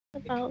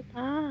about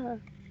that.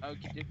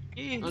 Okay.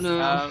 I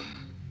know.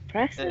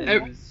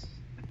 Pressing.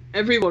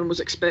 Everyone was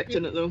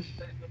expecting it though.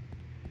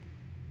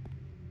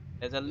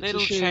 There's a It's a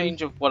little shame.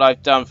 change of what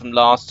I've done from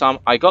last time.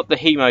 I got the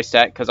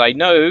hemostat because I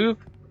know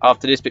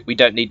after this bit we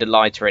don't need the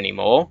lighter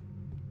anymore.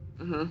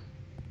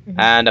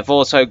 And I've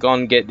also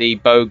gone get the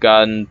bow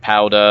gun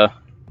powder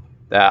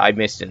that I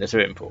missed in the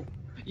swimming pool.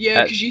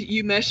 Yeah, because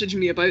you messaged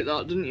me about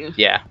that, didn't you?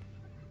 Yeah.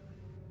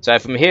 So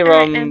from here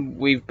on,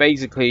 we've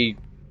basically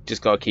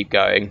just got to keep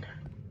going.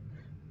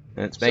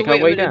 Let's make our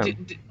way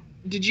down.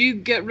 Did you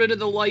get rid of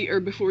the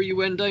lighter before you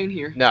went down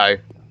here? No,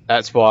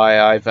 that's why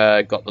I've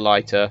got the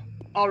lighter.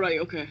 Alright,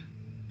 okay.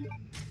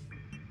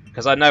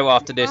 Because I know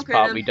after this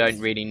part then. we don't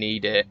really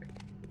need it.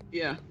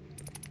 Yeah.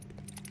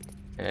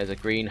 There's a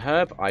green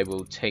herb, I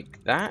will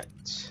take that.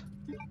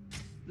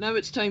 Now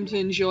it's time to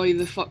enjoy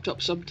the fucked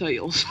up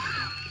subtitles.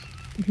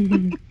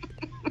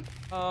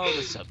 Oh,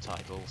 the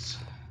subtitles.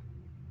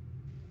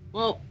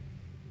 Well,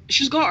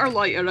 she's got her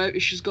lighter out,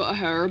 and she's got a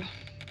herb.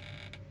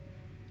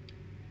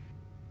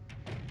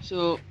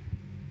 So,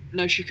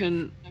 now she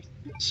can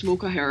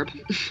smoke a herb.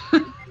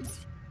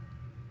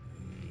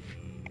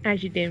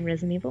 As you do in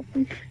Resident Evil.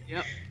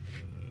 Yep.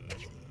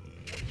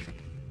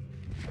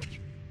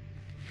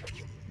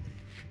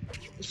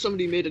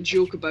 Somebody made a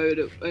joke about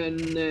it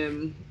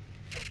in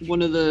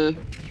one of the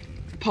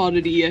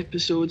parody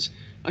episodes.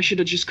 I should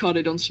have just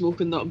carried on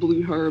smoking that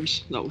blue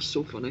herbs. That was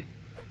so funny.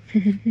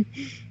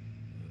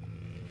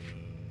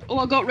 Oh,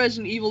 I got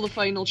Resident Evil the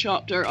final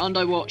chapter and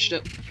I watched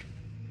it.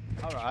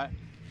 Alright.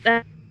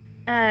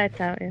 It's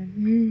out, yeah.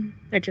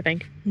 What'd you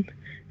think?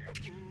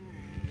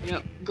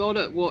 Yep, got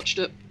it, watched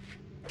it.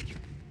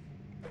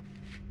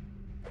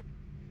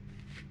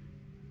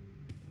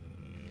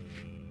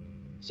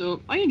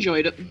 So, I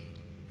enjoyed it.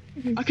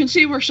 I can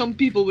see where some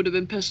people would have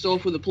been pissed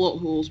off with the plot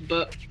holes,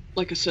 but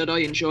like I said, I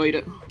enjoyed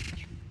it.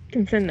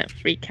 Considering that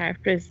 3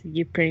 characters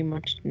you pretty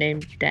much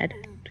named dead.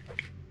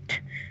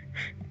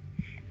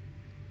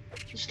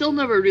 Still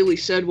never really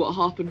said what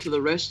happened to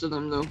the rest of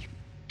them, though.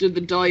 Did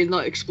they die in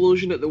that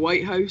explosion at the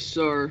White House,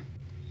 or...?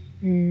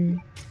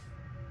 Right,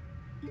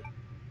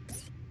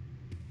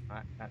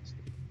 that's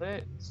the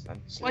bits.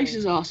 Slice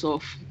his ass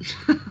off.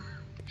 I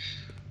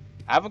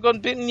haven't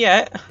gotten bitten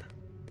yet.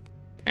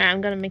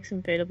 I'm gonna make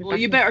some food. Well,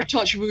 you better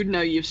touch wood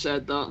now you've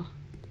said that.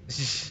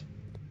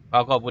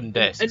 I've got wooden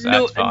discs, And so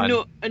no, that's fine.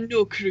 and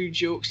no crude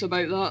jokes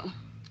about that.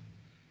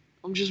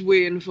 I'm just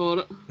waiting for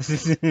it.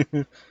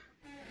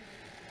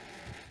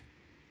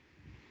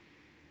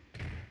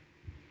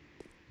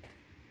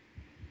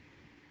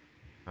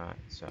 Right,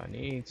 so I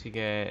need to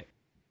get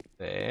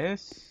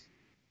this.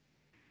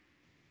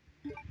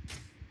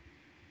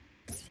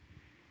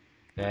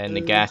 Then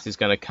the gas is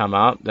going to come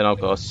up, then I've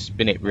got to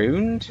spin it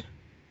round.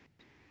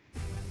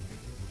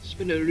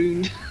 Spin it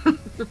round.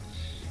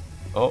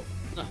 Oh.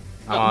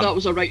 That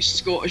was a right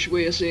Scottish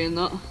way of saying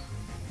that.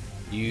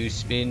 You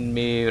spin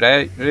me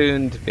right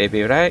round,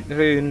 baby, right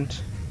round.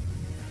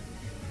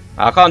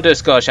 I can't do a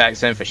Scottish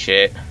accent for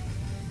shit.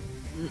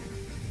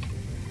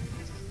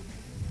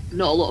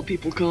 Not a lot of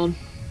people can.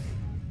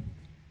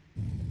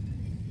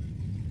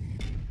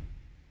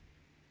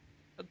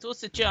 I do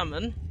the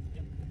German.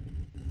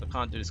 I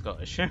can't do the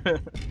Scottish.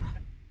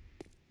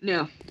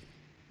 Yeah.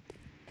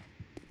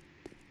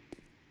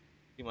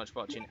 Too much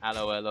watching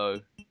Allo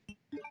Hello.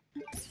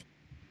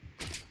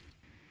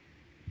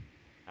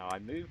 Now I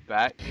move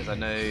back because I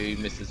know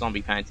Mr.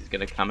 Zombie Pants is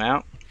going to come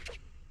out.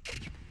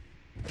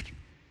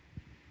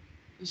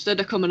 Instead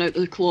of coming out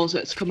of the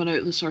closet, it's coming out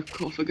of the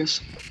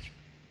sarcophagus.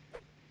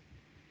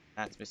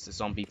 That's Mr.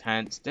 Zombie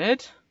Pants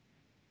dead.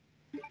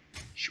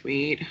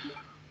 Sweet.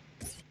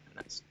 And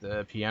that's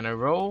the piano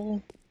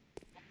roll.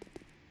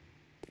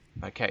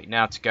 Okay,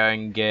 now to go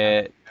and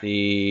get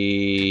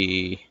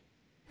the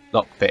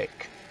lockpick.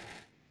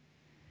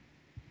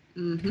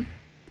 Mm-hmm.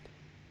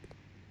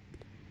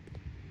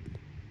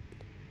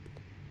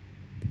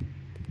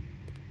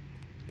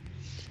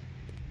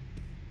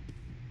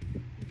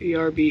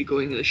 BRB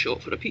going to the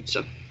shop for a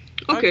pizza.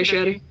 Okay,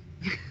 Sherry.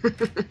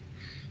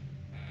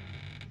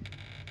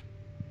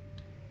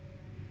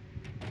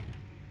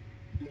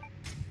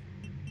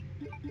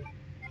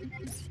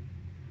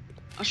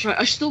 That's right,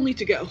 I still need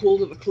to get a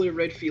hold of a Claire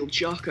Redfield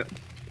jacket.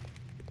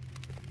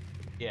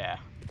 Yeah.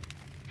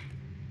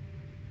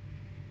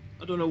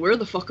 I don't know where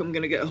the fuck I'm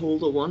gonna get a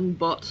hold of one,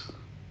 but...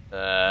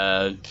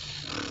 no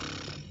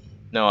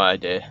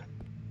idea.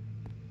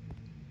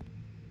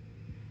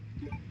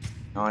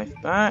 Knife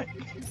back.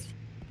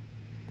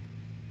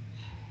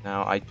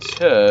 Now I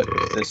took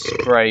the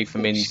spray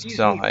from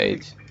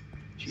inside.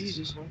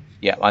 Jesus.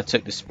 Yeah, I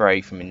took the spray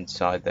from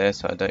inside there,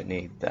 so I don't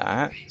need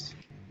that.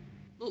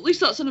 Well, at least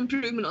that's an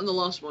improvement on the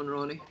last one,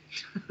 Ronnie.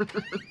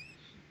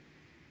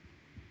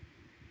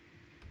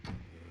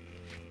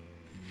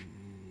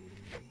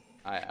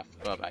 I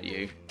forgot about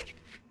you.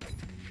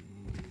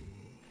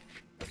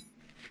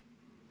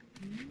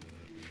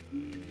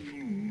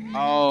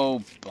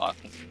 Oh, but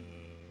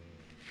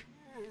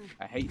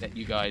I hate that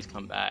you guys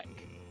come back.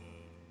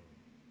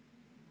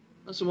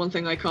 That's the one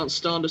thing I can't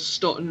stand is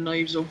starting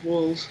knives off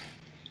walls.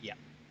 Yeah.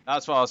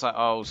 That's why I was like,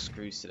 oh,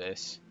 screw to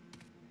this.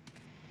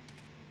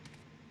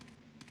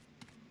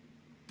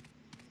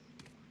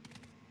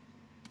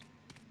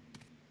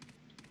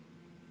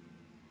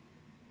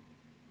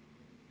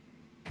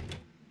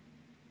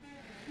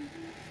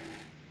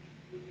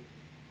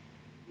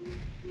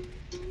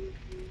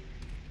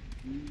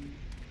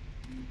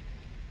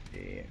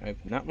 Okay,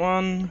 open that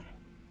one.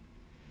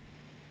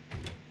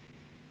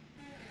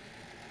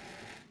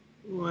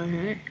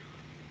 What?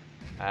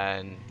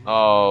 And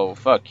oh,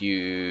 fuck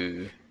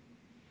you.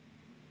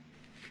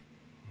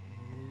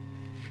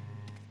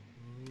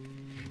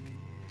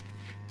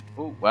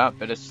 Oh, wow,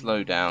 better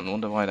slow down.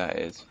 Wonder why that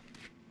is.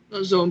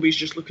 That zombies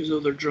just look as though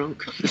they're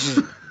drunk.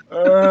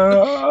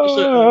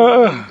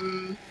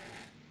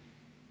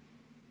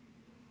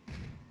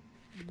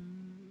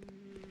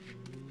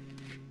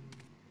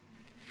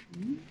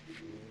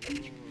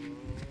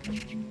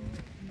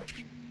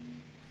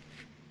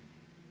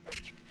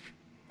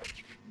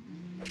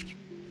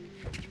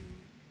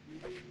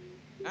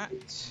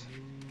 That.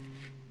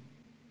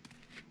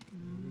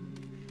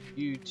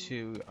 You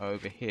two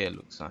over here,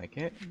 looks like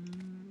it.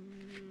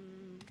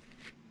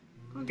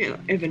 I'll get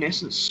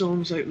Evanescence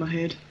songs out my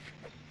head.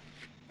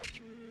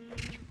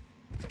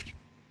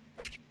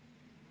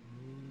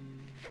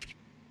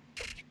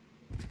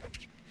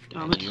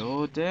 Damn it.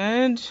 You're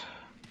dead.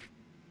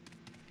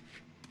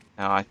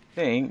 Now I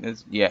think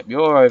there's... Yep,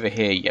 you're over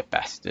here, you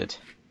bastard.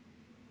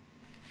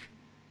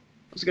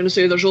 I was gonna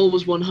say, there's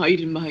always one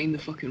hiding behind the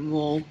fucking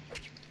wall.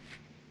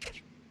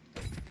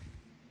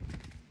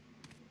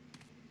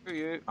 Screw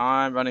you,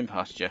 I'm running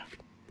past you.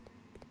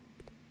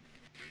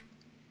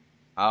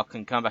 I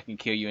can come back and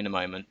kill you in a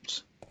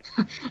moment.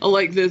 I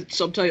like the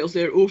subtitles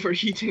there,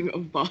 overheating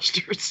of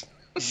bastards.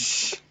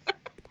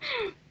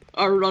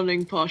 Our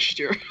running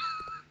posture.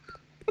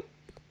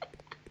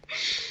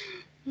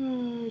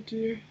 Oh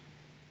dear.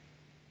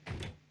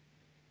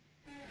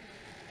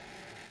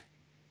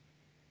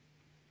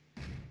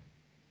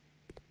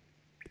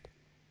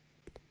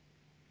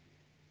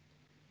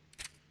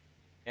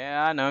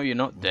 Yeah, I know, you're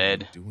not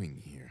dead. What are you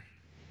doing here?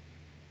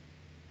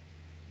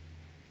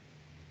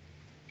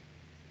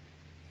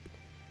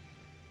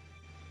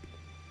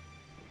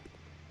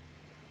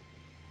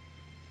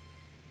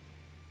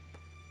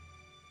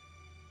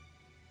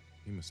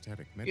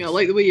 Hemostatic medicine. Yeah, I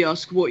like the way you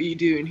ask, what are you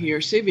doing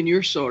here? Saving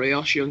your sorry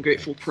ass, you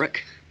ungrateful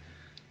prick.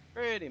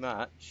 Pretty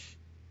much.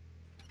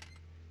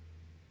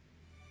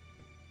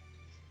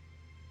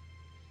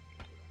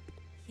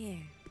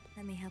 Here,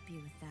 let me help you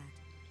with that.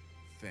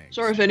 Thanks.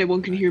 Sorry if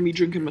anyone can hear me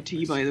drinking my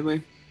tea, by the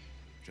way.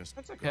 Just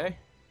That's okay.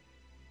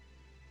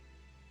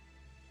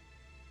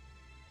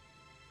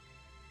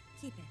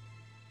 Keep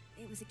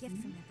it. It was a gift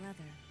from my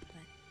brother, but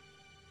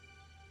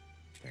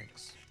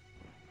Thanks.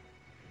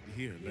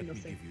 Here, let me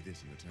nothing. give you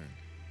this in return.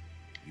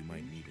 You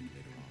might need it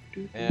later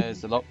on.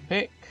 There's the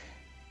lockpick.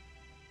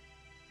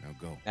 Now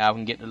go. Now we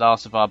can get the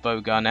last of our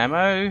bowgun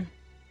ammo.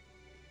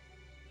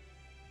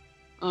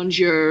 And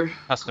your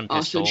Custom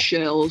pistol. acid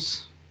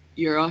shells.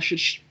 Your I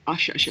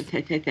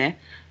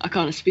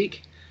can't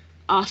speak.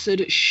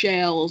 Acid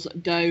shells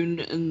down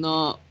in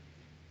that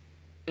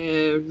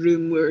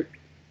room where...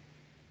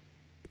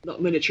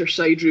 that miniature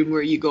side room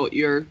where you got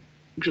your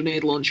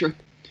grenade launcher.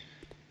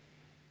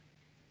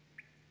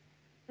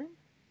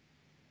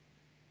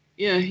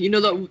 Yeah, you know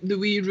that the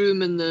wee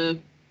room in the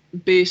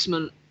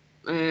basement.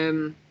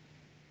 Do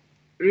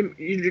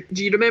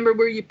you remember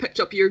where you picked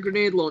up your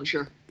grenade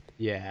launcher?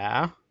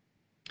 Yeah.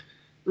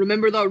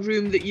 Remember that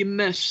room that you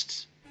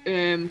missed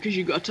because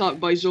you got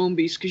attacked by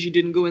zombies because you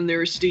didn't go in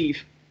there as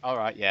Steve?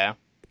 Alright, yeah.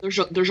 There's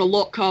a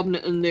lock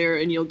cabinet in there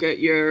and you'll get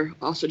your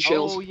acid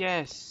shells. Oh,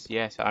 yes.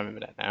 Yes, I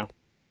remember that now.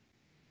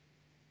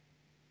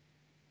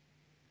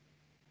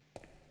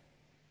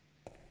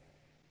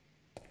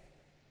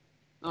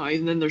 Aye,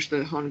 and then there's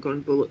the handgun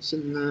bullets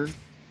and the...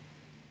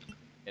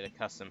 Get a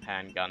custom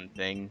handgun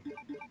thing.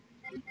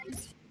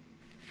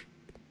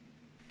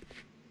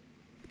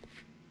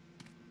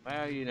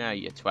 Where are you now,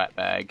 you twat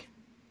bag?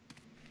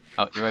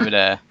 Oh, you're over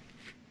there.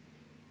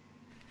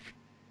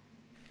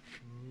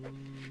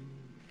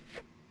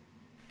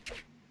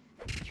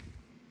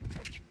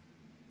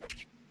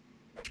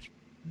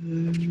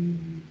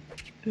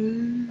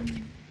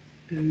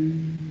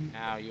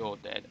 Now you're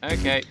dead.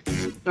 Okay.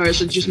 Alright,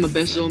 so just my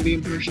best zombie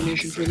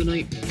impersonation for the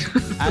night.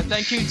 And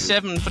thank you,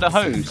 Seven, for the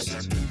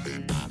host.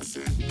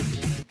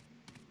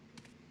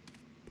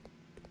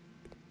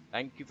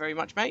 Thank you very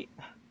much, mate.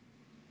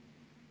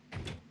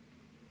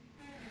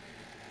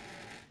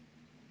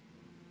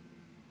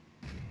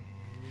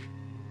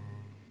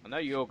 I know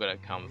you're gonna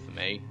come for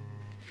me.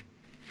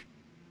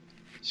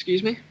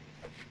 Excuse me?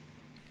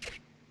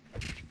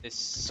 This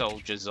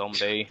soldier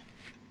zombie.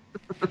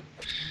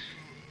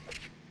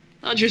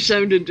 That just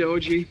sounded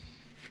dodgy.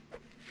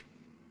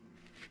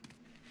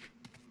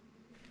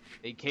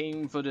 He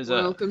came for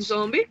dessert. Welcome,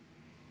 zombie.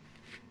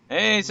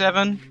 Hey,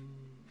 Seven.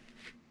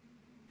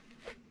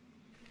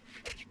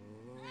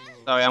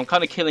 Sorry, I'm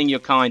kind of killing your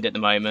kind at the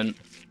moment.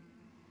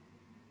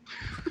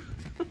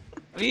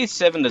 At least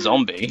Seven the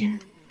zombie.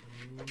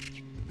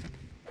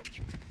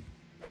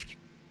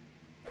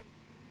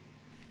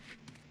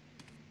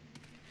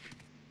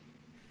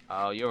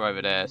 Oh, you're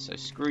over there, so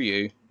screw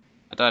you.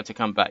 I don't have to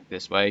come back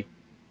this way.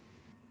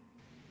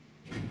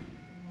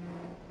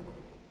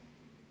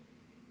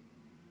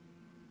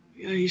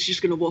 Yeah, he's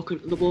just gonna walk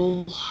into the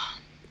wall.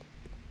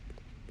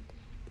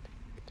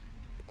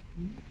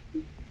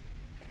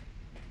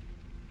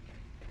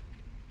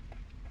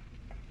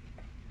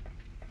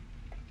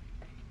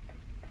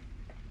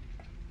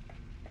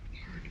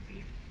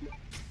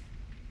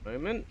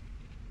 Moment.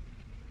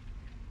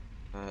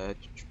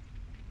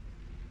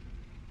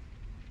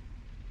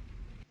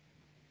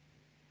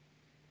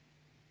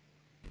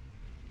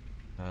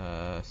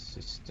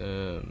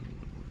 System.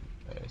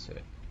 Where is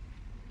it?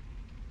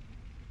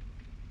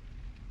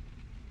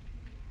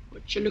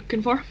 What you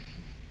looking for?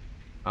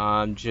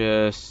 I'm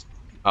just.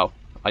 Oh,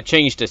 I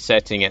changed a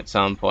setting at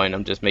some point.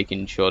 I'm just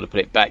making sure to put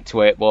it back to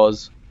where it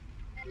was.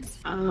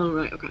 Oh,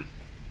 right, okay.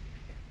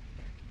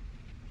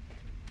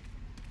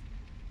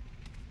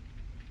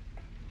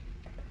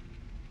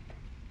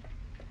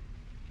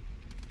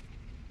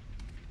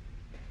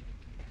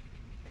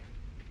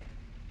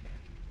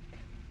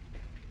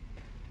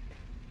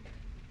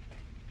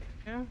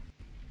 Yeah.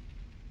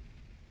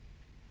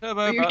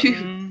 Turbo Are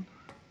button.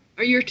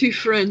 Are your two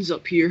friends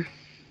up here?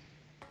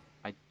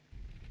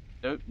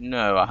 Don't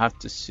know. I have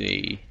to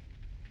see.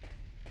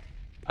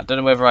 I don't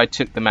know whether I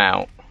took them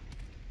out.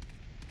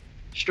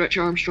 Stretch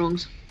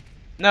Armstrongs.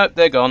 Nope,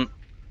 they're gone.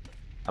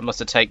 I must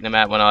have taken them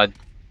out when I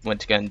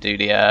went to go and do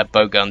the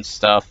bowgun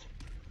stuff.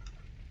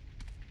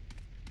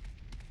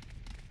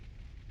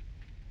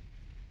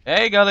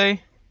 Hey,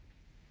 Gully.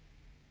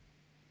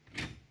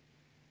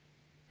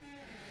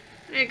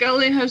 Hey,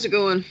 Gully, how's it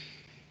going?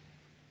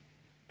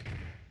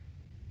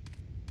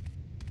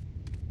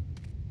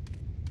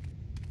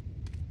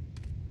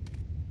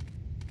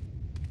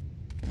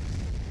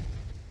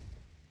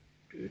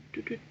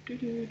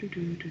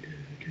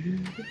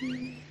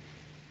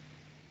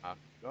 I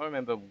don't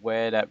remember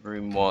where that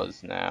room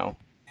was now.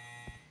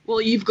 Well,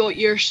 you've got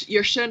your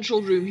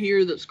central room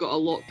here that's got a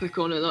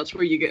lockpick on it. That's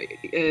where you get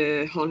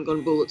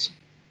handgun bullets.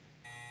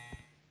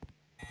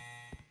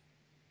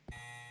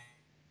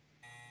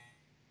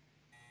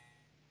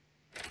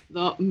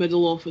 That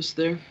middle office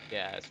there.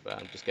 Yeah, that's where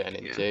I'm just going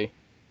into.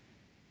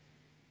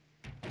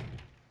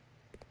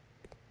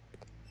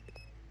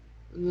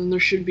 And then there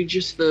should be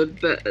just the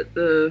bit at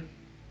the...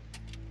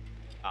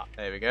 Ah,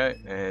 there we go.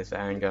 There's the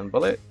handgun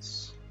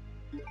bullets.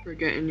 for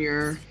getting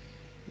your...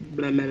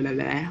 blah blah blah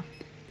blah.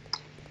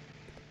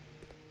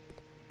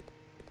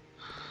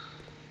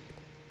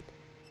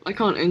 I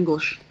can't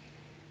English.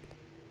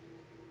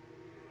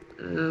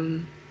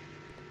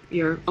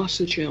 Your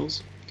acid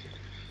shells.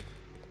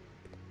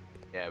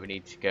 Yeah, we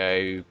need to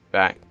go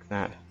back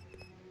that.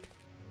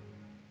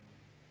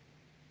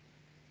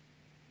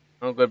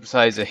 Oh god,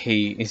 besides the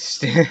heat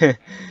is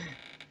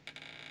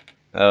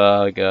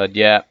oh god,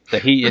 yeah. The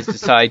heat has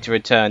decided to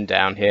return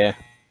down here.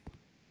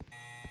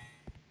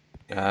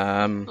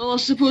 Well, I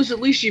suppose at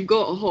least you've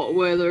got a hot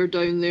weather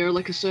down there.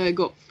 Like I say, I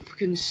got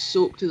fucking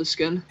soaked to the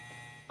skin.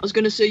 I was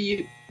gonna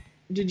say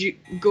did you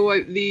go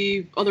out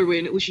the other way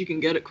and at least you can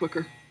get it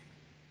quicker.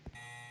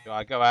 Do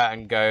I go out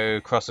and go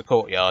across the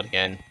courtyard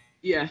again?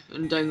 Yeah,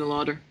 and down the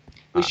ladder.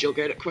 At least you'll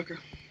get it quicker.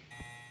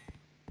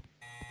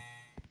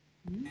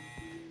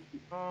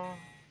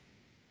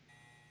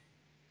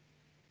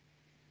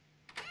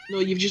 No,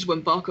 you've just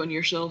went back on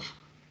yourself.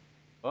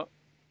 What?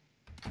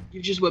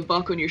 You've just went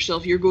back on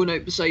yourself. You're going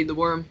out beside the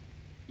worm.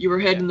 You were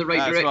heading the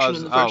right direction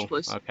in the first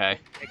place. Okay.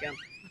 Again.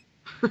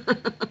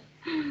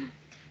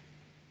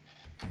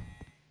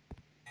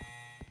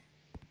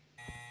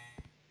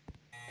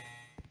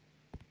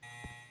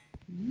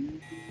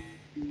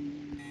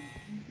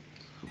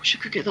 I wish I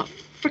could get that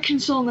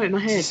freaking song out of my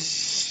head.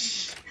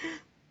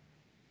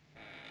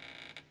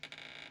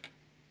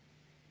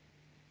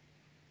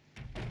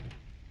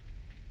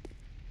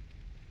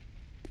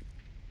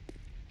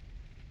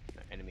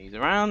 No enemies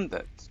around,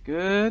 that's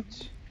good.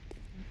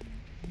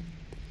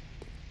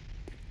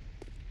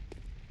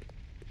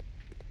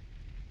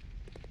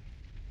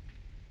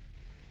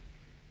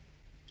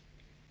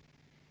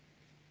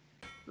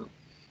 Oh.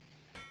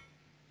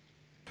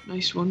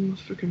 Nice one,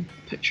 freaking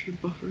picture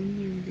buffer in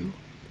there we go.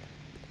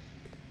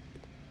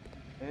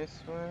 This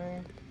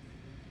way.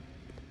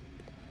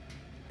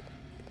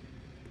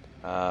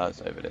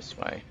 It's over this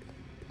way.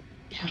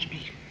 Heard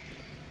me.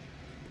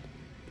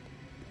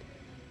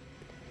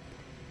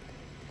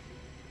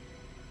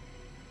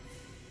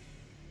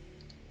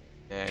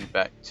 Then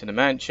back to the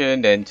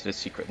mansion, then to the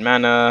secret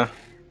manor.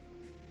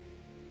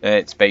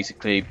 It's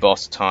basically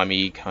boss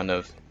timey kind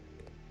of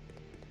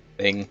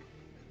thing.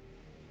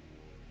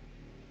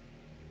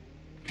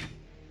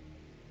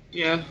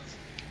 Yeah.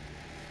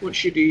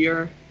 Once you do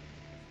your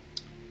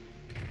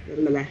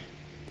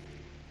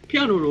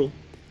piano roll.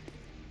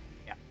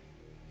 Yeah.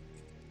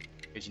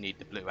 Because you need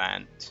the blue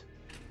ant.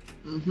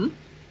 Mm-hmm.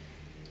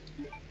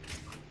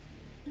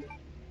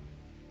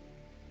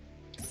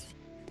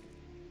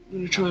 I'm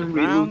gonna try and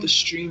reload the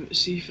stream to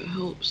see if it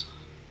helps.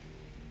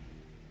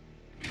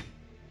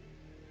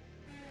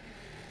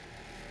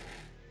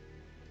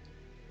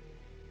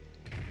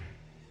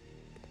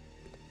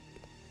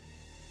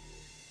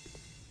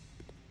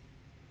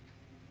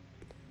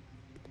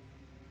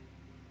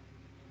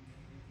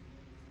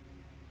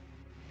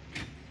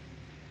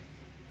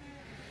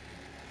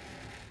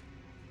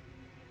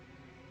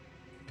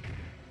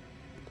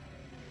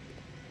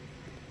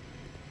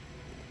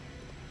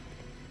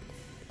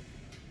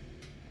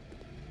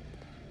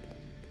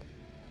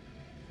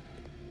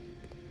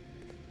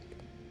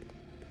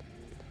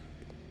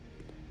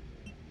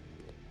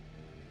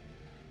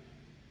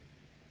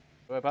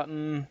 Square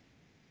button.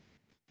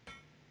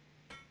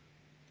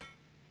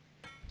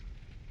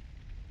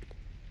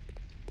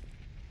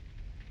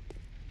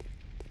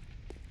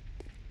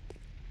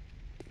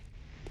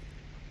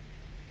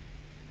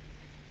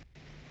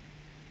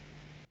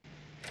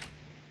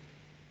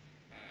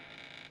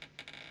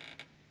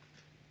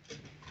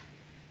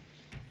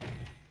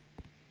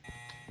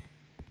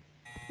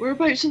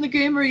 Whereabouts in the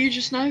game are you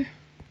just now?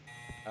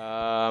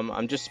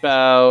 I'm just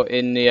about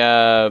in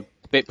the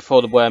bit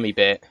before the wormy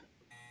bit.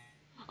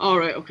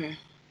 Alright, okay.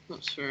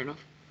 That's fair enough.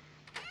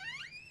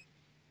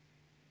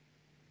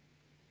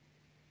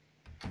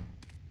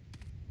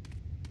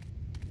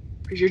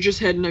 Because you're just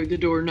heading out the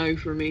door now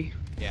for me.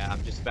 Yeah,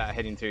 I'm just about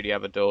heading through the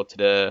other door to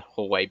the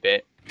hallway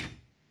bit.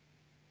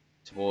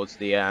 Towards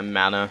the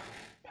manor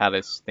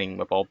palace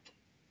thingamabob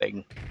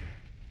thing.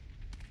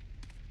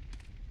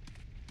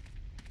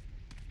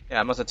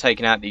 Yeah, I must have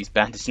taken out these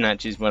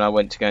bandersnatches when I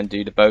went to go and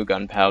do the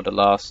bowgun powder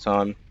last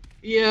time.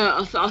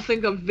 Yeah, I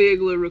think I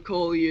vaguely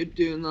recall you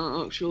doing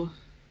that, actually.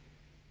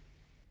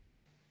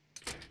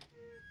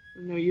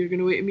 And now you're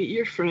gonna wait to meet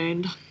your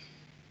friend.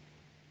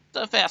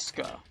 The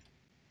Veska.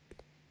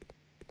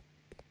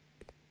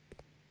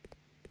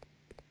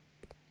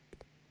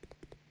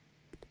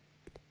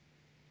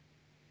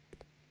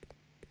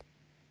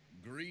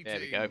 There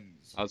we go.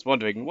 I was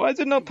wondering, why is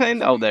it not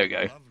playing? Oh, there we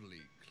go.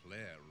 Lovely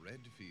Claire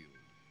Redfield.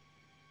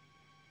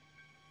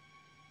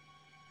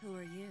 Who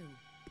are you?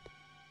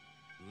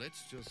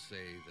 Let's just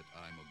say that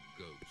I'm a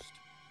ghost,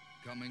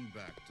 coming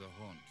back to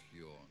haunt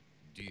your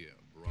dear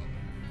brother.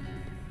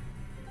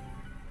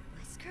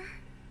 Whisker?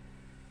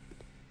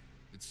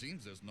 It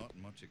seems there's not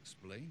much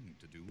explaining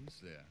to do, is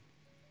there?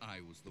 I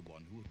was the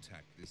one who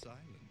attacked this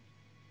island.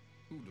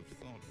 Who'd have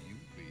thought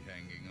you'd be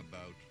hanging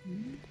about?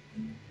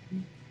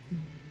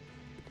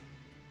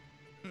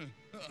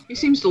 He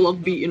seems to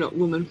love beating up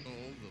women. All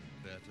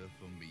the better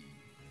for me.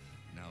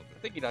 Now that I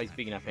think he likes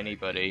beating up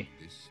anybody.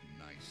 this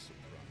nice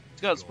surprise,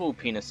 He's got small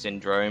penis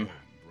syndrome.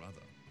 brother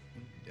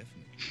will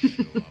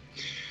definitely show up.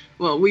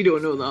 Well, we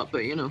don't know that,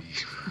 but you know.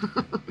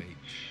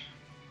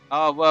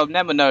 Oh, well,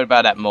 never know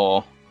about that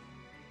more.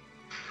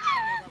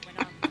 I don't know what went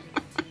on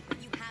with you, T,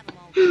 but you have him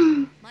all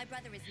wrong. My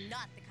brother is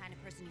not the kind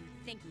of person you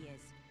think he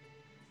is.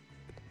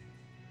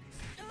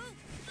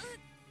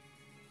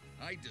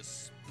 I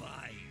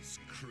despise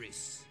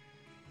Chris.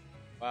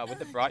 Wow, with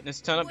the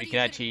brightness turn up, you can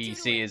actually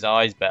see his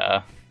eyes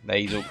better.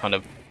 He's all kind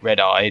of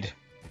red-eyed.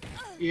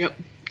 Yep,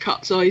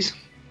 cat's eyes.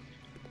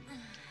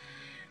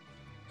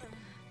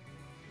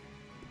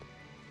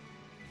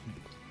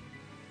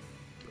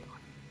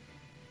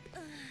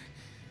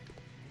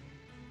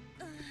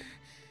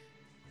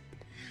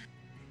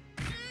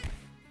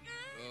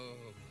 Oh,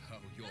 how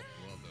your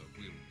brother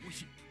will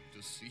weep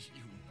to see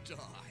you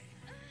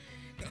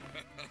die.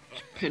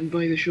 Pinned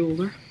by the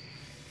shoulder.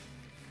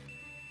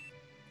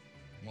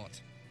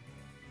 What?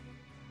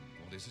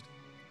 What is it?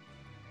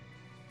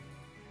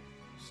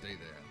 Stay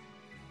there.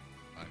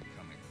 I'm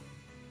coming.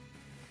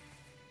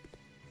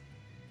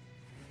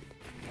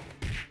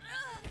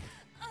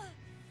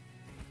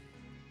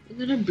 And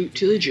then a boot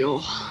to the jaw.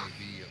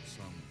 Maybe of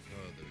some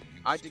further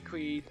use I to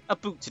decreed a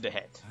boot to the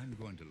head. you. I'm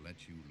going to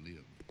let you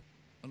live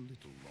a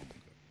little longer.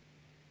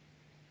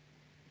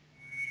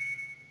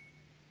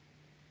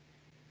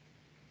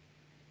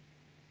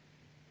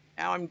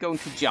 Now I'm going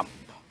to jump.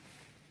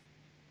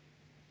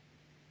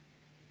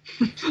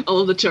 I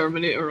love the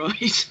Terminator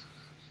eyes.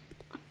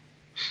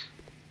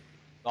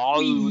 Oh, what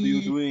are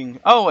you doing?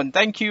 Oh, and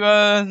thank you,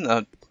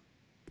 no.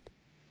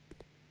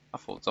 I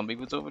thought zombie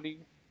was already...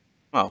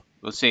 Well,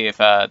 we'll see if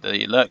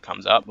the alert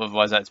comes up,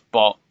 otherwise that's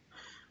bot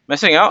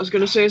messing I up. was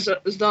gonna say, is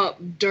that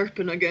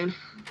derping again?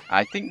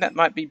 I think that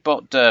might be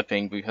bot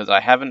derping, because I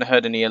haven't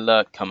heard any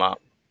alert come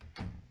up.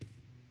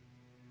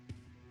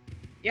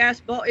 Yes,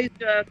 bot is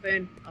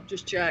derping. I've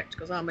just checked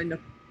because I'm in the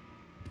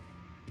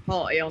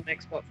party on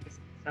Xbox.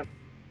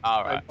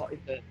 Alright. Bot is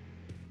derping.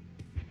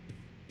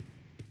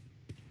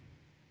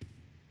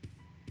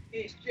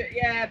 It's just,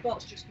 yeah,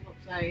 bot's just come up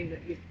saying that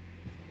you.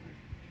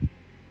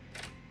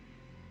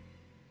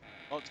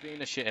 Bot's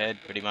being a shithead,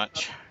 pretty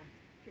much.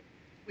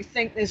 We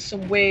think there's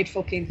some weird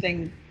fucking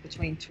thing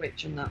between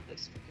Twitch and that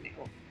that's fucking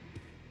it up.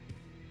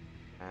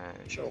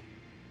 And Sure.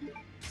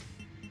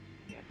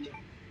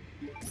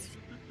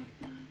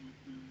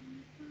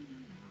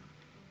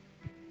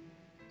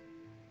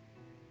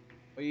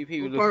 what are you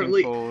people Well, looking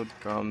partly- forward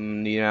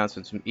from the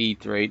announcements from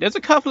E3? There's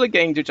a couple of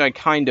games which I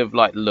kind of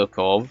like the look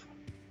of.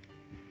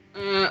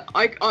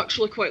 I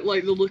actually quite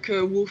like the look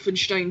of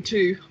Wolfenstein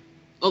 2,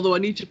 although I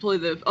need to play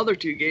the other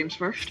two games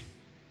first.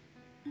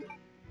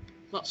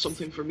 That's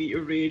something for me to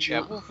rage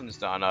Yeah, at.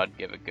 Wolfenstein I'd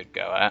give a good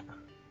go at.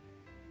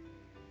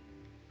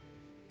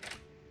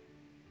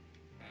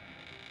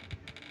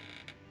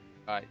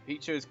 Right,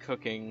 Pizza is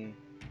cooking.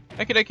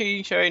 Okie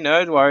dokie, Sherry,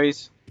 no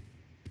worries.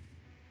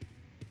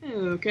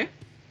 Okay.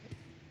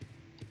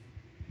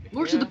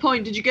 More to the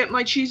point, did you get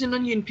my cheese and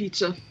onion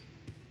pizza?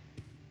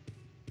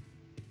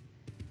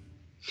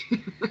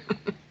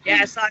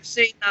 Yes, I've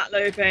seen that,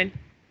 Lupin.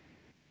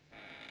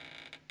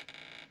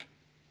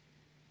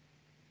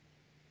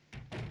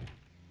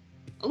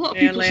 A lot of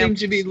Yeah, people seem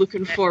to be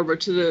looking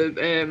forward to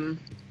the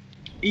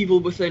Evil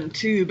Within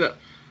 2, but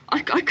I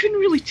couldn't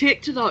really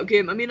take to that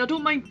game. I mean, I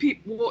don't mind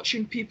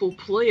watching people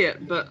play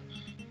it, but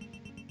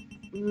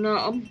no,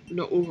 I'm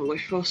not overly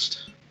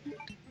fussed.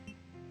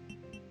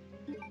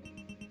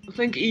 I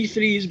think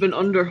E3 has been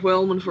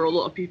underwhelming for a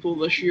lot of people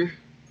this year.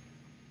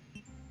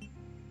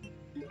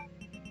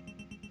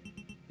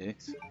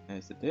 Disc.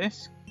 There's the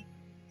disc.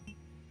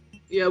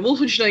 Yeah,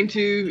 Wolfenstein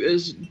 2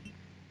 is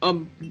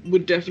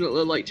would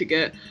definitely like to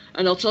get,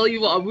 and I'll tell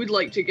you what I would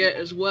like to get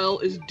as well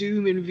is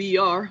Doom in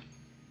VR.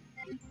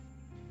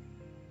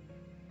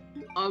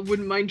 I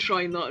wouldn't mind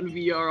trying that in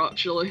VR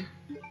actually.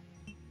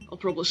 I'll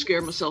probably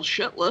scare myself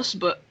shitless,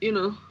 but you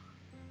know.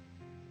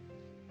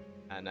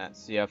 And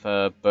that's the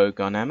other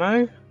bowgun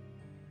ammo.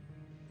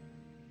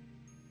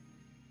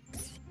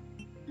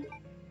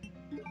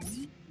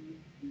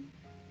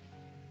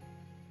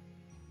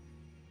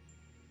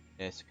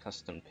 There's a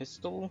custom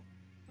pistol.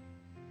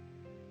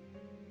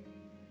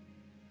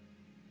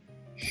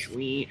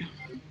 Sweet.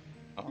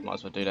 Oh, I might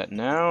as well do that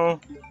now.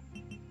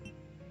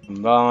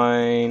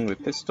 Combine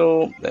with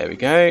pistol. There we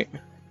go.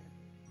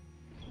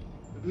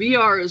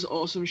 VR is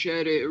awesome,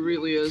 Sherry. It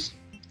really is.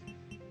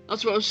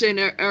 That's what I was saying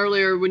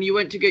earlier when you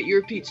went to get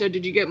your pizza.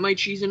 Did you get my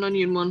cheese and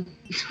onion one?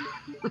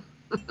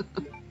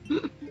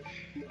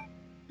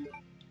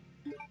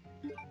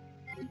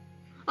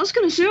 I was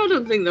gonna say, I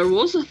don't think there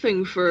was a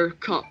thing for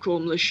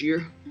Capcom this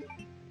year.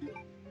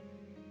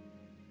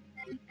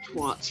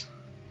 Twat.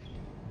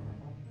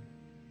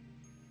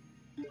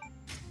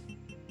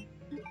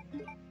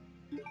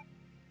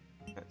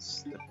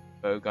 That's the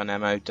bowgun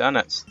ammo done.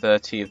 That's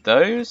 30 of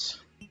those.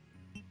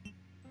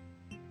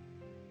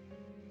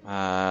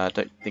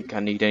 Don't think I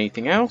need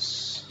anything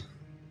else.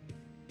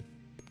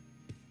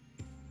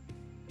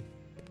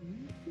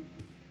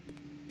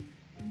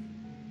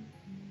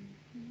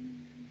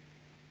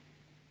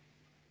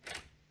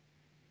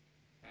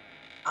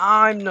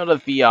 I'm not a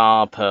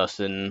VR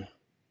person,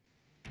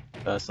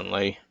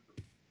 personally.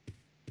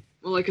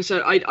 Well, like I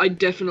said, I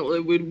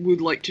definitely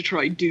would like to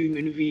try Doom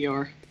in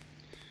VR.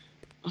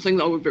 I think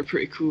that would be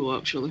pretty cool,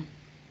 actually.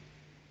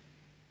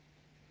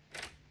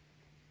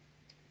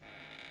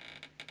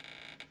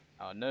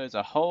 Oh, no, there's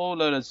a whole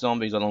load of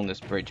zombies along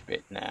this bridge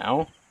bit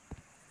now.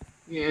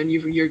 Yeah, and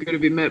you're going to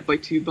be met by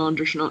 2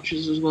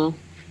 Bandersnatches as well.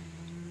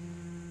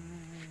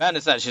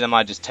 Bandersnatches I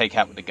might just take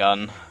out with the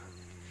gun.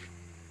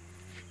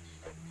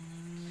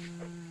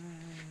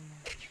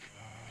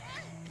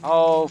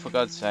 Oh, for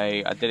God's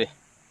sake, I did it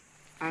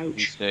too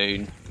Ouch.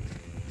 soon.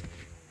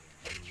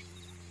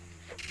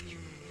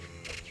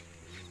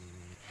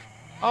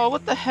 Oh,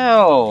 what the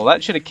hell?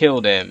 That should have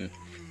killed him.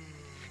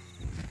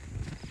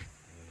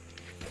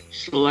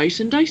 Slice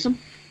and dice them.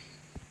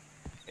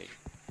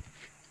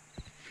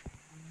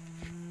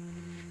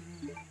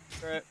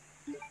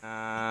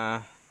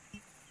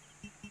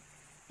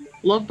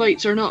 Love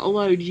bites are not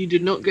allowed. You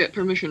did not get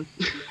permission.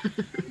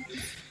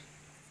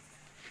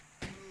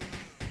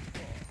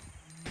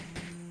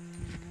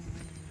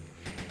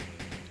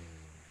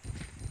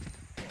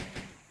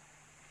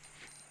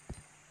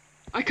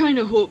 I kind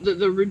of hope that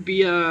there would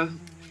be a,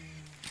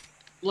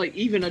 like,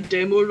 even a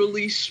demo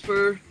release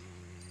for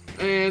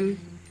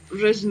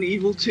Resident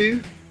Evil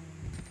 2.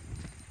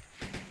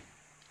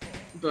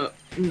 But,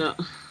 no.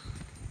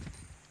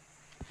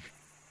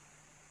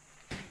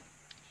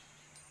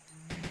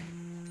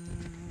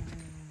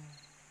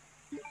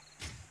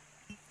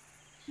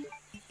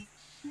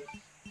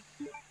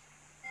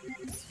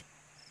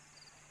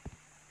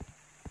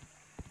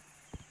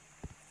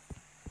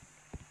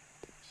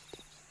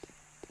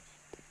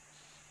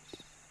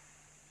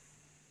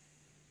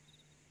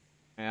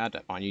 Yeah, I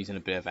don't mind using a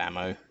bit of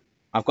ammo.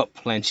 I've got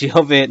plenty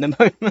of it at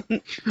the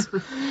moment.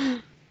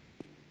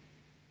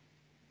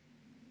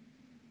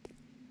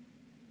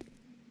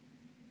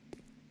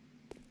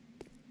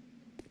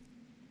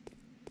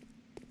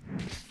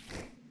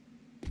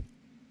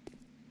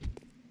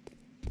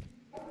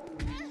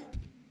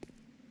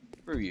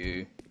 Screw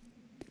you.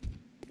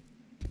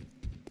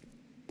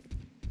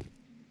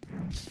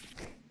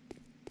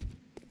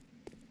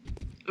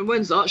 And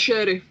when's that,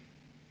 Sherry?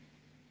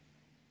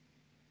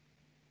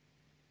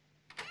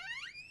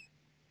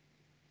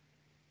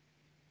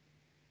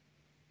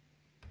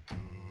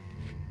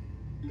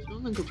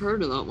 I don't think I've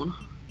heard of that one.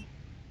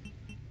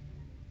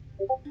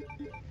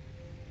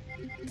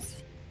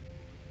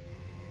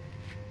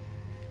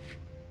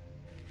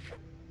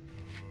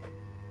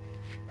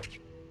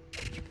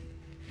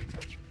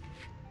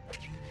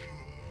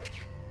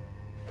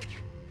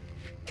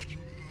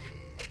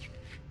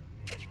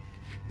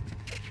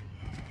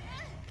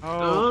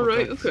 Oh,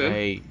 right, for God's okay.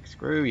 sake,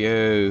 screw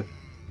you.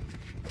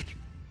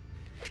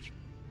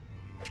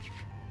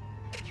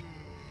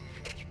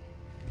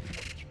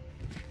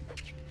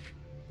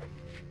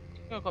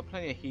 I've got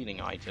plenty of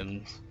healing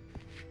items.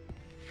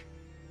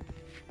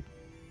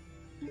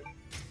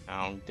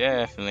 Oh,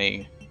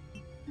 definitely.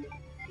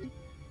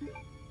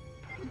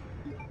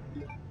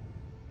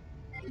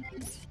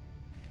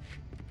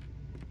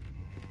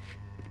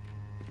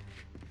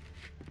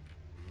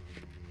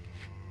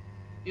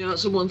 Yeah,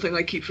 that's the one thing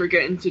I keep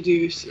forgetting to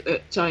do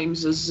at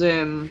times is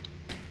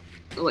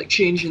like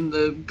changing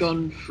the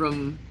gun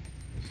from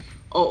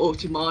auto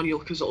to manual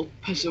because it'll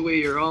piss away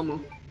your ammo.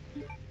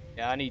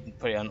 Yeah, I need to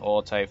put it on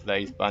auto for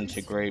those bunch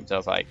of groups. I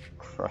was like,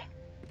 crap.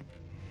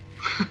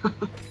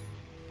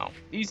 Oh,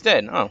 he's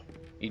dead. Oh,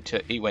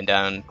 he went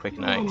down quicker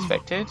than I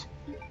expected.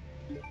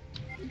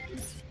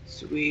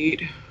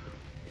 Sweet.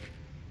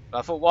 But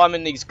I thought while I'm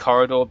in these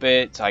corridor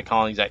bits, I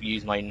can't exactly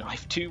use my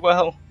knife too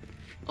well.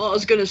 Oh, I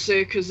was gonna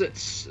say because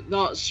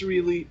that's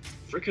really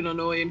freaking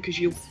annoying because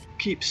you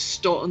keep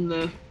stotting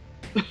the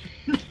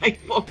knife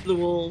off the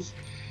walls.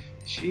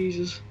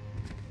 Jesus.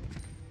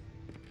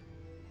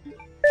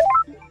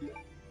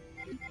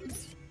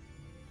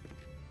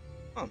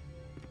 Oh,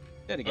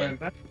 dead again.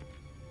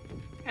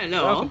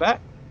 Hello. Welcome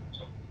back.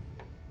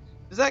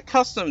 Does that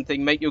custom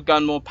thing make your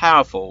gun more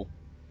powerful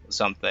or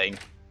something?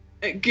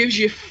 It gives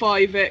you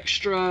 5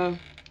 extra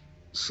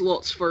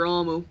slots for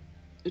ammo.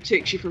 It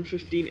takes you from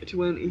 15 to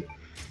 20.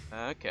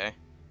 Okay.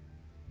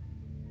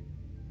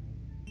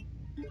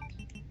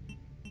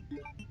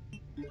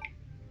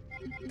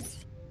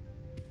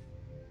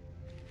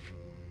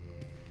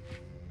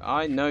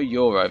 I know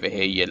you're over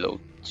here, you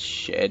little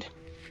shed.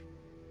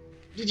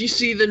 Did you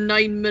see the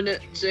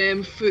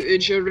 9-minute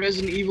footage of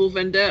Resident Evil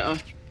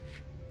Vendetta?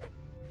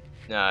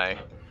 No.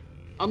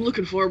 I'm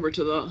looking forward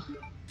to that.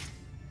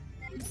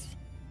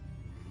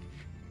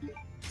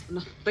 And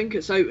I think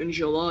it's out in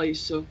July,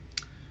 so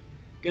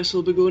guess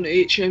I'll be going to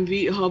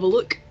HMV to have a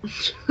look.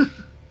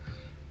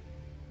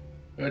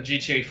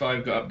 GTA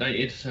 5 got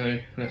updated, so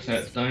that's how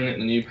it's done at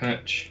the new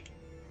patch.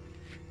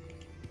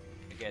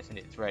 I'm guessing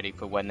it's ready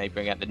for when they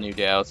bring out the new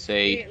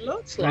DLC. It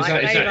looks Is like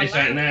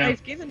that now?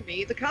 they've given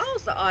me the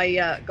cars that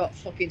I got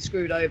fucking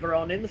screwed over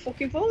on in the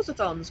fucking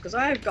Forzatons, because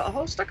I've got a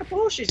whole stack of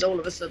Porsches all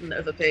of a sudden that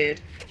have appeared.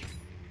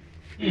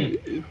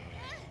 Ooh.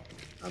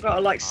 I've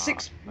got like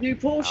 6 new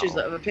Porsches hell.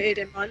 that have appeared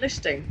in my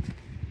listing.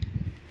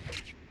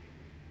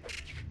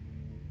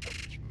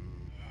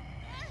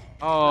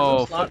 Oh,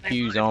 Looks like fuck they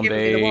you, might have given me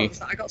the zombie. ones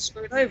that I got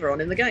screwed over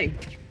on in the game.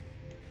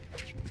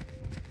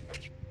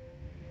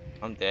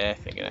 I'm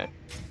definitely gonna...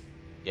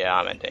 Yeah,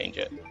 I'm in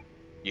danger.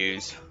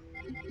 Use.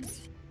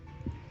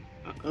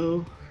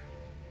 Uh-oh.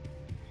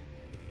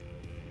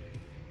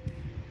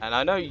 And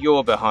I know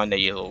you're behind there,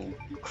 you little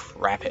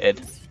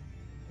craphead.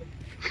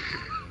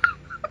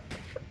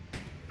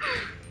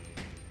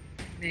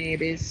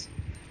 Maybes.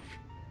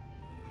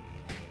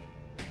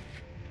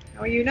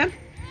 How are you now?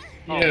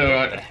 Oh, Yeah,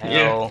 what right. the Yeah.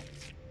 hell?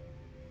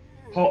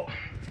 Hot.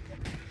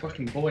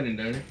 Fucking boiling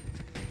down here.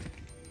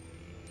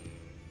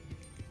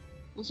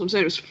 That's what I'm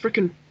saying, it was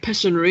freaking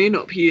pissing rain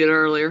up here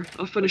earlier.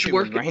 I finished It's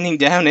work. been raining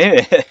down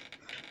here.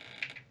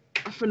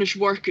 I finished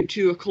work at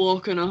 2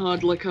 o'clock and I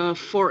had like a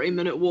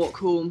 40-minute walk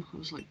home. I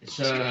was like, It's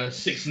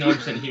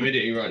 69%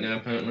 humidity right now,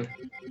 apparently.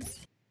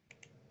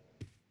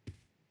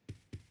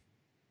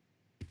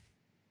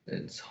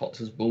 It's hot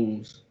as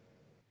balls.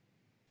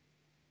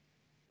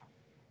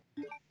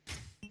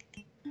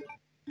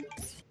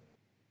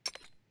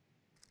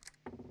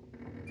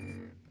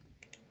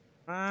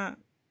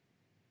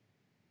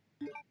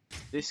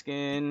 This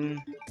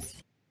skin.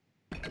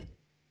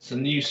 It's a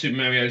new Super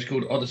Mario, it's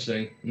called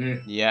Odyssey. Yeah.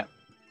 Yeah.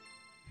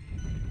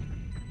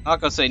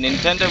 Like I say,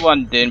 Nintendo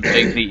one didn't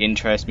particularly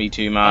interest me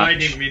too much. I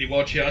didn't really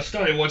watch it. I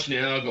started watching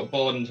it and I got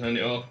bored and turned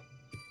it off.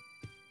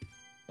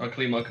 I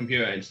cleaned my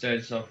computer out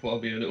instead, so I thought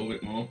I'd be a little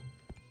bit more.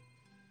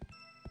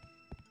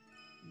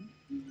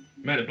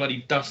 The amount of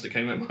bloody dust that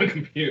came out of my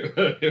computer,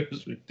 it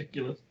was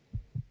ridiculous.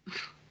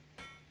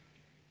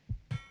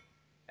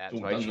 That's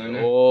all why you done should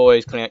now, no?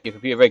 always clean up your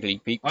computer regularly,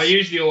 peeps. I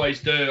usually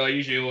always do. I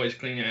usually always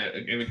clean it out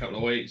every couple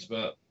of weeks,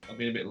 but I've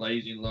been a bit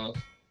lazy the last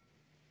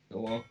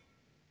little while.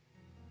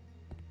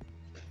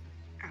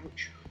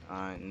 ouch.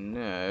 I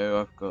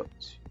know, I've got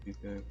to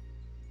go.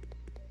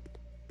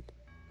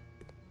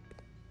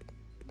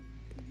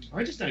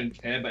 I just don't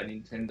care about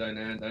Nintendo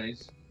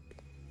nowadays.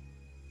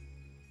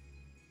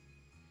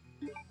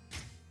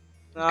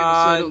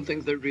 I don't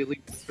think they're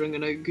really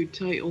bringing out good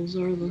titles,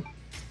 are they?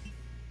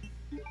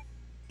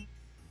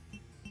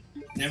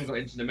 Never got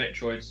into the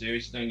Metroid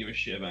series, so don't give a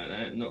shit about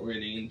that. Not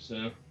really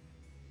into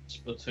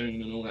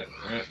Splatoon and all that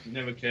crap.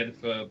 Never cared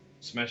for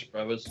Smash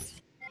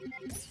Brothers.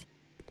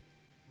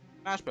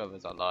 Smash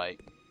Brothers I like.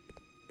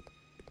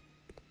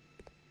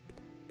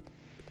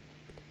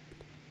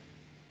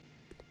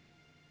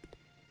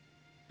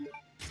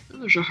 Oh,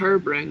 there's a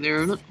herb around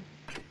there, isn't it?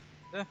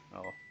 Yeah,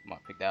 oh, might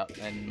pick that up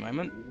in a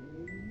moment.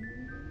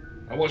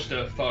 I watched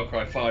the Far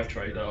Cry 5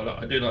 trailer.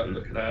 I do like the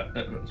look of that.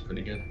 That looks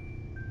pretty good.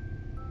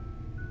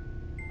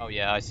 Oh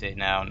yeah, I see it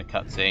now in the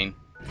cutscene.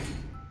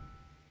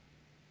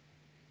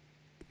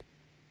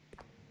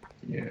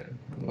 Yeah,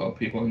 a lot of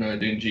people I know are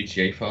doing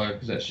GTA 5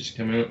 because that's just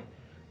come out.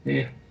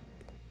 Yeah.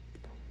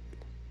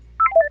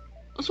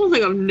 That's one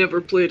thing I've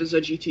never played as a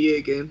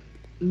GTA game.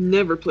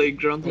 Never played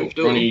Grand Oh, Theft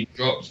Auto. Ronnie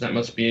drops. That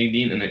must be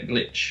the internet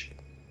glitch.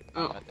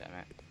 Oh, God damn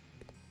it.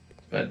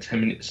 About 10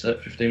 minutes,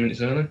 15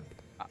 minutes early.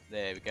 Ah,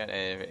 there we go,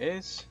 there it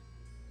is.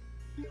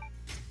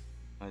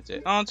 That's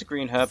it. Oh, it's a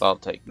green herb, I'll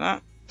take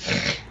that.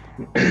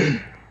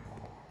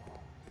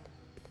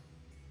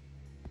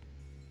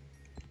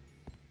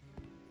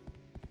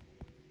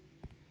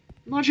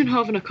 Imagine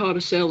having a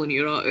carousel in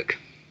your attic.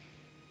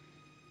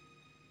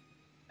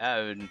 That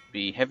would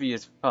be heavy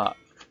as fuck.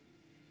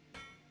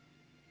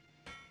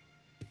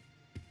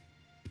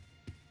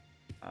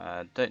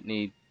 Don't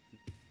need.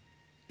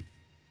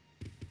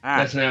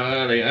 That's now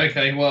early.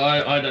 Okay, well,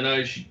 I don't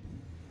know.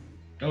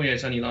 Oh, yeah,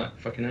 it's only like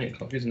fucking 8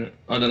 o'clock, isn't it?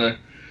 I don't know.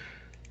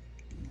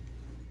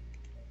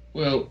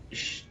 Well,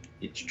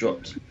 it's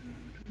dropped.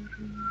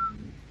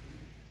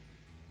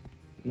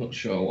 Not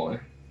sure why.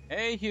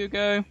 Hey,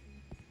 Hugo.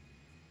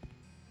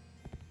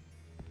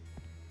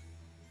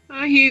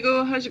 Hi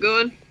Hugo, how's it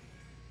going?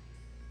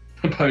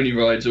 Pony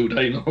rides all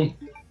day long.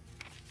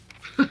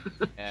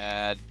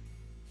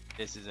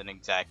 This isn't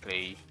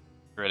exactly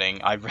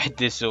thrilling. I read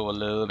this all a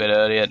little bit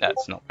earlier.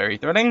 That's not very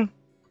thrilling.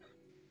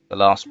 The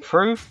last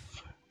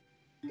proof.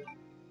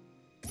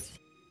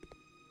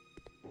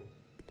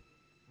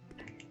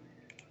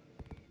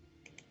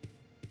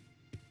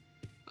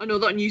 I know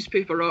that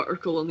newspaper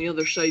article on the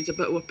other side's a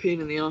bit of a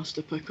pain in the ass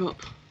to pick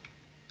up.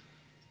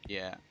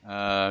 Yeah.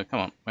 Come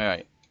on. Where are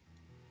you?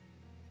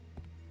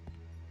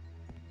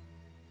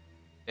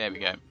 There we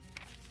go.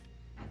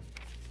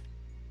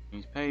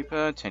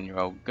 Newspaper,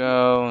 10-year-old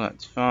girl,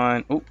 that's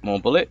fine. Oh, more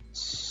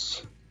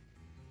bullets.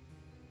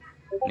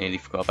 Nearly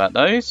forgot about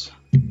those.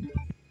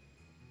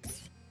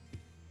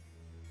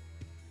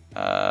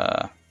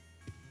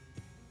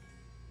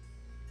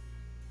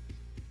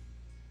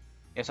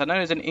 Yes, I know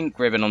there's an ink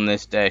ribbon on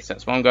this desk,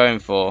 that's what I'm going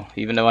for,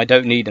 even though I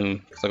don't need them,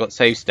 because I've got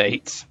save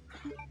states.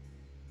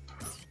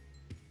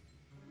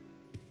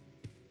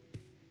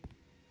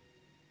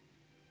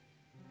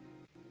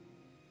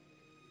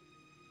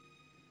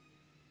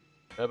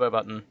 Turbo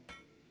button.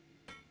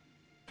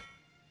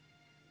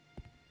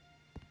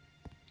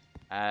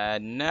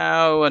 And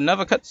now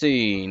another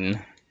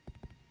cutscene.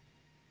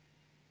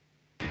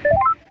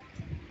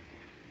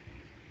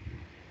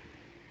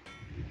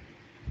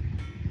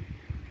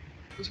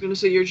 I was gonna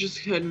say you're just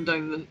heading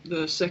down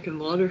the second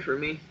ladder for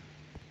me.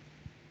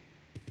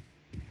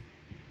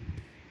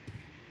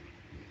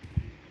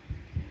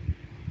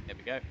 There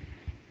we go.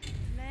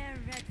 Claire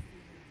Redfield.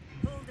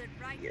 Hold it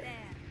right there.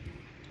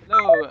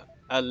 Hello,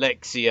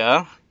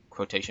 Alexia.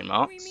 Quotation We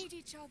marks. meet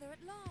each other at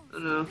last. I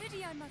know.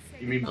 Pity I must say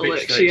You mean goodbye. bitch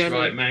Alexia, states, no.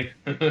 right, Meg?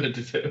 I am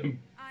Alexia.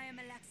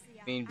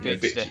 Mean I bitch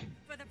bitch. sta-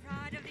 for the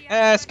pride of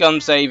the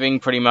scum saving,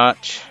 pretty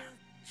much.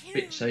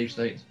 Bitch save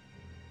states.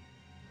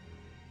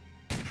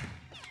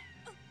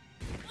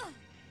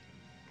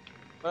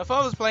 Well, if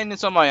I was playing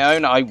this on my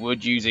own, I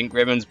would use ink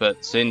ribbons,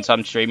 but since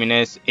I'm streaming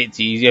this,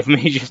 it's easier for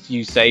me just to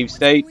use save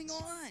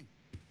states.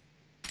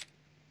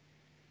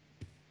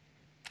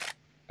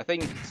 I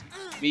think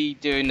me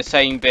doing the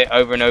same bit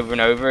over and over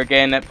and over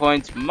again at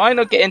points might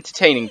not get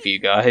entertaining for you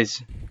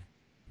guys.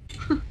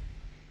 A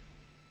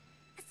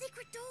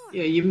secret door.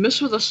 Yeah, you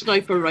miss with a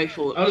sniper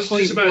rifle I at was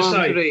point just about to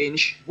blank say-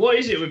 range. What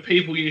is it with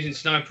people using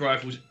sniper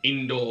rifles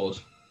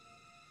indoors?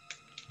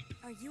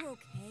 Are you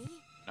okay?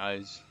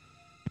 Nice.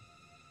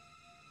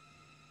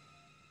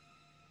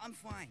 I'm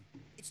fine.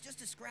 It's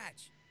just a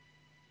scratch.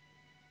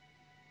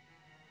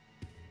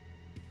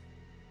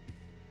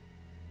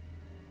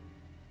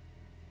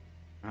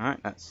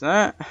 Alright, that's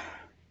that.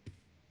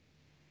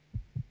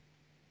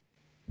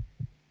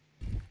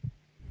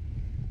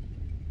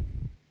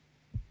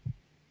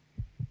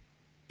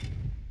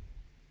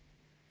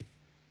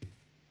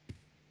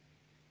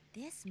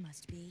 This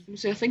must be.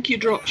 So I think you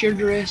dropped your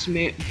dress,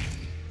 mate.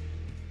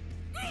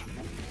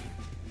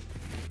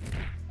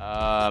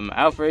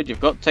 Alfred, you've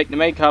got to take the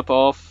makeup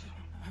off.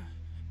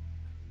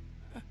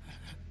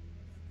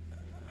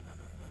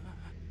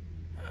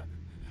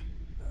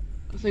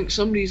 I think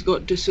somebody's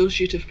got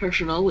dissociative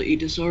personality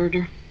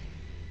disorder.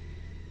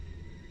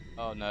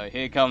 Oh no,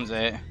 here comes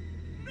it.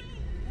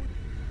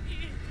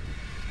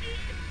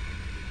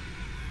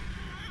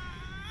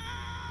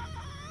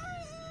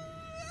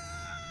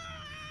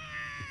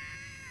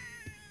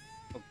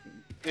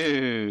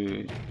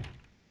 Dude.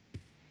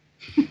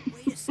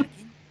 Wait a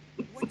second.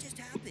 What just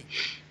happened?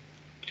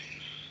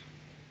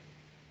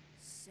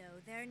 So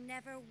there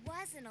never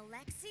was an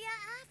Alexia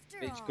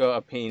after Bitch all. got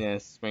a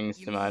penis, springs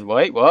You to mean mind.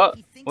 Wait, what?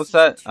 he thinks What's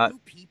he's that? two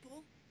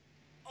people?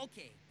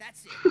 Okay,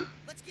 that's it.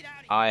 Let's get out of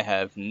here. I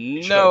have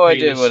It's no got a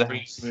idea penis what.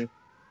 freaks me.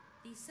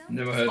 These songs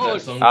Never heard Oh,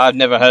 that song. I've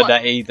never heard What?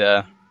 that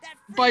either.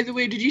 That By the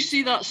way, did you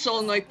see that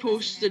song I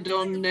posted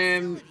on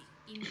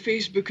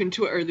Facebook and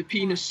Twitter, the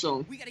penis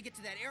song? We gotta get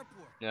to that airport.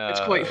 No.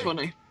 It's quite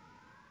funny.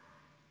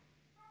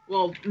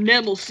 Well,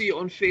 Nem will see it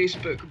on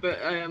Facebook,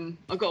 but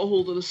I got a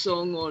hold of the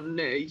song on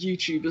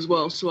YouTube as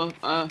well, so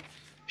I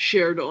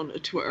shared it onto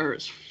Twitter.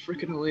 It's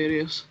freaking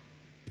hilarious.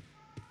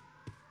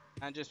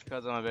 And just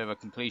because I'm a bit of a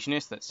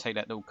completionist, let's take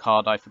that little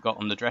card I forgot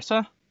on the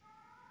dresser.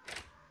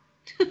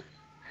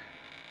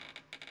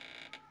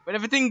 When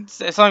everything's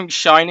something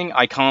shining,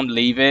 I can't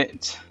leave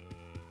it.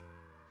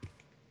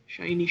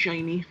 Shiny,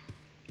 shiny.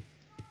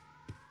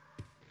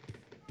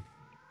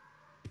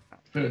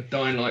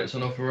 Dying Light's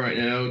on offer right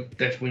now.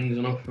 Deathwing's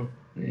on offer.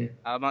 Yeah.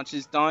 How much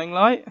is Dying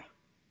Light?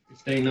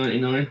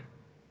 $15.99.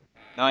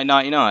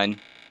 $9.99.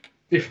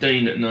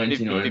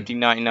 $15.99.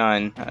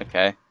 $15.99.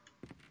 Okay.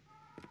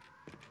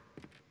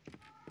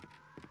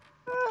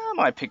 I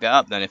might pick that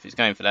up then if it's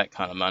going for that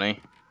kind of money.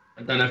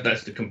 I don't know if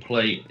that's the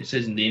complete. It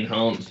says in the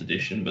enhanced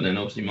edition, but then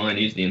obviously mine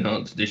is the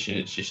enhanced edition.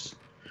 It's just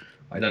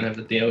I don't have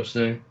the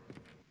DLC.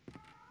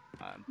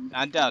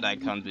 I doubt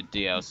that comes with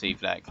DLC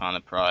for that kind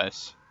of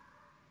price.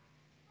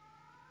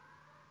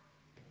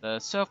 The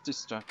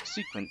self-destruct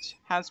sequence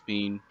has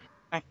been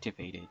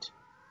activated.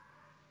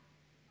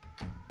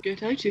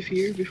 Get out of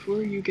here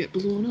before you get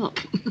blown up.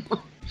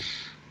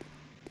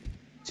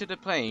 To the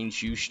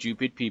planes, you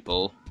stupid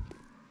people.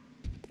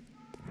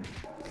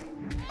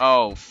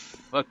 Oh,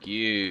 fuck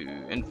you.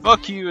 And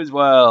fuck you as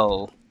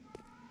well.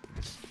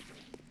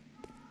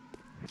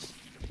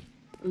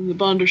 And the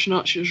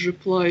Bandersnatch's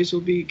replies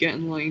will be get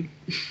in line.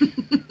 I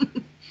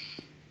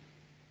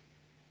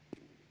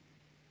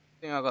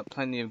think I've got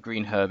plenty of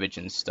green herbage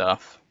and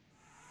stuff.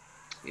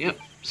 Yep,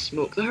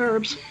 smoke the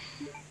herbs.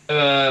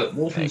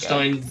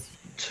 Wolfenstein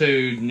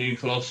 2 New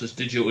Colossus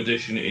Digital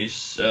Edition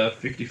is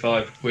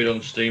 55 quid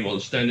on Steam, while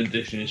the Standard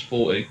Edition is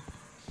 40.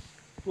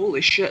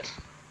 Holy shit.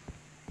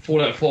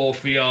 Fallout 4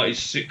 VR is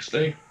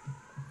 60.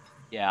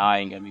 Yeah, I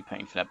ain't gonna be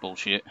paying for that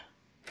bullshit.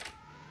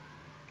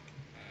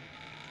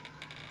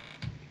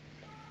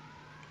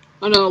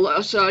 I know, like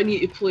I said, I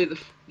need to play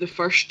the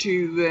first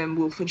two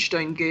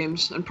Wolfenstein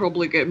games and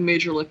probably get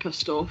majorly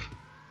pissed off.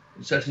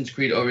 Assassin's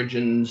Creed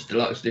Origins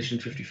Deluxe Edition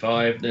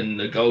 55, then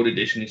the Gold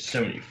Edition is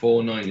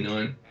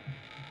 74.99.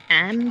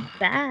 I'm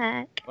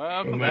back.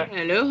 Welcome back.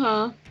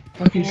 Aloha.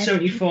 Fucking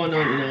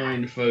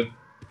 74.99 for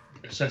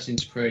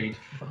Assassin's Creed.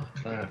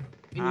 Fuck that.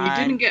 And you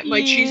didn't get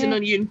my cheese and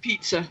onion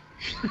pizza.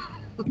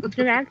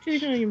 You're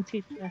actually onion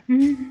pizza.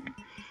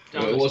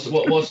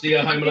 What's the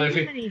Home Alone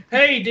thing?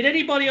 Hey, did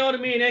anybody order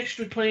me an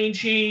extra plain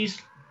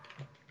cheese?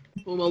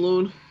 Home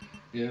Alone.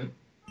 Yeah.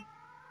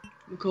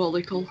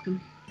 Macaulay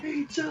Culkin.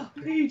 Pizza,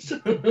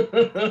 pizza.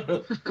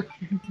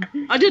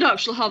 I did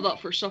actually have that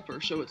for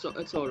supper, so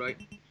it's all right.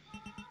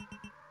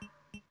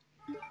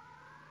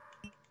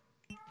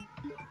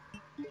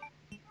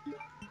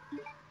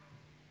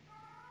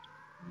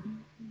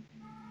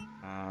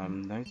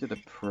 Those are the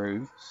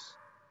proofs.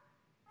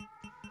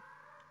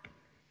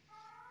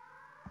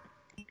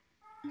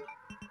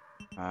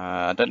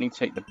 I don't need to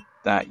take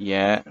that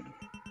yet.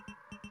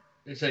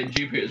 They say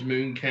Jupiter's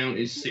moon count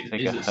is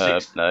Take a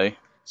herb though.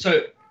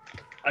 So,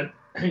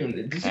 hang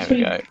on. There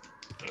we go.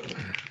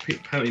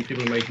 Apparently,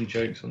 people are making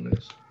jokes on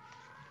this.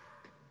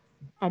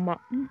 On what?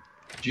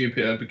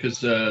 Jupiter, because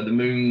the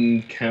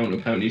moon count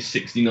apparently is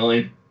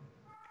 69.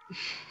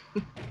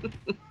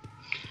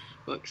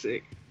 Fuck's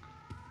sake.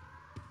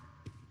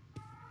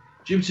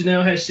 Jupiter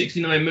now has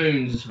 69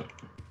 moons.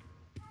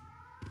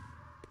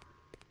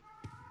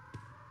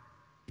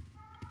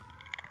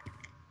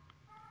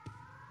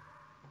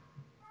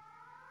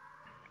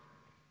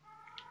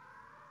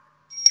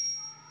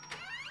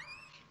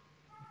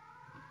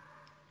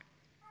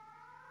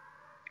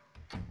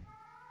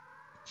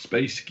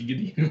 Space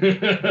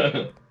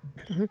giggity.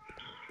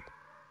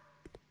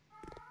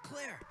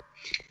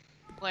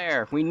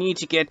 Claire, we need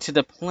to get to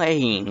the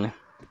plane.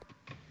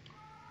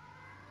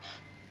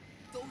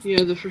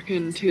 Yeah, the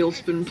freaking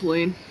tailspin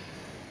plane.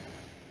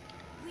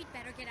 We'd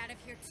better get out of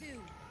here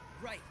too.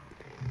 Right.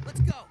 Let's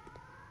go.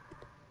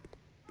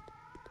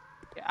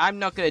 I'm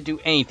not gonna do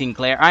anything,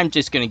 Claire. I'm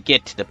just gonna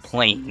get to the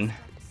plane.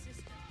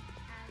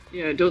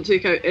 Yeah, don't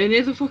take out any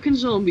of the fucking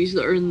zombies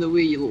that are in the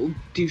way, you little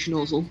douche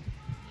nozzle.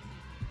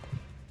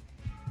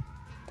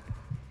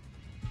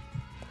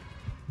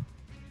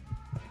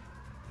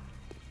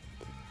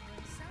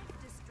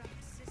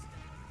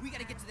 We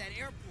gotta get to that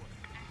airport.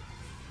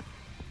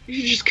 You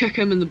should just kick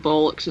him in the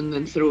bollocks and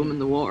then throw him in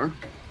the water.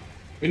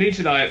 We need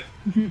to like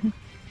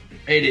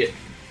edit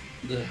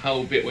the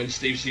whole bit when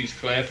Steve sees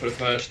Claire for the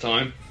first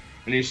time,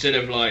 and instead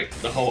of like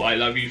the whole "I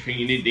love you" thing,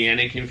 you need the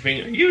Anakin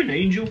thing. Are you an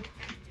angel?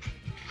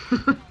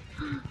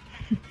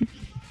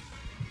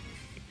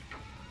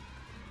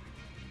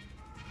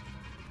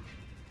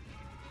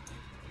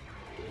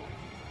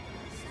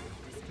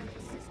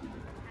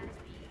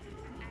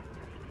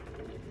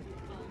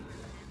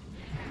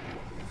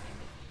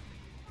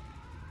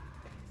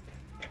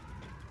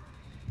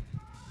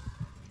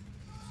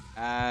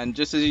 And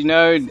just as you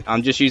know,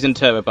 I'm just using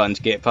turbo button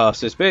to get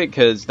past this bit,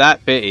 because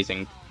that bit is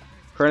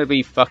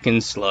incredibly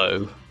fucking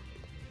slow.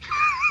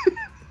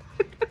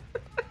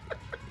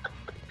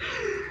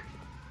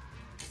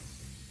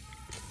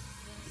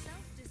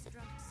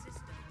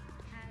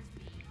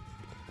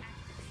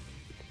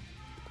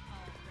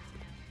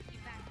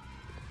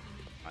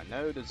 I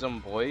know the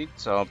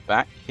zomboids are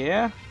back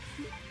here.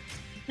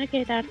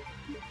 Okay, Dad.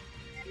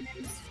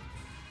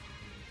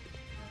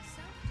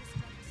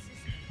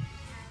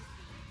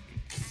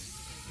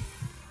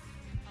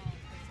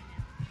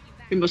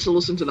 You must have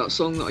listened to that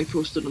song that I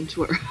posted on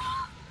Twitter.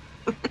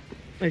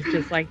 It's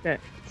just like that.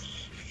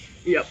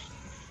 Yep.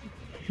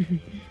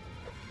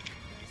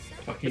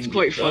 Fucking It's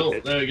quite fun. Oh,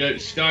 there we go.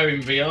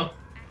 Skyrim VR.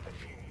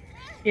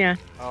 Yeah.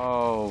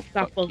 Oh,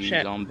 That fuck you,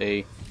 bullshit.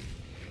 zombie.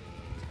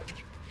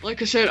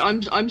 Like I said,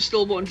 I'm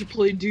still wanting to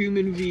play Doom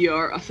in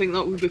VR. I think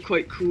that would be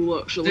quite cool,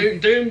 actually.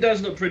 Doom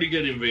does look pretty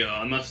good in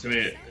VR, I must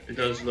admit. It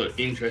does look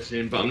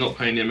interesting, but I'm not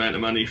paying the amount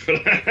of money for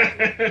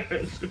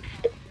that.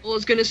 Well, I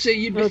was gonna say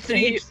you'd Well,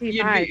 be it's a three. HC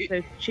You'd Vive, be, so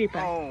it's cheaper.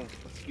 Oh,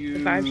 The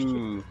Vive's cheaper.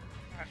 you.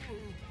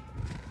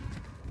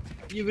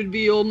 you would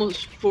be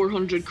almost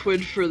 400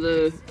 quid for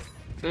the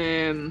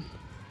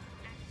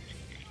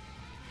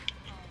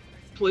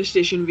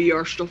PlayStation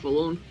VR stuff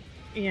alone.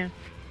 Yeah.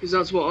 Because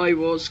that's what I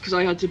was. Because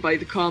I had to buy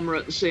the camera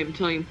at the same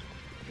time.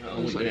 No, I I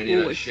was wouldn't do like, any of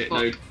that holy shit.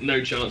 fuck.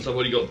 No chance. I've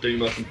already got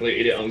Doom. I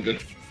completed it. I'm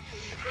good.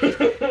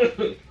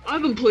 I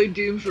haven't played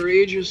Doom for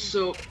ages,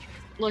 so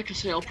like I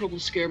say, I'll probably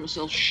scare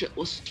myself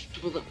shitless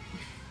with it.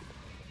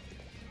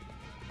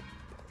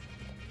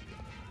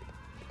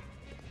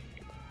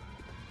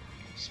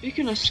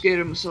 Speaking of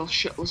scaring myself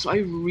shitless, I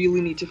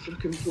really need to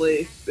freaking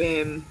play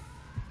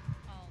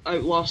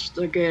Outlast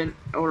again,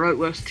 or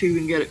Outlast 2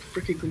 and get it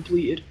freaking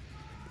completed.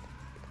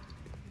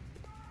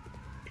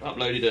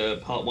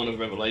 Uploaded part 1 of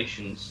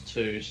Revelations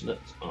 2, so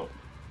that's up.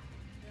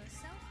 The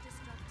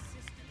self-destruct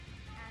system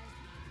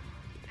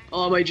has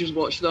I might just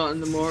watch that in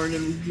the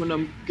morning when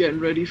I'm getting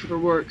ready for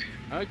work.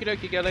 Okie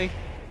dokie, Gilly.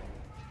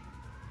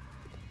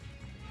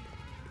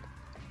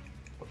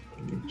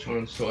 I'm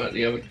trying to sort out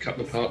the other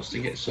couple of parts to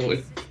get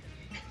sorted.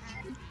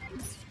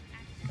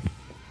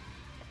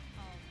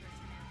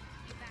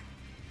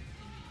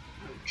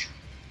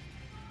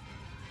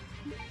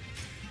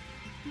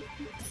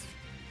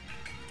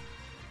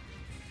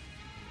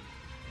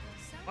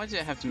 Why does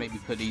it have to make me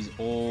put these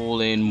all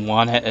in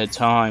one at a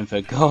time,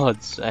 for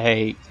God's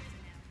sake?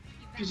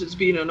 Because it's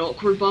being an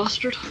awkward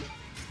bastard.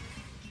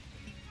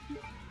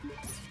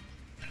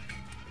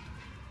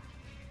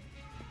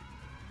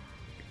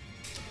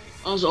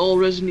 As all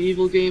Resident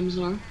Evil games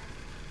are.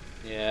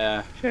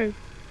 Yeah. True.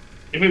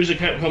 If it was a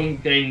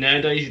Capcom game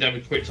nowadays, you'd have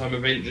a quick time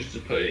event just to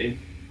put it in.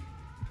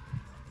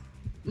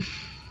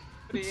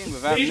 Put it in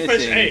without Please press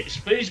missing. X,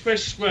 please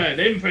press square,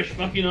 then press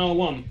fucking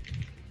R1.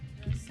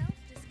 the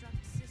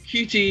self-destruct system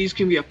QTEs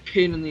can be a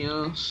pain in the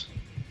ass.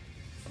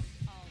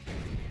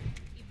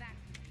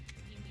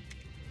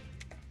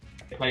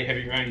 Play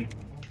Heavy Rain.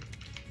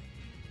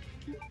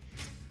 the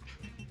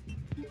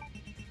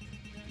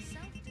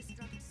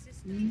self-destruct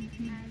system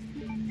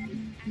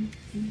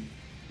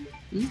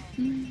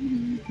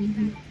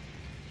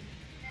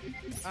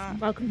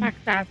Welcome back,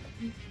 Dad.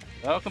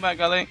 Welcome back,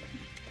 Gully.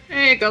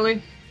 Hey,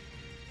 Gully.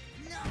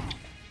 No!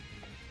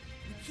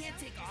 We can't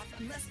take off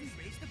unless we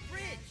raise the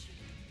bridge.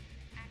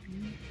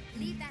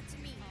 Leave that to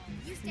me.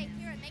 You stay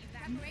here and make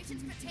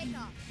preparations for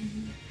takeoff.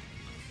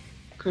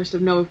 Christ,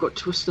 now I've got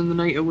Twisting the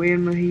Night Away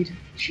in my head.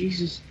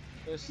 Jesus.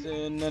 Just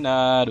in the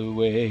night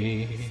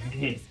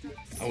away.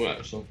 I like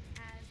that song.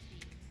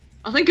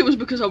 I think it was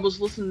because I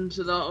was listening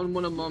to that on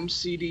one of Mom's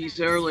CDs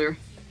earlier.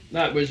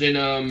 That was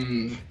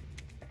in,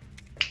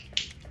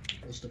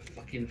 what's the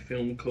fucking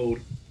film called?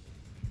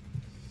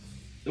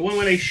 The one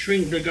where they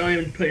shrink the guy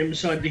and put him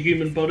inside the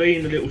human body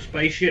in the little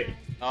spaceship.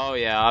 Oh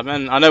yeah, I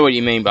mean, I know what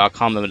you mean, but I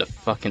can't remember the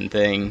fucking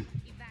thing.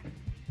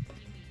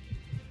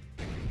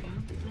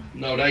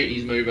 No, the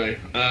 80s movie.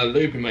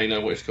 Lupin may know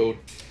what it's called.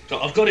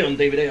 I've got it on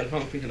DVD, I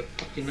can't think of the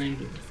fucking name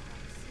of it.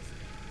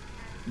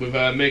 With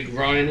Meg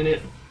Ryan in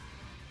it.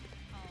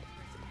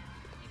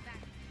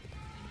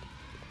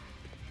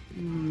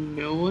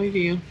 No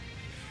idea.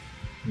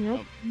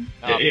 Nope.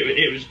 Oh,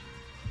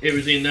 It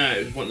was in that.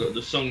 It was one of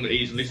the song that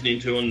he's listening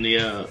to on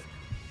the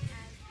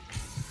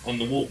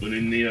Walkman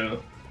in the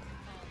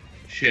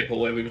ship or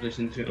whatever he was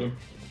listening to it on.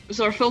 Is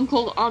there a film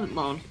called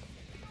Ant-Man?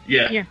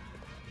 Yeah. Yeah.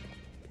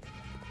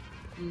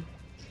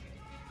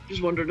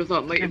 Just wondered if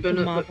that might have been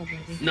Captain it. But... Marvel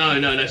movie. No,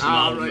 that's the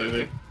Marvel right,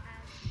 movie. okay.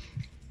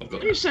 I've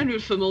got It that.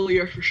 sounded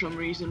familiar for some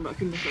reason, but I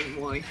couldn't think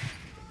why.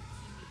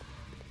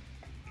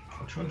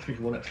 I'm trying to think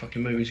of what that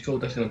fucking movie's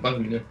called. That's gonna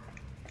bug me now.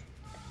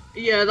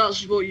 Yeah,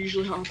 that's what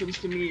usually happens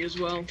to me as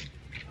well.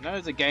 I know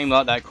there's a game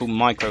like that called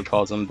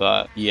Microcosm,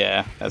 but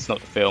yeah, that's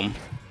not the film.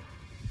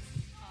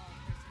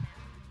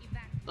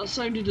 That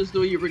sounded as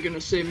though you were going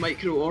to say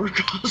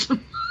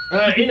micro-orgasm.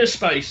 Inner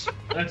Space.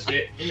 That's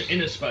it.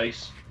 Inner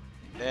Space.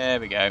 There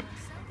we go.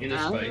 Inner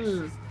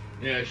Space.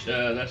 Yeah,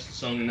 that's the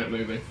song in that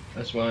movie.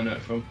 That's where I know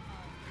it from.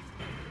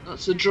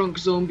 That's the drunk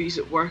zombies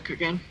at work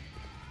again.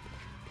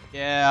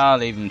 Yeah, I'll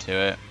leave them to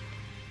it.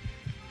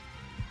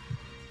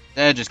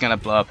 They're just gonna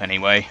blow up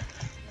anyway.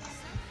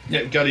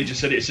 Yeah, Gully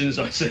just said it as soon as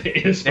I said it.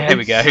 Inner Space. There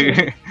we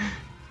go.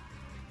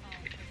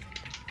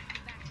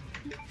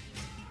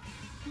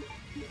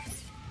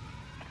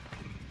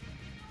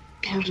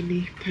 Pardon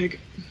me, pig.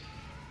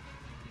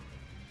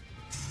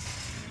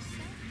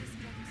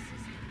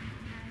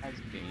 Has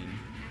been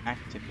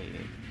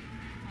activated.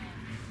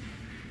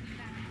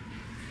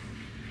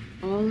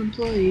 All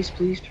employees,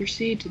 please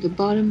proceed to the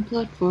bottom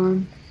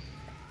platform.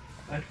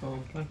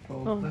 Platform.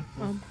 Oh,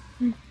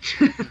 The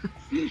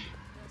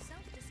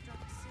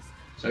self-destruct system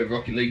So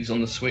Rocket League's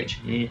on the Switch.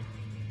 Yeah.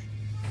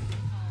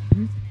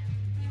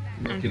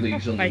 Rocket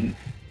League's on the.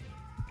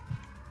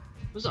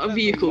 Was that a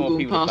vehicle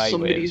going past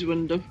somebody's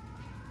window?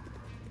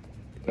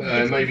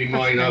 Maybe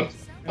mine up.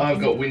 I've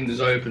got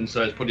windows open,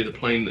 so it's probably the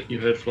plane that you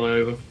heard fly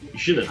over. You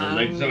should have done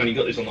that, because I've only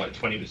got this on like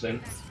 20%.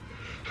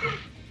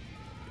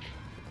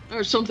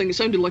 Or something, it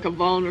sounded like a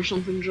van or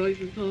something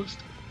driving past.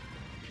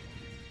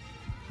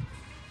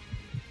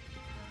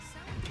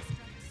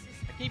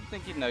 I keep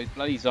thinking those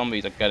bloody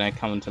zombies are gonna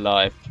come to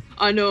life.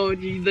 I know,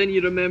 and then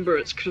you remember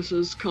it's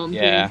Chris's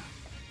campaign. Yeah.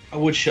 I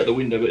would shut the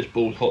window, but it's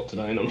balls hot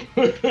today.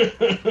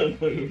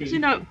 See,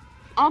 now,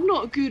 I'm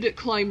not good at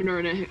climbing or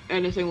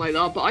anything like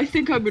that, but I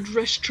think I would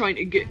risk trying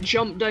to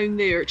jump down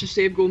there to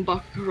save going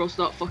back across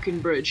that fucking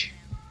bridge.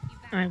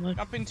 I would.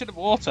 Jump into the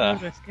water.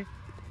 Risk it.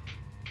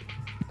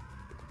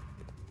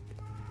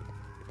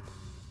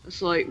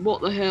 It's like,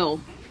 what the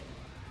hell?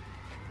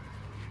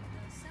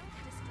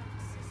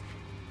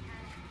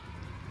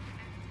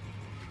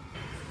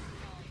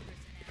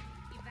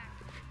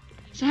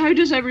 So how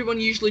does everyone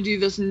usually do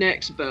this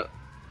next bit?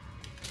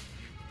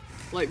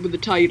 Like with the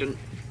Tyrant?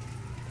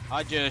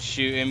 I just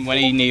shoot him when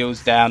he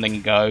kneels down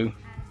and go.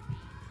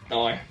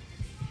 Die.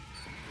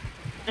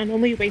 I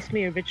normally waste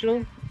my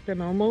original, the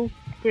normal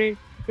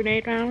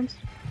grenade rounds,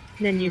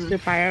 and then use the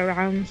fire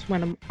rounds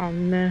when I'm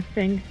on the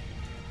thing,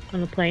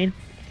 on the plane,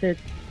 to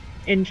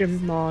injure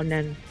more and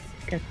then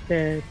get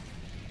the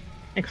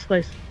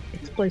explosive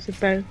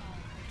bow.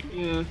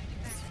 Yeah.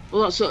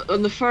 Well, that's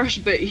on the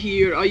first bit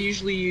here. I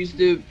usually use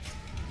the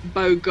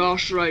bow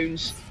gash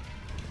rounds.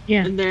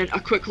 Yeah. And then I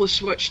quickly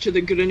switch to the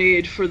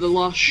grenade for the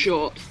last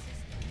shot,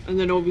 and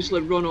then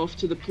obviously run off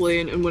to the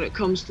plane. And when it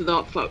comes to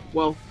that,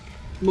 well,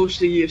 most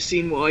of you have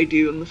seen what I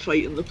do in the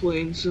fight in the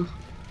plane, so.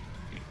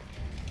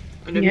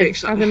 And it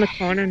makes it in the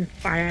corner and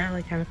fire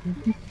like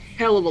anything.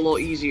 Hell of a lot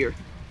easier.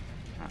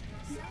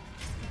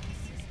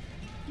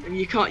 And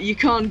you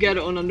can't get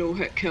it on a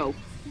no-hit kill.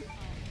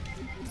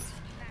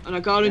 And I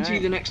guarantee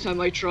the next time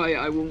I try it,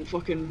 I won't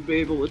fucking be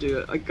able to do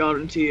it. I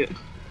guarantee it.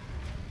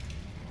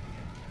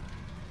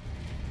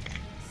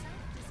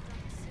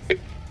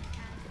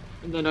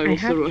 And then I will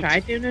throw it. I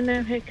have tried doing a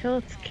no-hit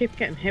kill to keep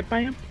getting hit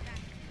by him.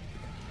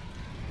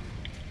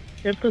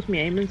 Just because my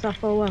aiming's off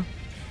for a while.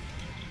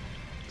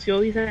 So he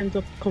always ends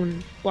up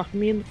blocking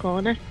me in the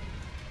corner.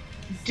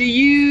 Do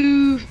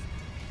you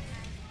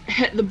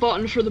hit the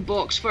button for the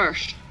box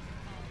first?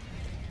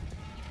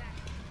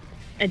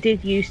 I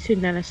did used to,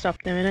 and then I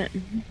stopped doing it.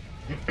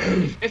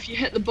 If you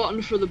hit the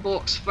button for the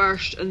box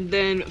first and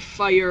then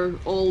fire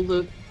all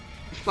the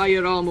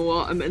fire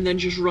ammo at him and then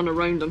just run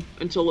around him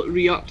until it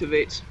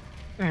reactivates.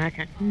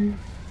 Okay. And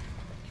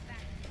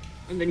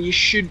then you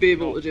should be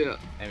able to do it.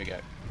 There we go.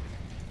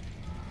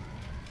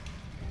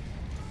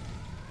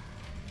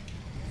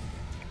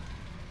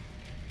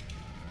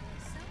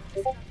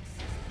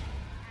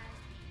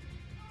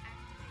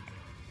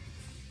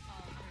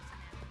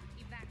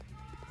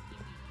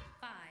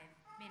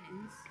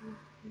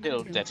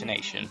 Little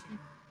detonation.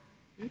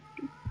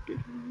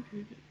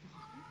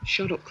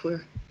 Shut up,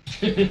 Claire.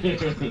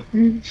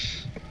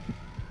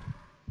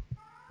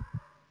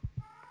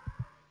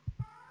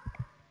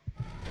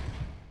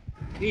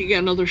 You get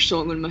another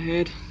song in my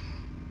head.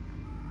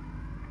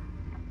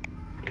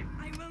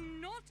 I will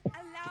not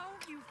allow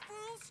you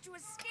fools to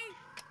escape.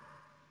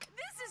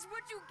 This is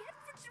what you get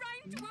for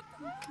trying to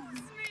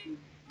oppose me.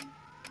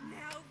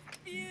 Now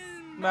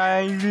feel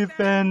My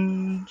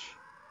revenge.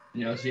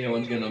 Yeah, I see no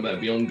one's going on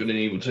about Beyond Good and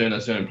Evil 2, and I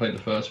still haven't played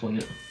the first one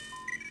yet.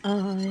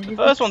 The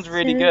first one's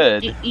really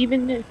good.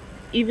 Even though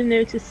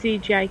it's a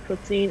CGI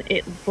cutscene,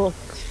 it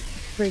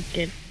looks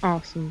freaking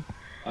awesome.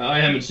 I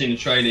haven't seen the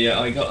trailer yet.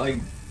 I've got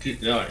the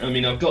first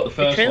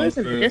The trailer's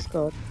one in through. the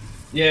Discord.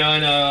 Yeah, I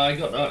know.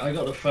 I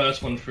got the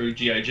first one through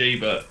GOG,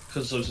 but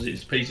because obviously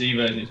it's PC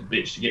version, it's a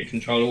bitch to get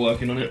controller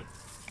working on it.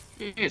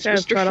 It's So I've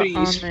Mr. got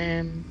Freeze. it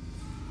on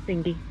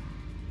thingy.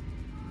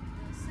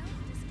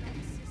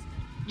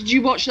 Did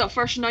you watch that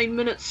first 9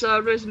 minutes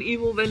Resident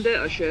Evil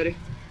Vendetta, Sherry?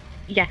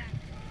 Yeah,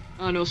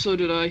 I know, so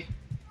did I.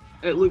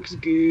 It looks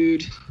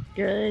good.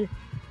 good.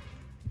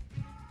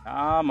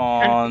 Come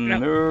on,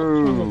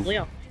 move.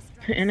 Leon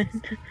in it.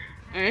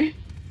 Eh?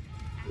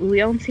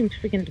 Leon seems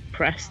freaking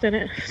depressed in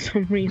it for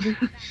some reason.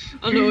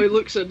 I know, he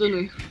looks it,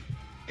 doesn't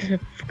he?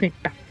 Fucking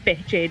that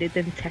bitch Jada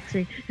didn't text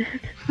me.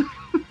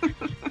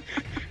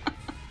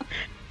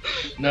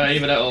 No,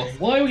 even at all.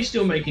 Why are we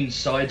still making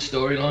side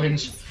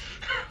storylines?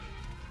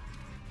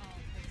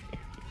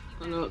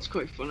 I know, it's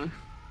quite funny.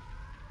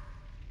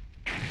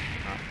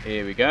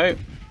 Here we go.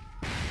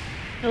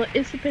 Well, it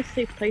is supposed to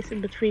take place in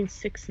between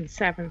 6 and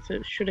 7, so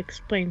it should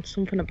explain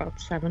something about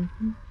 7.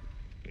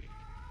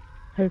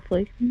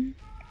 Hopefully.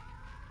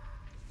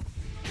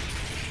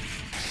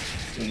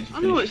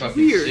 I know, it's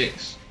weird.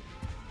 6.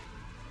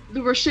 They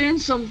were saying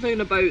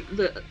something about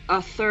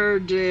a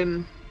third,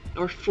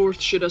 or fourth,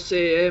 should I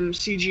say,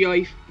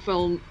 CGI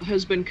film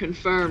has been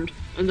confirmed,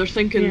 and they're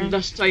thinking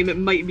this time it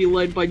might be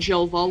led by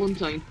Jill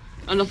Valentine.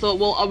 And I thought,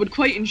 well, I would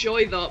quite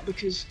enjoy that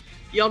because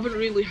you haven't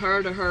really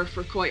heard of her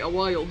for quite a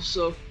while,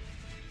 so.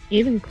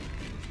 Even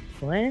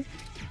Claire,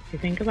 if you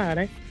think about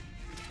it,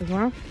 as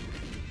well.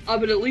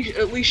 But at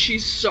least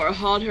she's sort of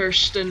had her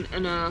stint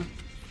in a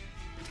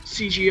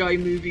CGI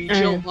movie.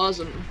 Jill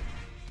hasn't.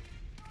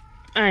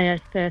 Oh yeah,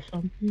 first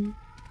one.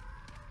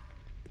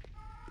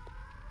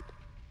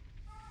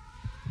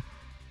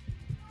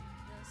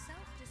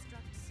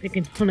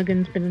 Thinking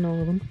Hunnigan's been in all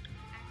of them.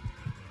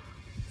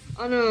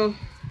 I know.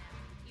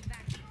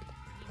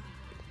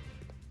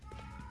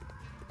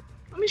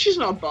 I mean, she's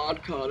not a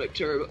bad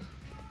character, but...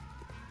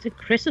 So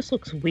Chris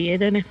looks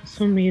weird in it for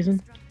some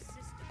reason.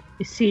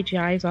 His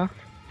CGI's off.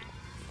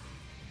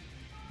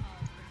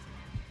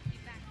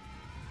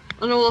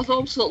 I know, I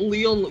thought that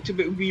Leon looked a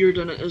bit weird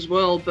in it as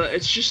well, but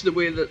it's just the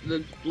way that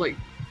they've, like,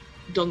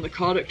 done the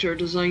character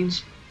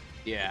designs.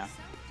 Yeah.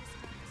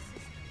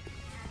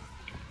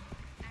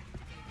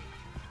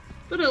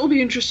 But it'll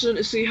be interesting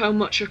to see how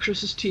much of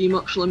Chris's team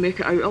actually make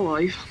it out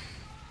alive.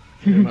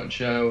 How much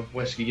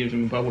Wesker gives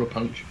him a bubble to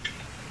punch.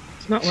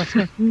 It's not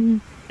Wesker.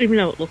 Even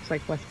though it looks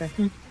like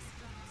Wesker.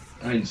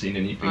 I ain't seen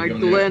anything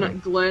on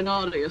Glenn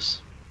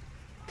Arias.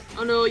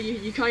 I know,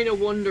 you kind of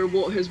wonder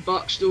what his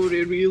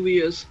backstory really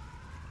is.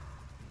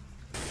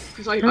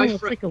 Because I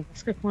it's like a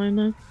Wesker clone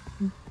though.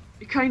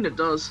 It kind of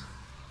does.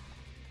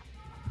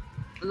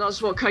 And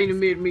that's what kind of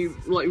made me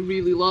like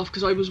really laugh,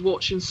 because I was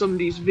watching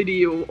somebody's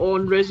video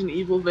on Resident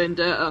Evil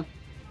Vendetta,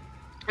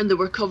 and they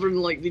were covering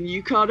like the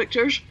new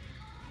characters.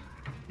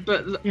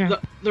 But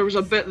there was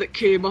a bit that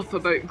came up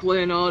about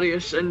Glenn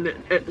Arias, and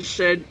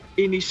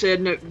he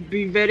said, now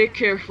be very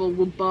careful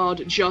with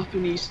bad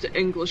Japanese to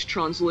English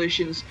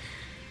translations,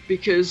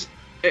 because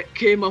it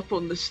came up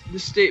on the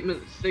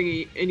statement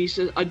thingy, and he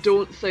said, I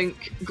don't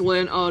think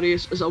Glenn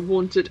Arias is a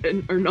wanted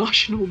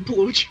international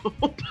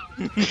blowjob.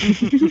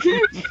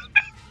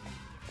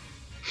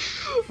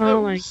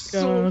 Oh my god.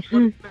 So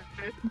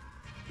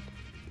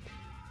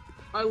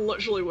I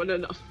literally went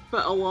in a fit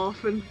of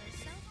laughing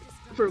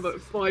for about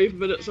 5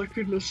 minutes. I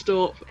couldn't have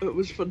stopped. It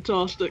was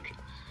fantastic.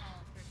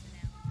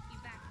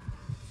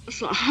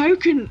 So how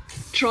can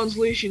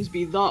translations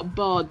be that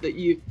bad that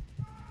you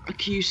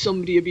accuse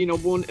somebody of being a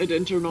wanted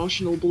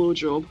international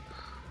blowjob?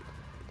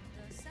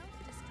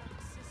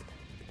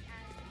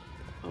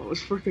 Oh, it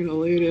was freaking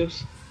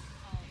hilarious.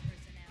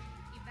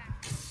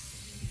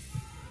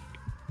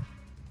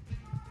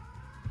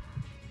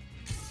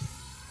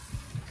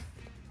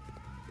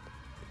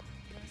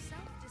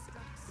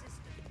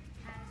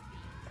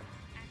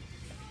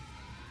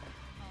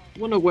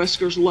 One of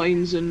Wesker's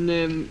lines in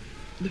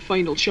the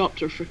final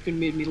chapter freaking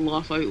made me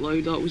laugh out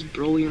loud. That was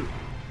brilliant.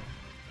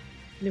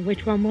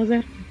 Which one was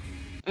it?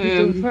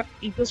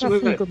 He does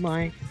have some good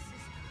lines.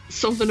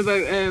 Something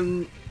about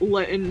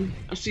letting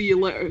I see you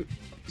let her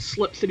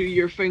slip through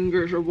your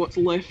fingers, or what's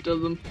left of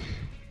them.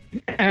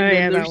 Oh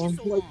yeah, that one.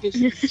 Like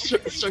this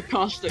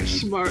sarcastic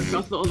smirk.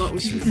 I thought that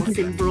was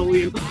fucking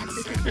brilliant.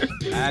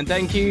 And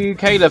thank you,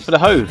 Kayla, for the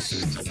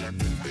host.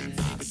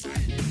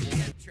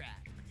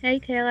 Hey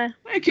Kayla.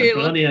 Hey Kayla.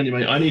 Bloody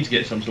anime. I need to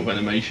get some sort of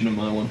animation on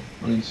my one.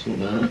 I need to sort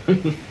that out.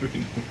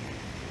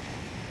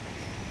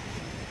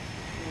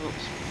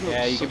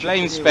 Yeah, you can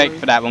blame Spec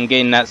for that one,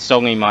 getting that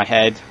song in my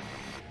head.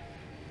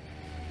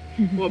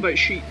 What about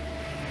sheep?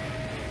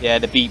 Yeah,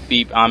 the beep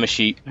beep, I'm a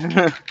sheep.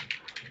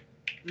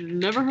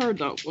 Never heard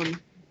that one.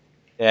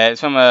 Yeah,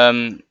 it's from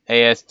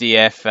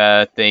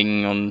ASDF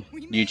thing on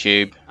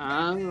YouTube.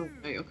 Ah,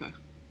 right, okay.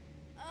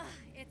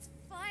 It's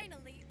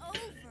finally over.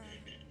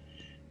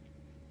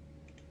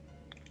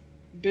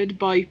 Bid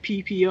by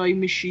PPI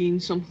machine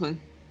something.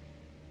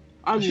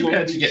 I should be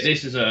able to get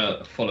this as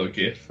a follow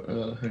GIF. Hang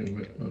on a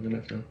minute, I'm gonna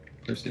have to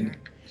post in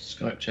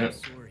Skype chat.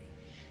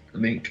 The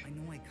link.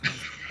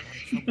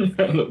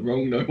 That look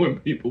wrong though when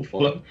people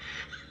follow.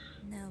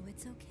 No,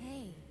 it's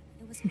okay.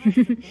 It was hard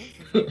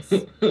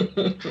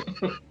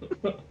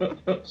for both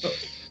of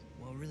us.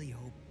 Well, really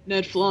hope.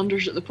 Ned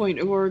Flanders at the point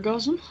of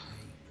orgasm.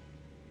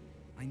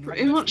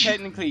 Pretty much.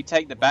 Technically,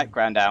 take the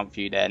background out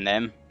for you there,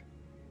 Nem.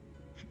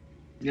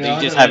 Yeah,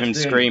 you just have him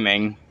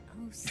screaming.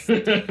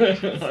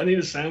 I need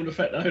a sound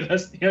effect though,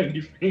 that's the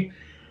only thing.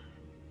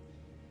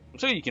 I'm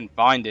sure you can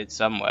find it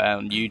somewhere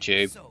on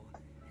YouTube. So,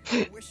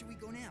 where should we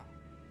go now?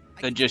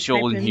 Then just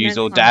you'll use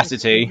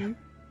Audacity.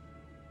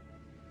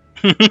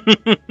 I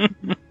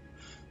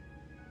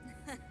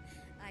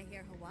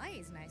hear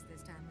Hawaii's nice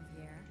this time of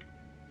year.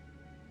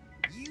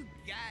 You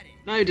got it.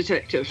 Now,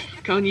 detective,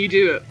 can you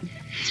do it?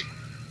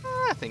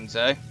 I think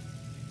so.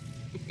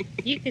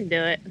 You can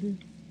do it.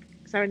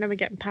 Because I remember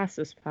getting past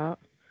this part.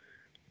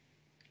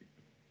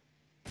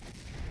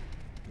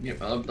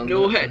 Yep, I've done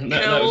No that. hit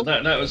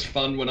That was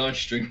fun when I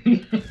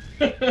streamed.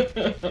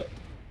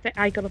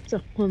 I got up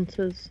to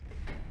Hunters.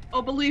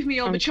 Oh, believe me,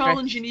 I'll be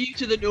challenging you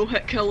to the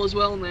no-hit kill as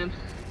well, then.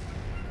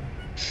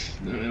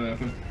 No, never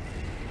happened.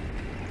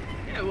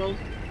 Yeah, well.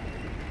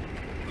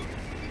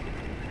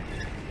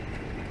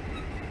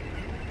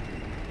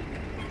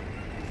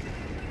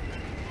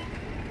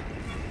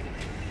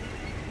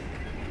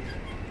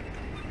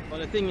 Well,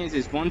 the thing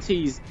is once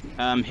he's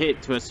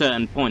hit to a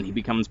certain point, he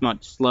becomes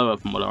much slower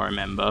from what I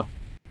remember.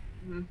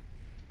 Mm-hmm.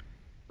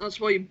 That's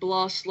why you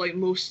blast like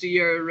most of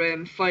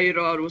your fire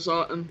arrows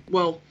at him.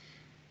 Well,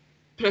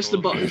 press the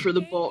button for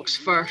the box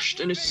first,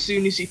 and as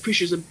soon as he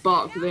pushes it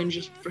back, then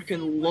just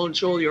frickin'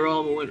 launch all your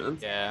ammo into him.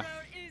 Yeah.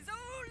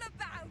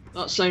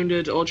 That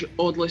sounded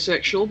oddly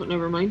sexual, but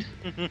never mind.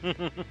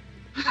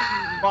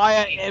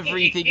 Fire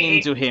everything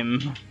into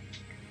him.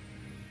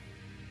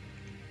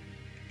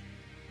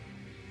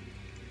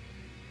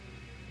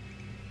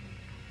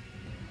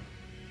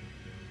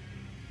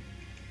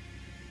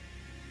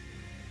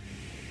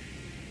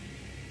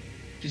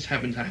 Just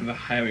happen to have a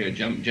Harrier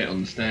jump jet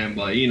on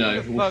standby, you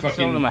know. We'll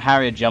fucking a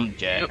Harrier jump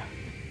jet.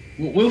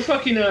 Yep. We'll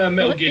fucking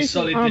Metal Gear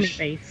Solid army this.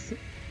 base,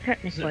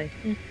 technically.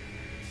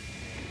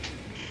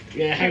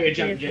 Yeah, Harrier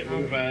jump jet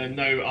with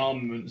no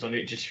armaments on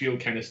it, just fuel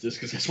canisters,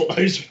 because that's what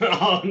those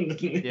are.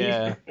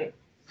 Yeah.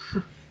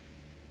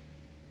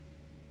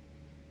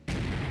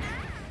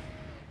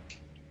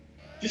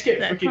 Just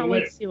get I freaking can't wait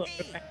wet. to see what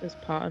Rebecca's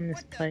part in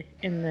this play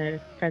in the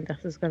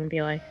Vendetta is going to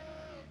be like.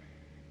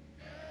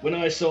 When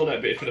I saw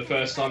that bit for the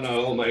first time, I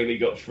automatically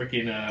got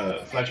freaking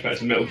flashbacks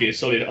of Metal Gear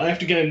Solid. I have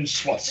to go and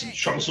swat some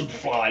troublesome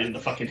flies in the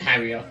fucking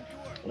Harrier.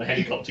 And the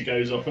helicopter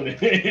goes off and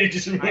it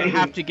just... I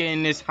have to get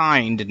in this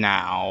hind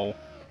now.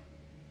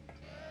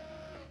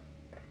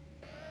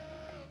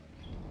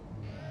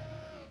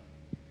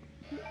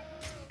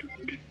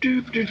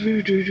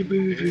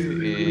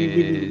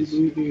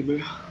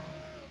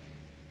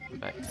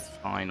 That's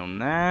fine on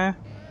there.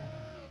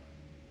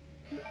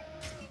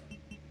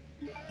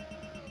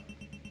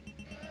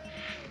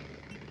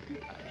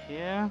 That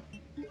here.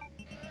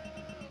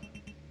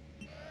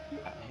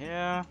 That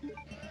here.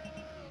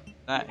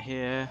 That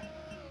here.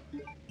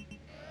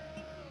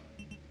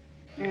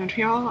 And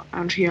here,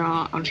 and here,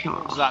 and here.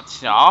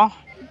 That's ja.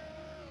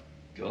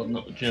 God,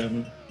 not the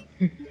German.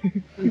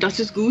 Das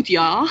ist gut,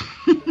 ja.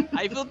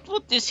 I will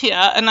put this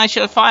here and I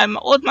shall fire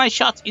all my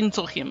shots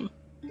into him.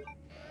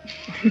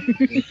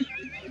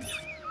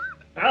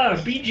 Ah,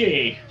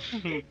 BJ!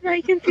 Now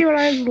you can see where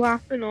I was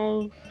laughing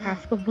all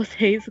past couple of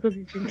days because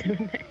he's been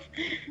doing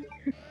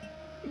this.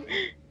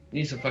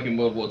 Need some fucking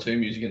World War II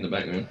music in the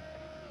background.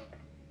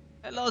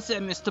 Hello there,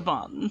 Mr.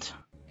 Bond.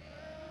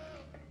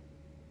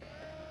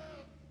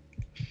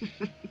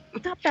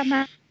 Stop that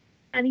man,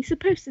 and he's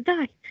supposed to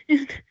die.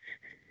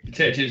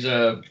 Detective's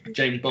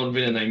James Bond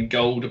villain named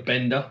Gold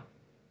Bender.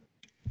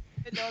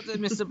 Hello there,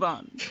 Mr.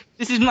 Bond.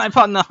 This is my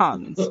partner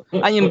Hans.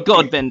 I am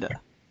Godbender.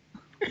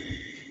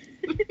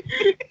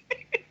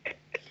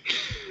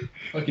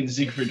 Fucking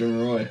Siegfried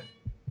and Roy.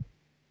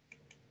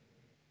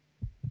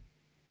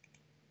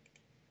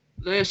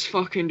 This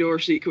fucking door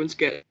sequence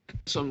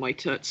gets on my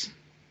tits.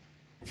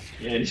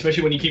 Yeah, and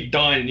especially when you keep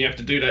dying and you have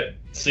to do that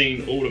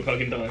scene all the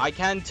fucking time. I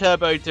can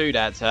turbo do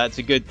that, so that's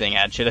a good thing,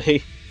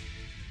 actually.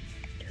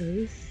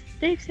 Cause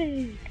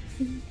save.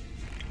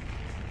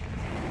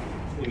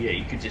 Well, yeah,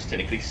 you could just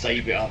technically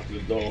save it after the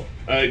door.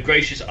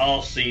 Gracious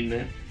arse scene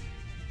there.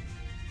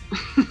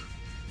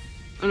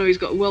 I know he's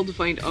got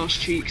well-defined arse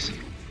cheeks. It's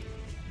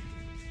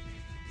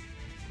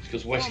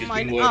because Wesker's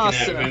my been working out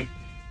arse. of him.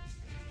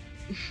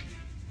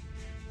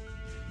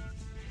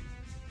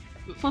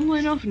 But funnily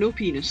enough, no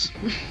penis.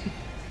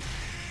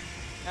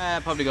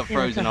 Probably got Yeah,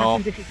 frozen that's what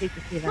off. happens if you take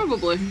the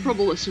sea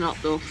Probably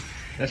snapped off.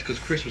 That's because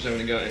Chris was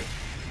having a go at it.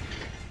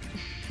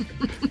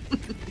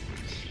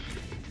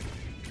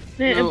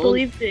 I No.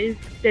 believe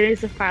there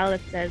is a file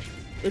that says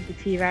with the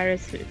T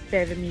virus,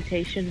 further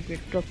mutation,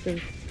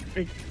 reductive,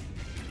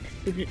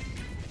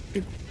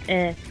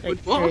 like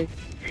what?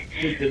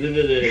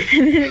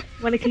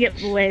 when I can get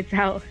the words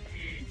out,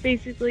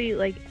 basically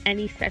like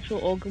any sexual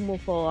organ will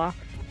fall off.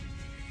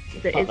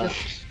 There is a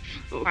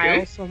file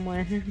Okay.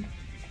 somewhere.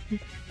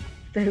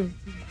 So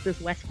does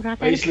Westwood have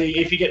Basically,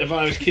 if you get the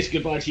virus, kiss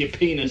goodbye to your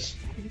penis.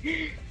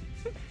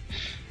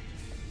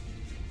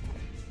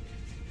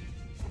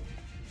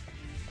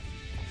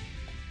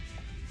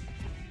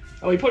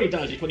 Oh, he probably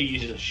does. He probably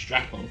uses a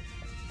strap on.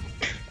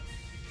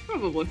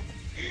 Probably.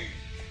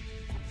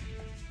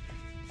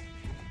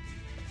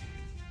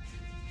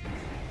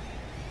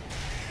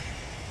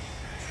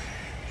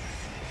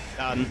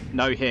 Done.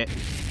 No hit.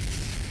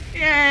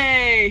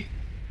 Yay!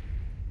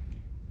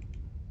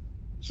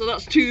 So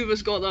that's two of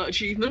us got that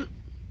achievement.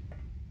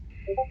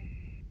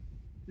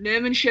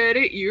 Nem and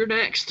Sherry, you're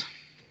next.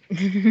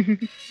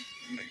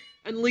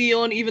 And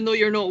Leon, even though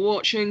you're not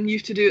watching, you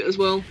have to do it as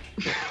well.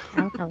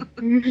 What's wrong?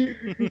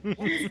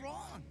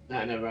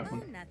 That never Oh,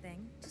 happened.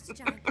 nothing. Just a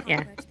giant cockroach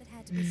Yeah. that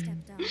had to be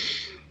stepped on.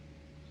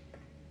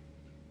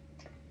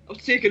 I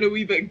was taking a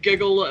wee bit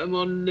giggle at him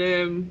on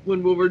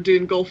when we were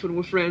doing golfing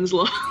with friends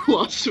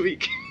last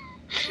week.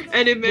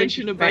 Any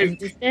mention about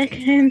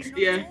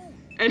yeah,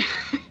 and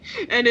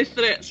any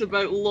threats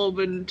about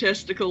lobbing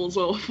testicles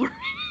off or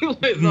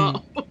anything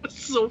like that was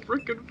so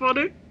freaking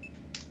funny.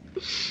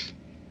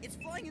 It's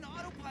flying in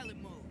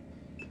autopilot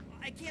mode.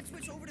 I can't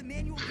switch over to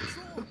manual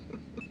control.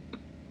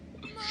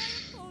 My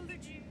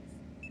apologies,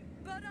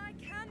 but I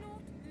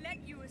cannot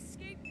let you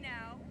escape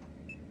now.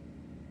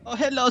 Oh,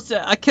 hello,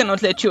 sir. I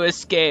cannot let you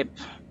escape.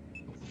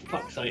 For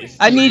fuck's sake, it's-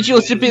 I need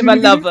you to be my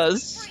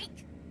lovers.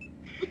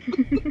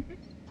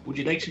 Would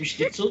you like some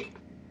schnitzel?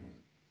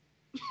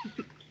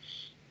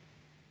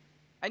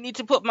 I need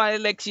to put my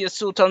Alexia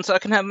suit on so I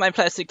can have my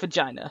plastic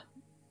vagina.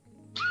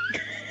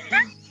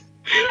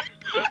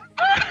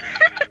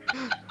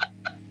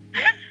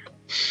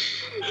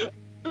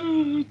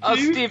 Oh,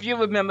 Steve, you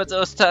remember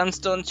those times,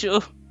 don't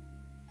you?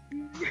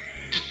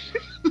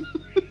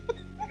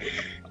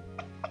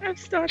 I've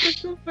started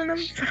something,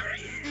 I'm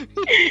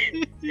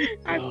sorry.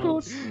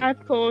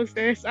 I've caused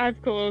this,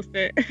 I've caused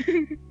it.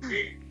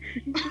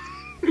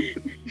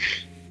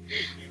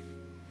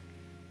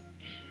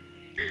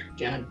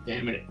 God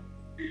damn it.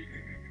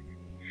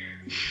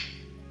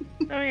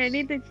 Sorry, I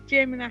need the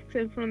German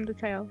accent from the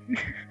tail.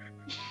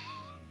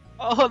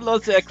 Oh, hello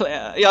there,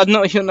 Claire. Yeah,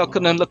 no, you're not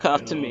gonna look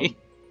after me.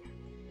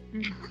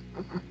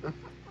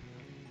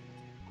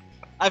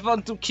 I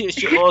want to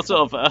kiss you all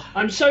over.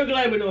 I'm so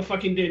glad we're not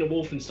fucking doing a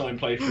Wolfenstein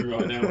playthrough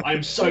right now.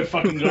 I'm so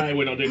fucking glad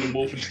we're not doing a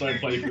Wolfenstein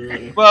playthrough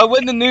right now. Well,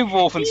 when the new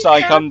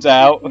Wolfenstein comes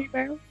out...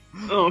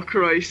 Oh,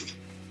 Christ.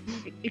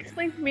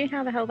 Explain to me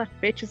how the hell that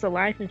bitch is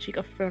alive and she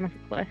got thrown off a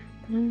cliff.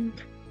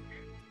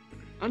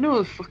 I know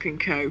a fucking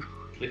cow.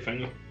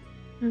 Cliffhanger.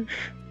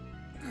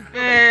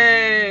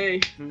 Hey!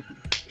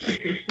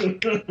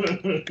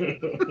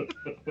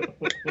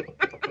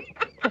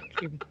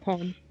 Fucking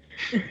pun.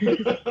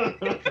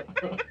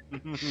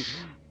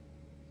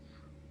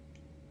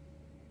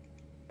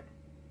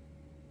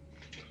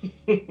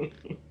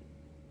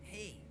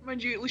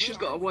 Mind you, at least she's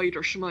got a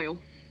wider smile.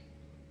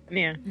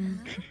 Yeah.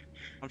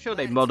 I'm sure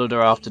they modelled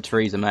her after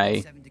Theresa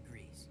May.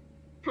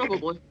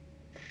 Probably.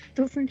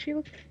 Doesn't she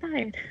look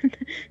tired?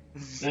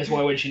 That's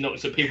why when she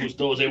knocks at people's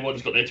doors,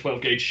 everyone's got their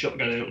 12-gauge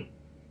shotgun out.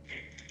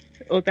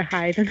 Or they're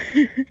hiding.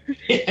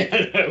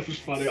 Yeah, that was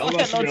funny. Oh,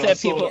 hello there,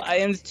 people. I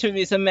am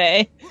Theresa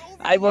May.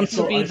 I want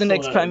to be the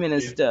next Prime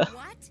Minister.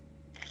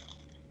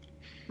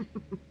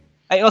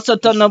 I also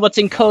don't know what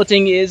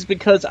encoding is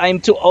because I'm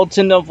too old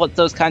to know what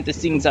those kind of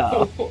things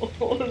are.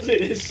 What is it?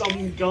 There's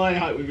some guy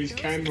out with his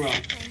camera.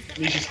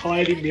 And he's just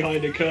hiding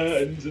behind the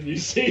curtains and you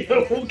see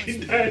her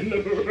walking down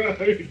the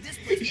road.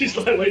 It's just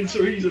like when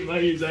Theresa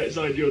May is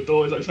outside your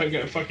door, it's like something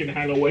at fucking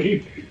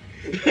Halloween.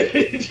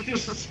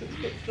 Just...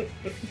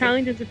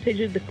 Apparently there's a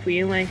picture of the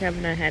Queen like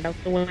having her head out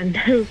the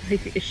window.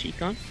 Like, is she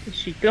gone? Is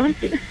she gone?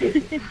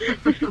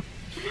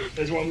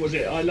 There's one, was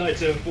it? I like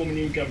to form a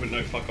new government.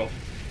 No, fuck off.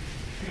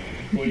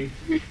 Queen.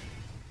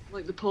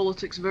 Like the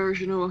politics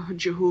version of a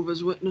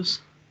Jehovah's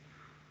Witness.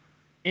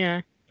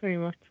 Yeah, pretty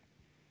much.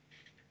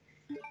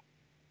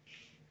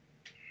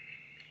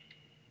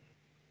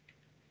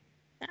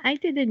 I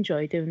did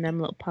enjoy doing them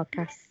little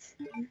podcasts.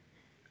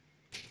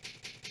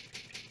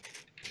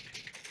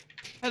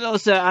 Hello,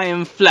 sir. I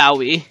am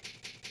Flowey.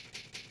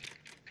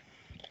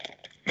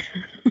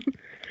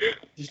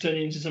 Just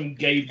turning into some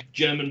gay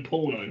German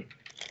porno.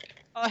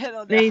 Oh,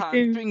 hello there,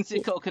 Han. Drink the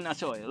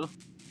coconut oil.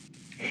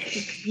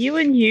 You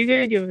and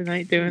Hugo the other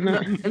night doing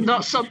that. And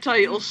that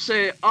subtitles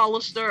say,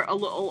 Alistair, a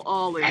little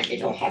Ollie. A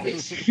little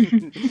hobbits.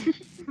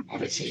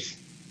 Hobbitses.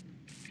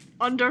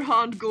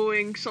 Underhand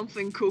going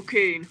something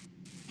cocaine.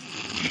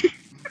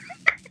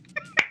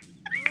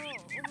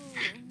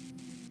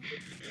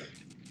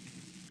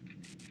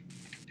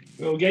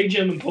 Well, gay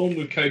German porn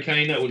with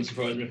cocaine, that wouldn't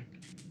surprise me.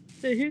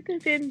 So who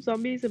confirmed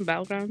zombies and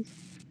battlegrounds?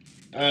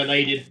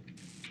 They did.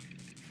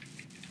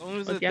 As long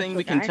as the thing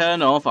we can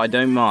turn off, I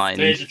don't mind.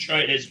 There's a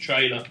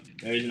trailer.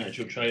 There is an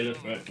actual trailer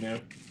right now.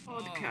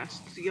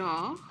 Podcasts,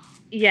 yeah.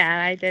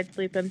 Yeah, I did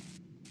sleep in.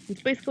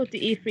 It's basically what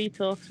the E3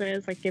 talks where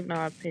it's like giving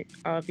our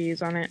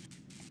views on it.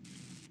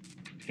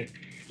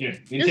 Yeah,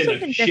 There's Nintendo,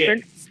 something shit.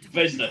 different.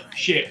 Bethesda,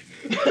 shit.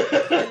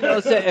 Hello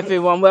there,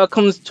 everyone.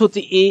 Welcome to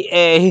the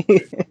EA.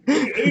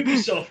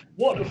 Ubisoft,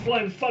 what the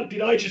flying fuck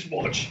did I just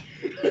watch?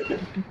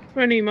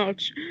 Pretty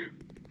much.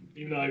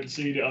 Even though I haven't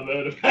seen it, I've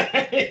heard of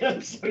it.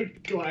 I'm so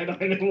glad I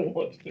never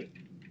watched it.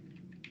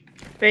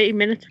 30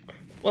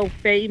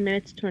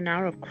 minutes to an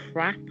hour of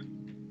crap.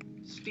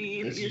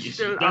 Steve, you're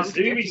still That's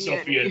getting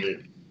Ubisoft for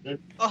you.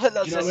 Oh,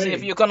 hello Do you know there, what I Steve.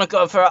 mean? You're gonna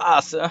go for an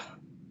answer.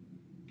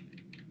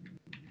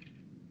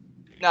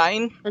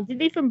 9. I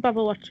didn't even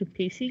bother watching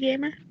PC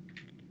Gamer.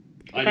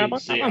 I didn't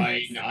see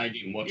it. I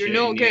didn't watch it. You're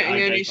not getting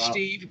any,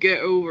 Steve. Get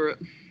over it.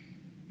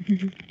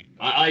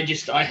 I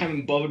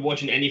haven't bothered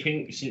watching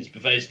anything since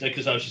Bethesda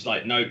because I was just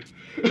like, nope.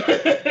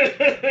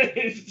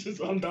 It's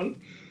just, I'm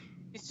done.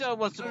 He still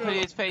wants to put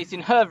his face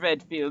in her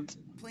red field.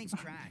 Plane's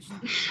crashed.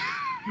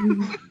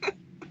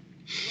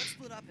 Let's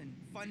split up and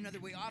find another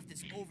way off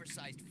this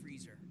oversized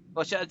freezer.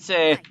 Or should I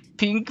say,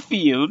 pink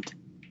field?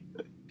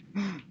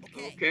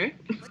 Okay.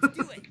 Let's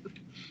do it.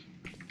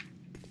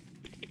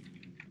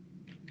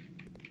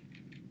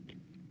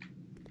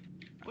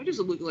 Why does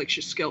it look like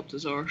she scalped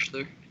his arse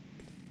there?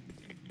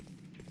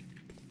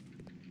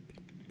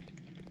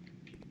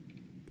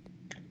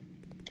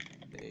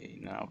 Okay,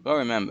 now, I've got to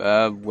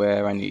remember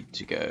where I need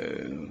to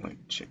go.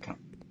 Check out.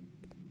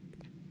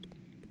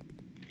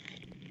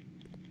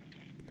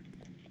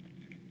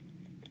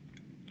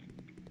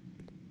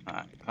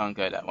 Alright, can't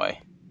go that way.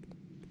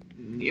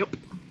 Yep.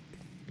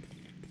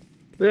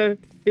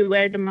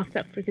 Beware the moth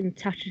that freaking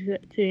attaches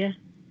it to you.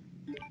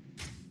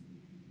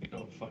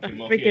 Oh, That fucking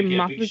moth. freaking Yeah,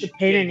 moth get is a big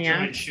pain in the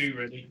giant ass. shoe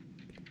ready.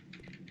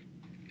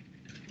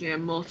 Yeah,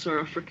 moths are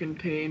a freaking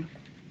pain.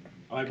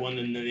 I had one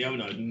in the other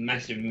night,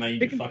 massive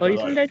major Freaking fucker.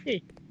 poison, Like, don't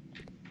you?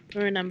 I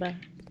remember.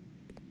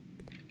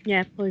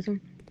 Yeah,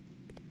 poison.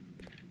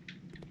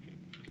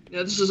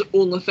 Yeah, this is the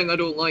only thing I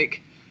don't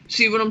like.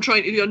 See, when I'm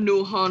trying to do a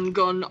no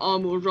handgun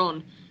ammo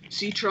run,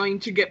 see,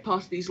 trying to get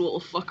past these little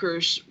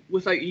fuckers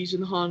without using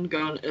the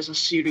handgun is a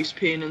serious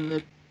pain in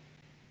the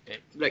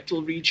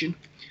rectal region.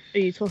 Are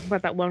you talking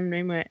about that one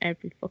room where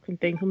every fucking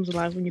thing comes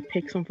alive when you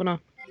pick something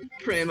up?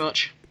 Pretty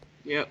much.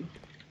 Yep.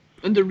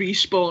 And the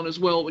respawn as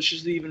well, which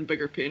is the even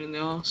bigger pain in the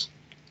ass.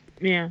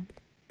 Yeah.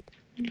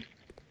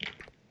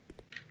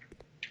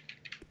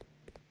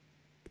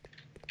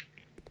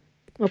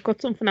 I've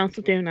got something else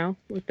to do now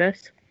with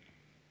this.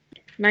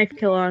 Knife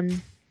kill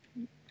on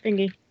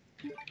thingy.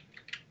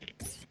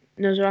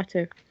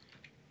 Nosferatu.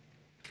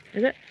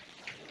 Is it?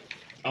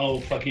 oh,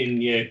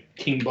 fucking, yeah,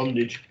 King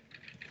Bondage.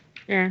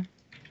 Yeah.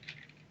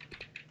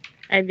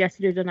 I've got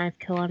to do the knife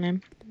kill on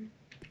him.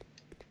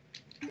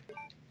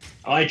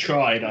 I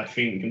tried, I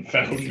think, and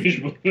failed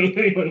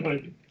miserably when I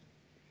did.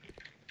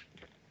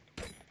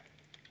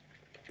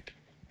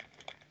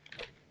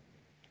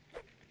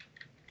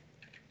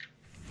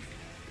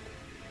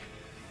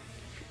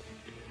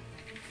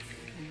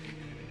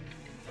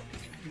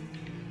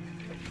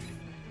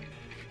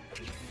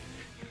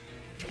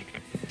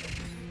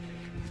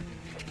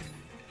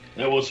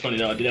 That was funny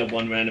though, I did have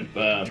one round of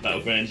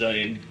Battlegrounds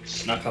earlier and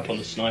snuck up on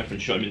the sniper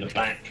and shot him in the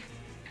back.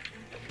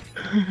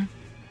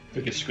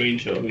 Took a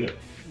screenshot of it.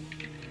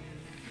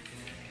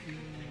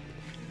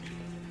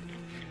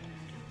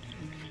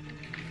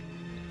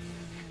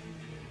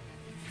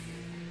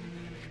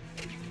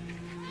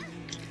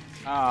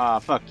 Ah,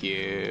 fuck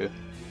you.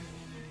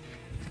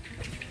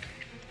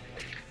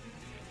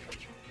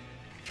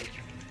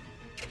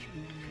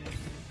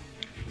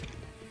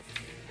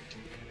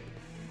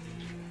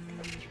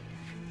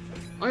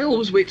 I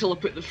always wait till I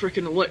put the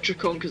frickin'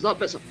 electric on, because that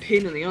bit's a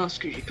pain in the ass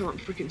because you can't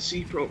frickin'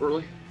 see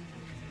properly.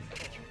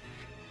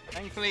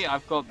 Thankfully,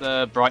 I've got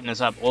the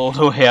brightness up all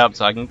the way up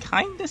so I can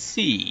kinda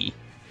see.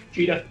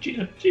 Cheetah,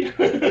 cheetah,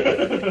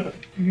 cheetah.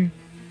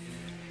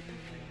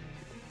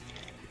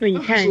 Well, you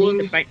Oh, can so need long-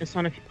 the brightness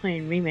on if you're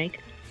playing Remake.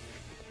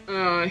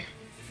 Aye.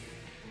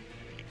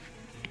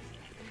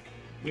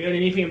 We heard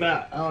anything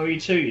about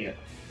RE2 yet?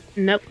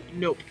 Nope.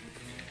 Nope.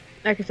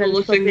 Like I The said, only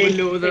it's supposed thing to we be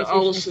know that PlayStation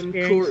Alison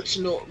experience. Court's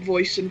not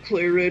voicing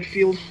Claire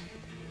Redfield.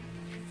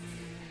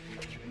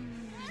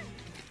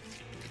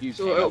 You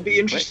So came it'll up be quick.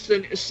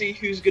 interesting to see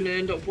who's gonna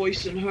end up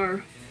voicing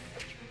her.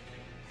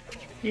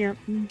 Yep.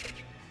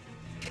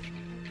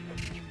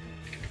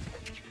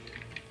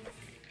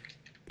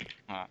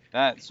 Alright,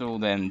 that's all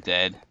them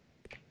dead.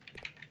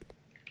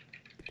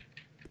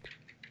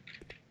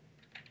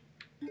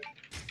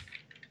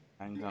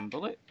 Handgun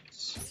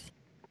bullets.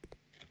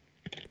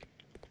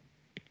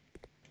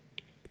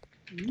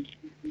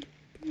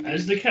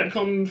 Has the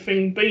Capcom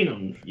thing been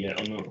on yet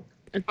or not?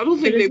 I don't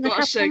think There they've isn't a got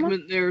a Capcom one?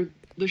 segment there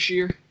this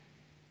year.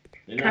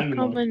 They don't have them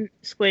Capcom on. and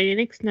Square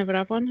Enix never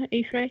have one at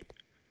E3.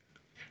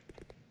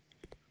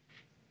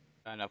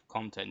 Not enough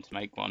content to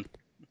make one.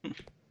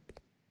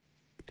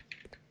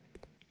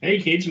 Hey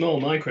kids, more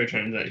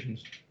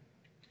microtransactions.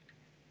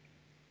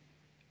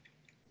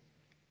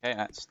 Okay,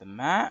 that's the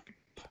map.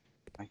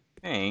 I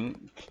think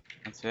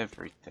that's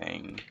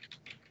everything.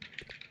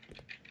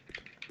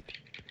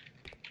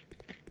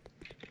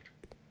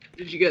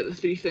 Did you get the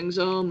 3 things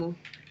armor?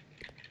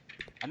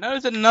 I know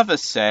there's another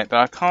set, but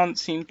I can't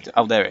seem to...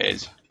 Oh, there it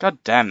is. God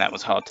damn, that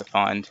was hard to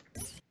find.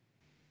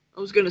 I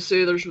was gonna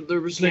say there was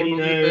Just let you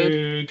one on the bed.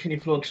 know, Kenny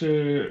Floor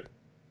 2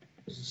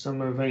 is the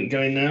summer event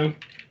going now.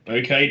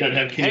 Okay, don't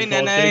have Kenny Hey, Floor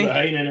 2, Nene. but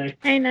hey, Nene.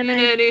 Hey, Nana.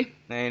 Nanny.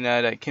 They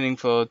know that Killing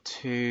Floor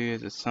 2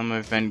 is a summer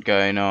event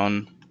going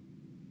on.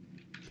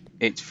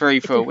 It's free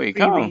for a week.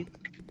 Oh.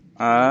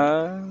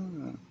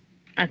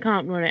 I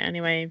can't run it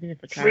anyway, even if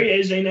I try. Free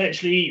as in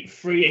actually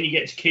free and you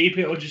get to keep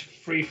it, or just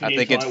free for I the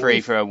think entire it's free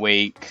week? for a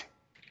week.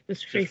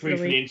 It's So free for free the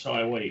for the week.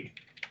 entire week.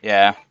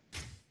 Yeah.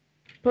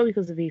 Probably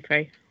because of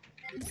E3.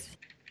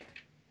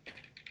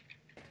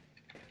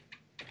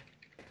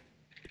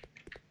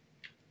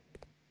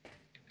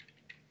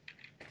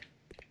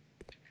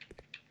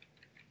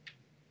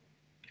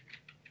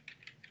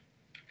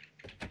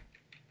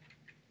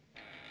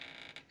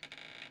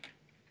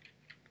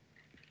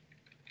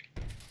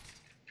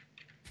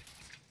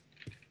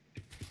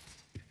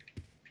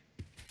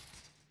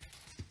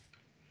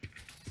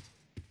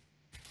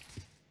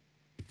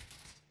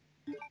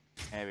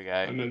 There we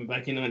I go. remember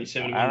back in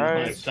 '97 when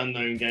Arrows. hyped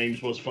Unknown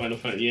Games was Final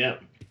Fantasy. Yeah.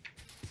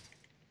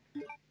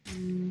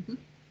 Mm-hmm.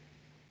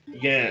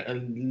 Yeah, a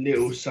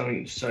little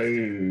something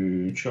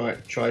so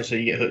try so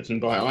you get hooked and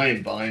buy it. I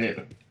ain't buying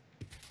it.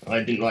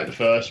 I didn't like the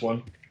first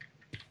one.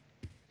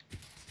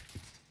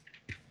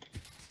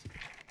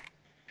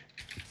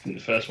 I think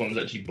the first one was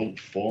actually bought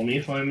for me,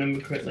 if I remember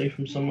correctly,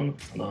 from someone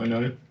that I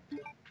know.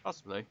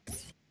 Possibly.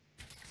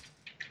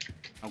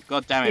 Oh,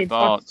 god damn Hey, it,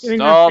 bot. doing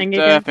that Stop thing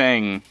again.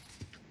 derping.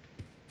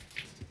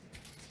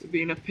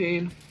 Being a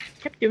pain.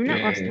 Kept doing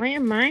that last Yeah. night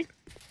in mine.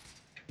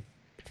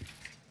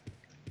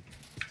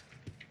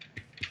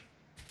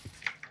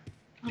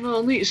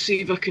 I'll need to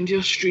see if I can do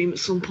a stream at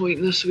some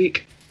point this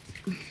week.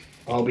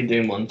 I'll be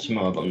doing one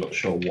tomorrow, but I'm not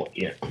sure what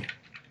yet.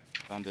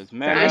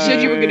 I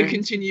said you were going to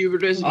continue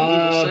with Resident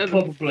Evil 7.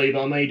 Probably,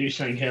 but I may do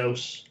something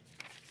else.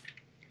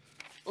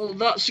 Well,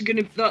 that's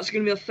gonna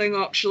be a thing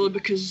actually,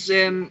 because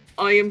I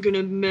am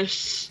gonna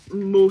miss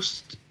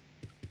most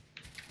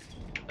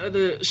of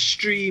the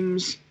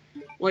streams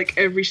like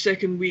every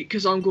second week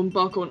because I'm going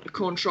back on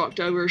contract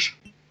hours.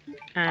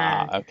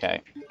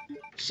 Okay.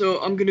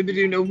 So I'm gonna be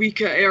doing a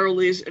week of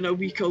earlies and a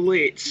week of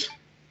lates.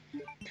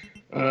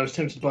 I was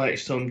tempted to buy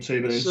XCOM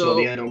 2, but then saw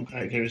the add-on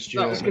pack and it was due.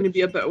 That's going to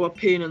be a bit of a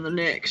pain in the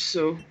neck,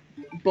 so...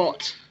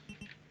 But...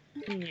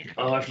 Yeah.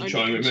 I'll have to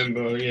try and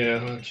remember, yeah,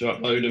 I have to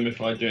upload them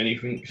if I do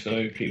anything,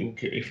 so people,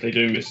 if they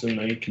do miss them,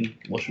 they can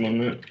watch them on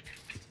that.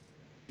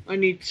 I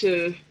need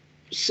to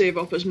save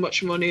up as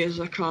much money as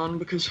I can,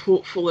 because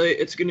hopefully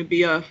it's going to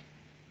be a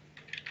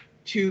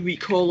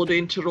 2-week holiday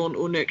in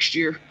Toronto next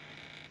year.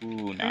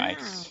 Ooh,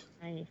 nice.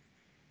 Nice.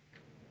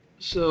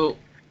 So...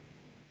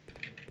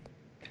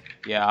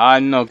 Yeah,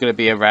 I'm not going to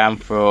be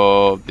around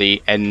for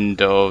the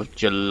end of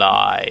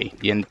July.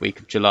 The end week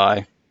of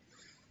July.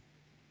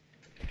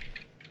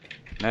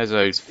 There's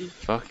those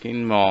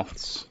fucking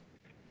moths.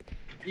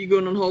 You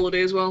going on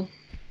holiday as well?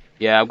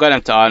 Yeah, I'm going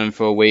up to Ireland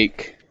for a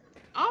week.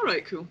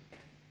 Alright, cool.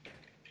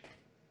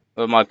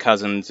 One of my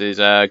cousins is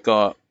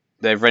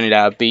they've rented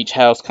out a beach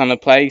house kind of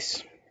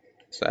place.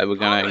 So we're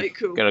gonna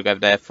go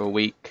there for a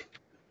week.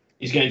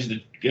 He's going to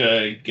the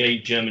gay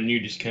German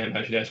nudist camp,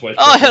 actually, that's why...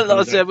 Oh,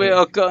 hello there, we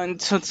are going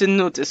to the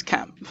nudist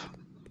camp.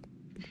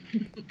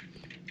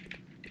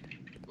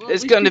 Well,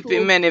 There's going to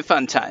be many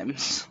fun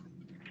times.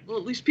 Well,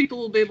 at least people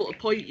will be able to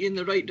point you in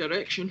the right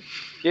direction.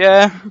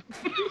 Yeah.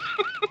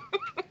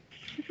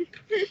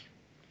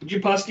 Would you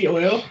pass the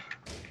oil?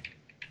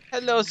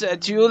 Hello there,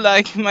 do you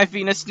like my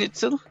Wiener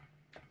Schnitzel?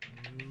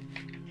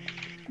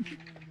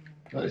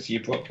 That's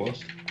your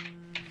bratwurst.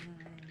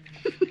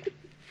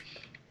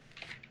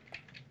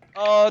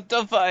 Oh,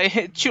 don't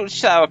worry, choose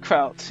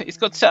sauerkraut. It's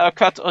got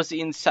sauerkraut on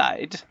the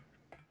inside.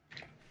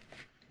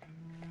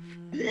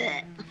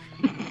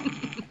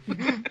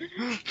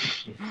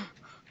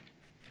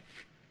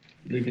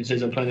 Lupin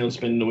says I'm planning on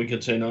spending a week or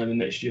two in Ireland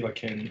next year if I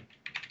can.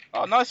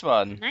 Oh, nice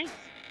one. Nice.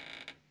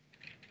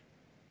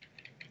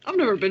 I've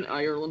never been to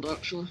Ireland,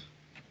 actually.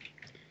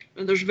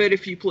 And there's very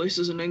few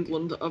places in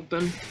England that I've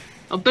been.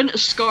 I've been to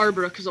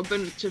Scarborough, because I've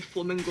been to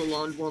Flamingo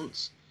Land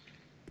once.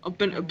 I've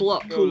been to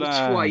Blackpool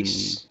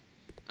twice.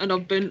 And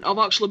I've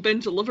actually been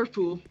to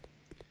Liverpool.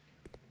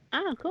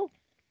 Oh, cool.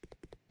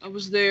 I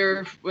was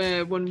there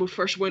when we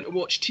first went to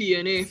watch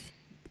TNA.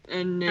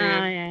 And,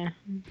 yeah.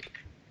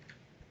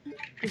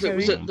 Because it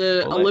was at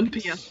the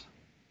Olympia.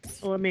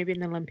 Or maybe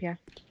in Olympia.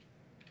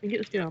 I think it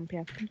was the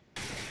Olympia.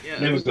 Yeah,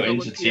 never got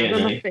into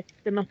TNA.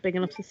 They're not big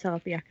enough to sell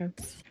at the Echo.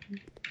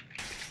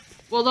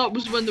 Well, that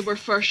was when they were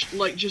first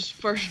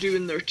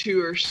doing their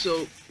tour,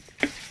 so...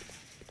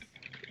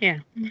 Yeah.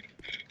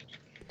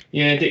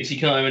 Yeah, Dixie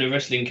Carter and a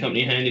wrestling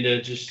company handed her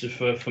just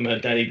from her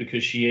daddy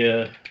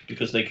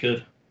because they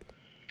could.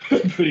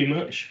 Pretty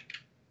much.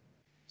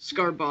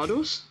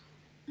 Scarbados?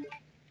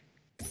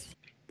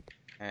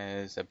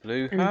 There's a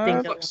blue And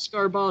heart. Fuck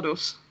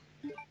Scarbados.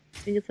 I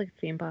think it's like a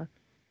theme park.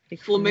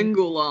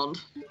 Flamingo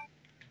Land.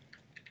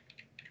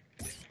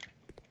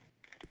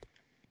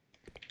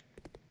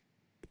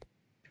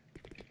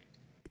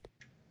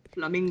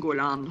 Flamingo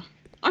Land.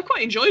 I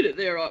quite enjoyed it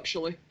there,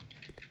 actually.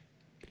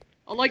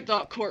 I liked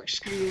that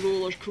corkscrew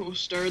roller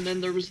coaster, and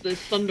then there was the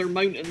Thunder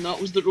Mountain. That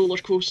was the roller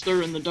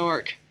coaster in the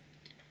dark.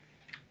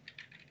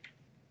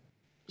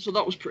 So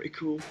that was pretty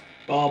cool.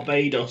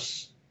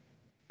 Barbados.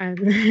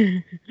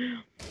 It's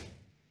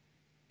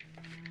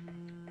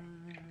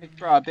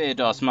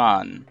Barbados,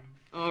 man.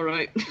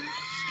 Alright.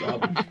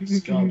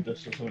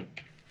 Scarbados or something.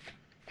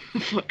 For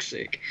fuck's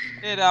sake.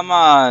 Yeah,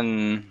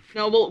 man.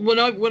 Now, well, when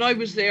I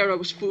was there, I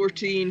was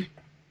 14.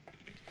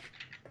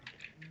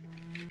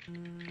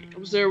 I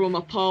was there with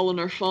my pal and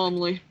her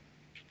family.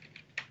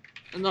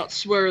 And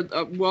that's where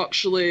we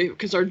actually,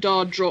 because our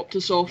dad dropped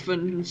us off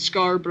in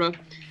Scarborough,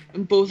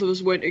 and both of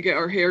us went to get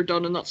our hair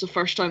done, and that's the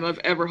first time I've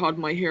ever had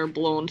my hair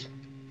blonde.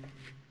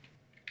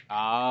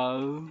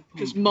 Oh.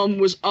 Because Mum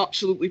was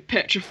absolutely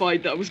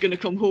petrified that I was going to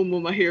come home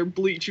with my hair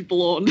bleached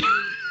blonde.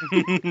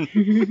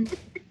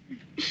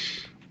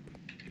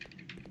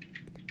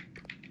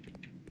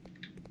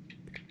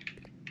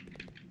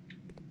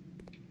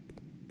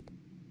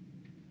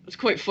 It's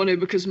quite funny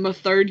because my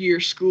third year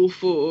school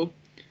photo,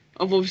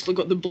 I've obviously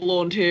got the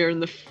blonde hair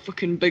and the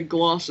fucking big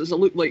glasses. I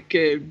look like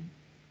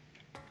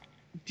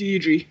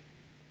Deirdre.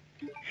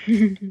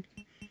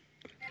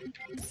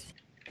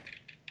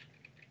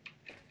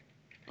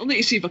 I'll need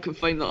to see if I can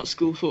find that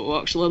school photo,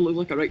 actually. I look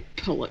like a right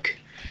pillock.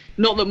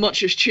 Not that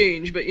much has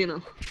changed, but you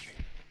know.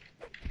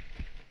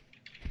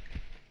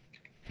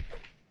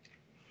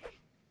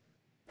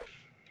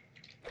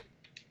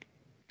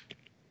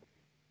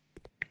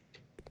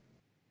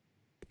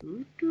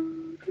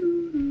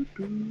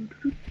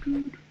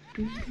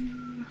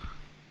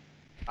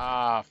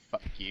 Ah,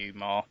 fuck you,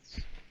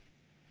 moths.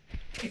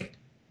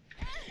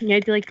 Yeah,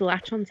 do like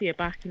latch onto your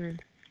back and then.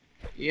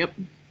 Yep.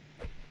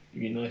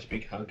 Give you a nice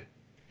big hug.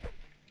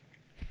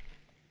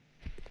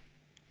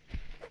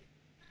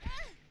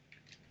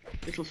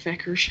 Little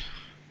feckers.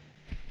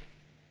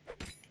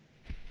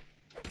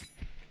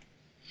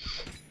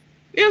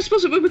 Yeah, I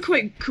suppose it would be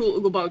quite cool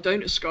to go back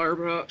down to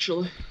Scarborough,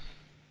 actually.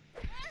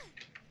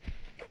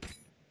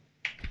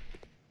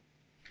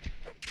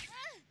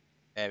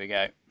 There we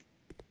go.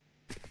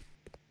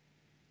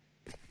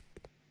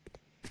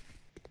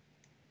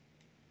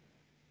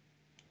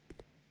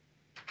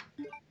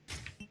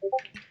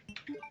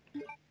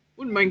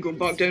 Wouldn't mind going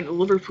back down to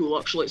Liverpool,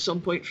 actually, at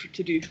some point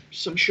to do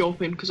some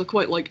shopping, because I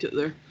quite liked it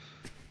there.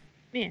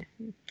 Yeah.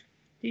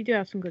 You do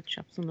have some good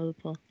shops in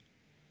Liverpool.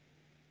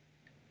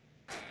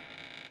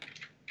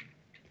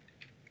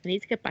 I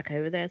need to get back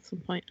over there at some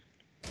point.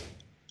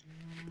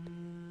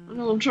 I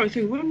know, I'm trying to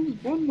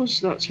think, when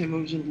was that time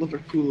I was in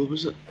Liverpool,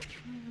 was it?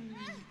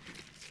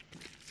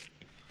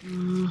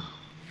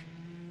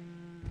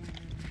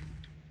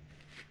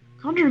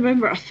 Can't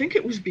remember, I think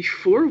it was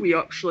before we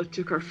actually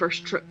took our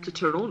first trip to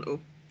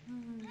Toronto.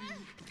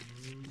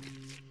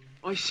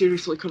 I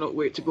seriously cannot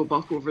wait to go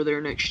back over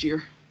there next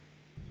year.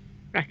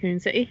 Raccoon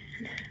City?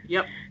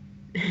 Yep.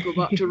 Go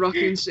back to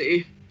Raccoon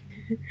City.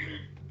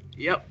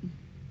 Yep.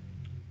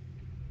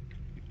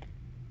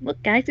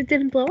 Look, guys, it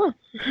didn't blow up.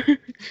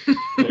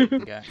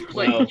 Yeah.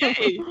 Well,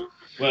 Yay!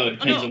 well, it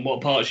depends on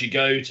what parts you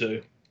go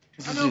to.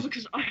 I know,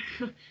 because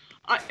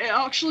it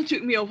actually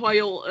took me a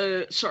while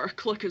to sort of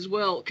click as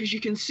well, because you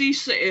can see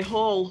City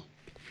Hall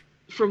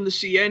from the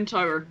CN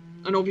Tower,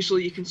 and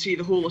obviously you can see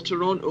the whole of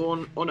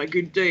Toronto on a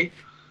good day.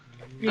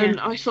 Yeah. And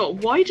I thought,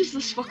 why does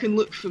this fucking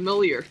look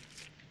familiar?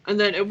 And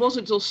then it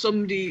wasn't until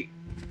somebody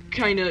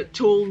kind of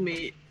told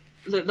me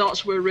that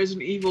that's where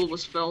Resident Evil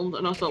was filmed,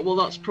 and I thought, well,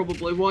 that's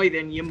probably why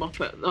then, you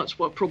muppet. That's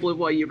probably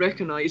why you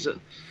recognise it.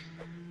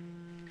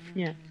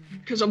 Yeah.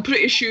 Because I'm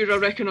pretty sure I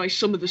recognise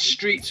some of the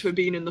streets for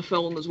being in the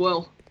film as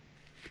well.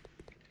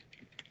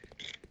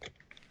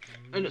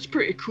 And it's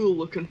pretty cool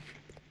looking.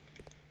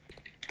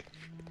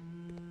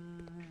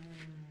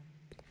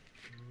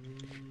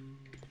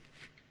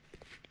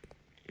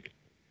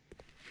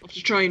 I have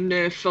to try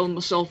and film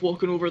myself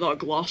walking over that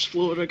glass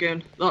floor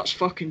again. That's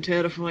fucking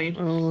terrifying.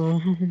 Oh.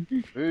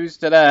 Who's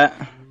to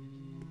that?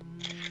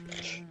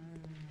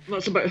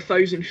 That's about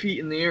 1,000 feet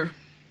in the air.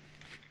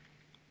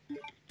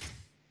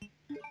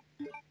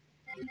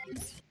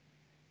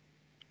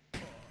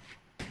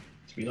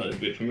 It's be like the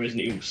bit from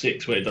Resident Evil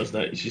 6 where it does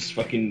that. It's just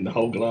fucking the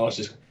whole glass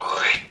just.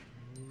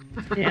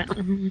 Yeah.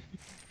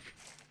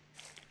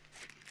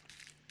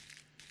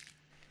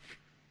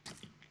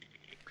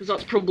 Because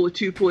that's probably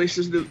two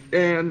places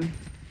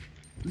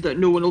that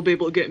no one will be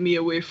able to get me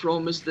away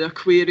from, is the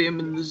aquarium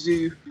and the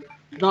zoo.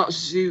 That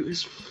zoo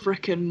is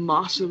frickin'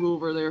 massive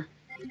over there.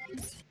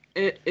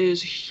 It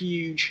is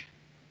huge.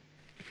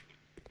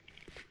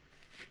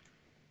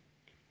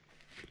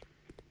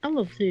 I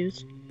love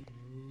zoos.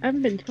 I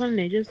haven't been to one in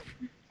ages.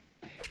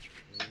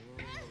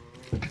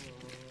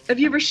 Have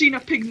you ever seen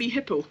a pygmy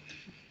hippo?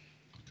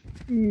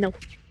 No.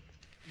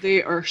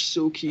 They are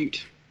so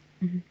cute.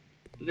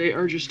 They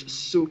are just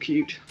so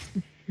cute.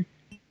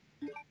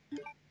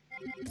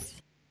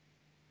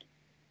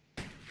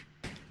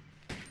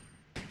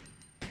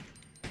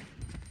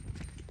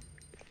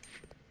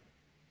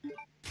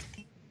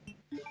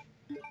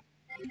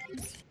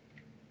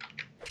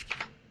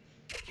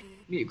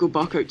 Need to go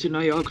back out to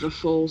Niagara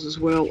Falls as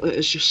well. It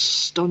is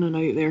just stunning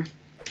out there.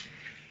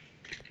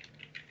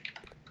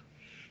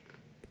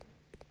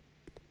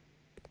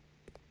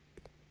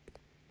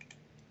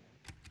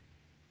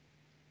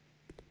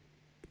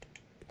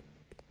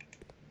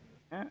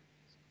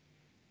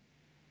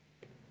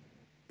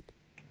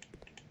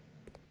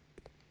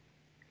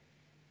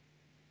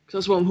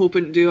 That's what I'm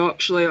hoping to do,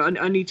 actually.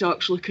 I need to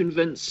actually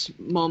convince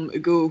Mum to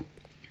go,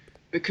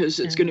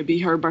 because it's going to be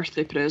her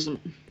birthday present.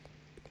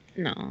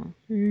 No.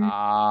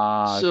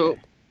 So,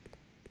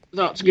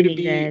 that's going to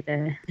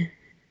be...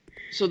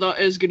 So that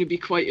is going to be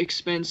quite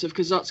expensive,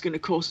 because that's going to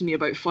cost me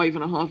about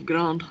 $5.5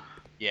 grand.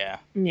 Yeah.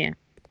 Yeah.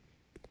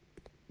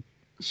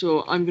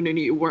 So I'm going to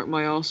need to work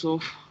my ass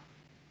off.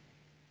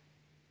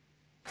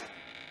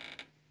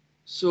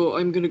 So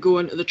I'm going to go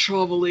into the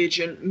travel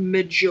agent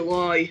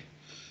mid-July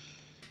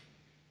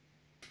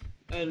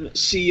and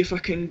see if I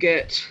can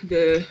get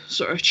the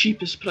sort of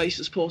cheapest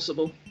prices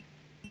possible.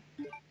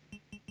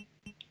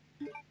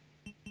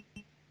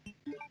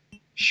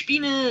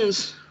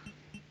 Spinas!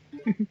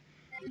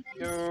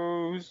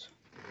 Goes.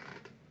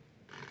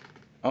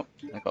 Oh,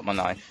 I got my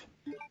knife.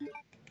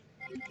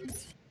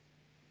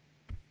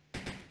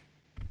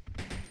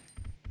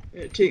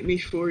 It'd take me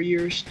 4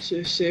 years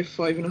to save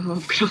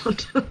 $5.5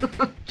 grand.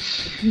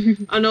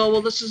 I know,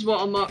 well this is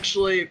what I'm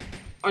actually...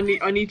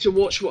 I need to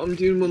watch what I'm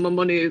doing with my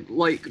money,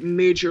 like,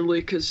 majorly,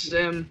 because,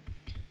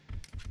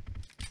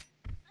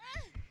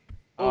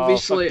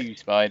 obviously... Oh, fuck you,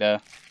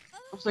 spider.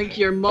 I think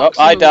your Oh,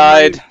 maximum... I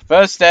died.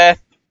 First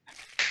death.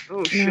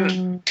 Oh, shit.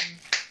 No.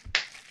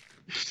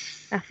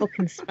 That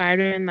fucking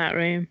spider in that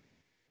room.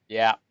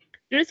 Yeah.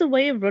 There is a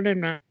way of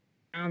running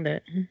around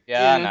it.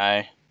 Yeah,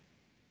 I know.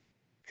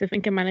 So I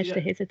think I managed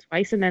to hit it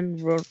twice and then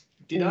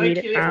Did I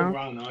read kill it it or round.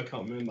 run? I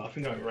can't remember. I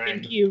think I I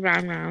ran. think you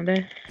ran round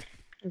it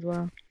as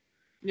well.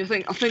 I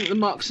think the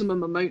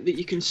maximum amount that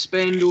you can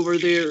spend over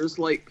there is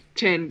like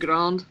 10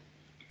 grand.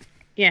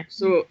 Yeah.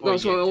 So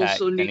that's what I also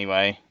attacked need.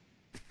 anyway.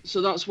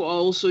 So that's what I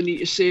also need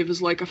to save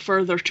is like a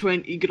further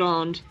 20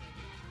 grand,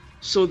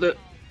 so that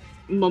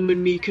Mum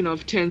and me can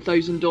have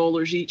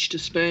 $10,000 each to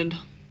spend.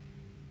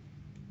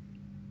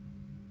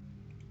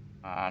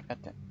 Got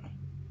that.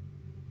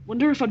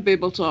 Wonder if I'd be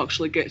able to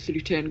actually get through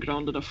 10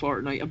 grand in a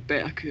fortnight. I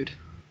bet I could.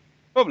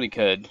 Probably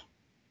could.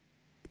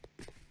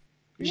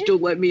 Just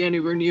don't let me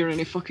anywhere near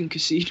any fucking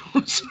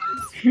casinos.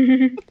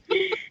 Because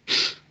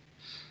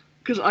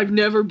I've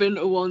never been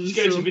to one. Just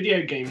go to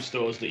video game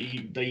stores that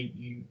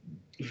you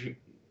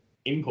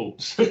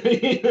imports.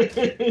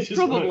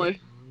 Probably. Like,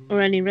 or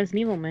any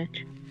Resident Evil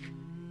merch.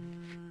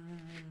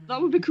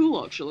 That would be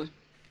cool, actually.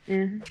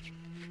 Yeah.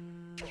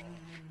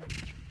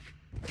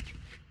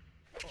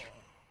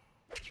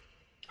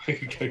 I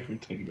could go for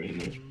 10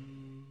 grand there.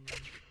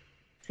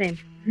 Same.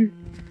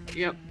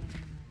 Yep.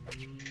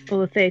 Or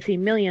the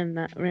 13 million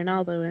that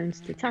Ronaldo earns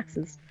to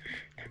taxes.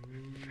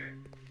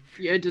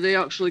 Yeah, do they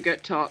actually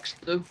get taxed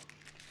though?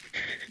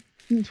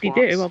 They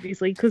do,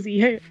 obviously, because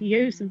he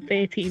owes them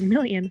 13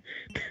 million.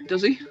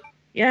 Does he?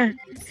 Yeah.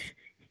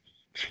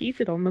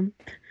 Cheated on them.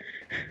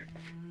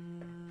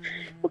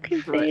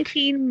 Fucking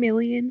 13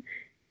 million.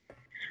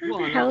 How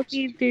the hell do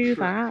you do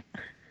that?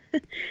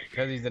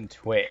 Because he's in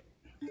Twit.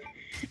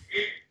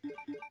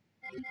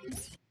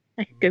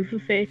 I could go for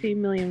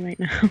 13 million right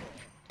now.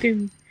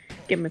 Boom.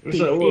 Give him a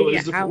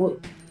PC.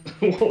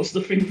 What was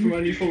the thing from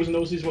Only Fools and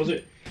Horses? Was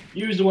it?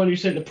 You was the one who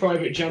sent the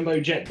private jumbo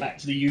jet back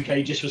to the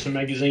UK just for some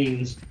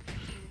magazines.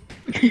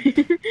 Is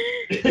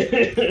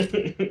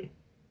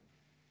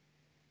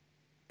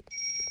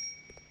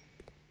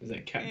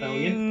that cat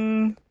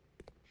bowing?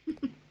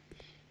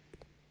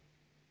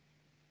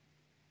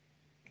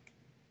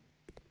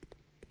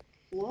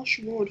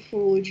 Flashwad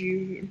followed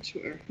you on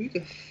Twitter. Who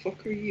the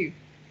fuck are you?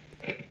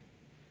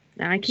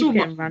 Nah, I keep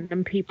getting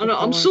random people. I know,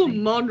 I'm so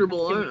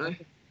vulnerable, aren't I?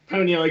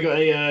 Apparently I got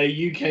a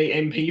UK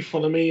MP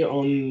follow me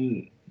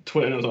on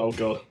Twitter and I was like, oh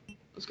god. I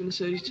was gonna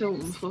say, you tell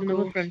them fuck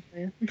Another off. friend for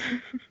you.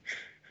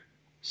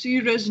 See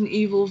Resident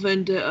Evil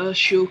Vendetta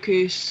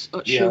showcase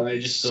at Yeah, I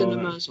Showcase just saw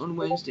Cinemas on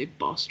Wednesday,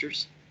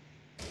 bastards.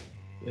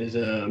 There's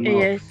a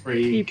Mark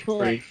 3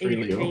 3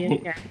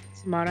 again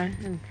tomorrow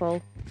in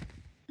full.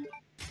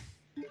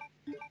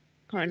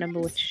 Can't remember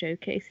which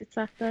showcase it's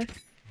at though.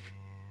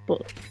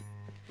 But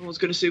I was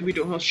gonna say we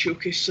don't have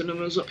Showcase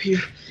Cinemas up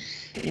here.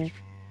 yeah.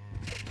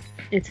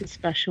 It's a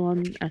special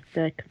one at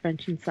the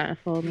convention centre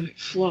for them. Right,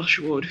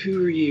 Flashwood,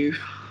 who are you?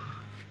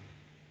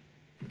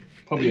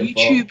 Probably a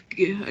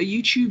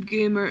YouTube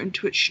gamer and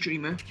Twitch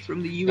streamer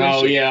from the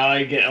US. Oh yeah,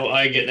 I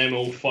get them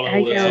all followed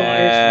all the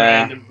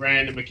time.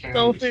 Random accounts. It's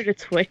all through the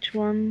Twitch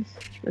ones.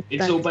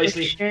 It's all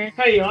basically,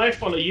 hey, I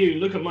follow you,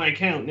 look at my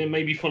account, and then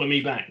maybe follow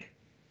me back.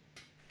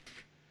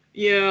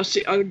 Yeah,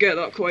 see, I get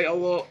that quite a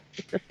lot.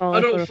 I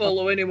don't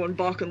follow anyone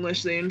back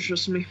unless they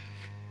interest me.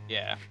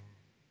 Yeah.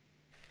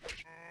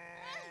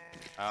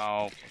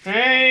 Oh.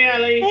 Hey,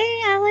 Ellie.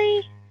 Hey,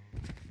 Ellie.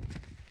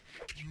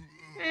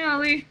 Hey,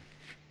 Ellie.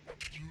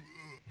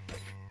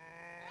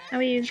 How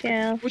are you,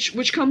 girl?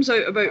 Which comes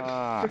out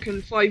about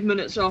freaking 5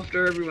 minutes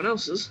after everyone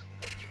else's.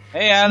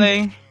 Hey,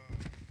 Ellie.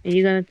 Are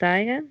you gonna die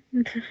again?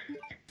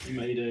 You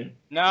may do.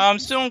 No, I'm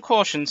still on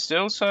caution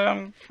still, so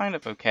I'm kind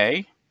of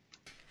okay.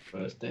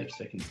 First death,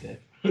 second death.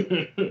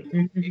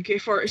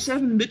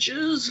 AK-47,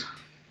 bitches.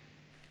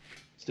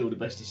 Still the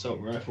best assault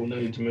rifle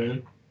known to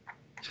man.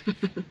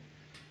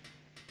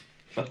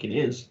 Fucking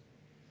is.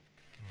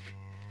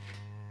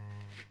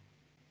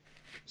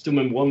 Still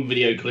remember one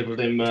video clip of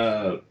them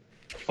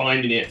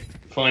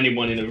finding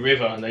one in a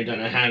river, and they don't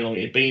know how long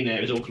it had been there.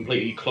 It was all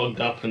completely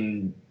clogged up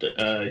and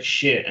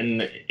shit,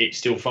 and it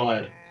still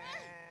fired.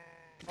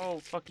 Oh,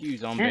 fuck you,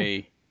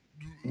 zombie.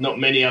 Not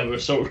many other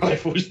assault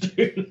rifles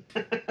do.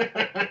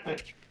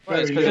 Well,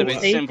 it's because of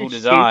its Safe simple to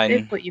design. shoot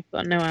it, but you've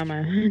got no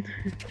ammo.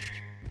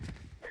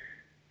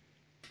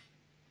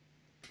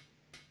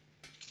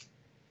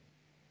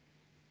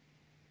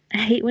 I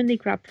hate when they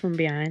grab from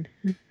behind.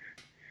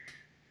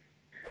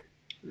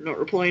 Not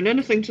replying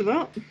anything to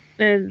that.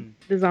 The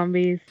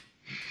zombies.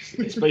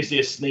 It's basically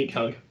a sneak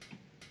hug.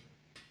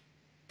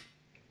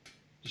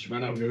 Just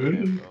ran out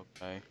and go.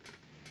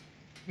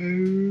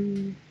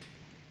 Okay.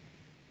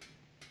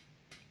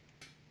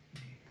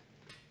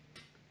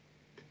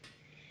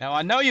 Now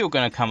I know you're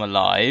going to come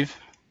alive.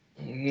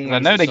 I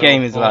know the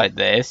game is like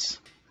this.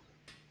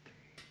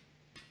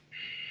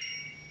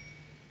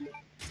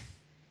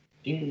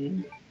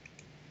 Ding.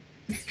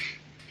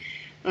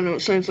 I know,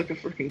 it sounds like a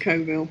freaking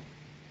cowbell.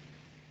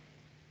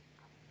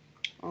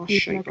 Oh,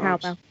 Needs shit, more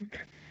cowbell.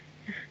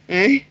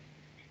 Eh?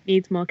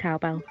 Needs more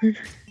cowbell.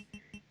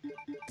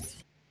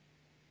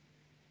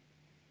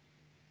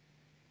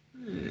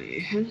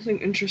 Anything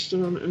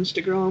interesting on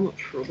Instagram?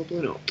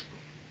 Probably not.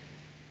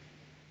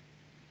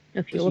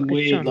 If you Some look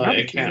weird,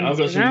 at I've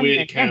got some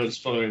weird accounts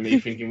following me,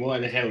 thinking, why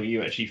the hell are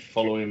you actually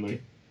following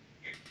me?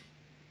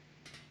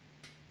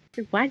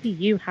 Why do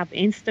you have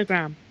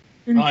Instagram?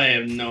 I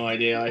have no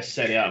idea. I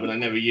set it up, but I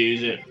never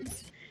use it.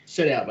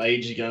 Set it up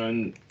ages ago,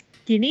 and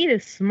You need a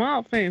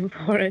smartphone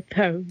for it,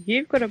 though.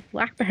 You've got a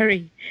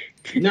BlackBerry.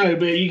 no,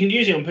 but you can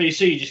use it on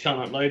PC. You just can't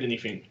upload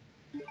anything.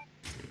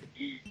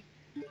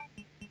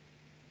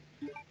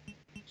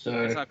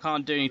 So I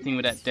can't do anything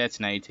with that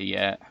detonator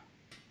yet.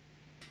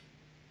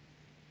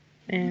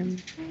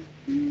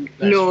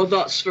 No,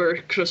 that's for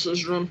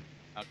Chris's run.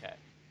 Okay.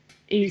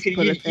 He's You,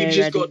 put you, it there you've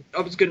just ready. got.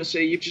 I was gonna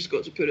say you've just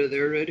got to put it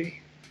there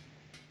ready.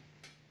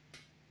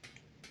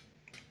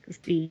 Because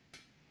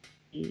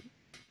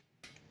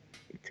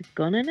it's a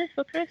gun in it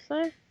for Chris,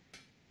 though?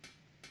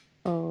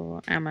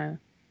 Or ammo?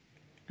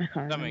 I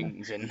can't remember.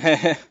 Something's in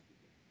there.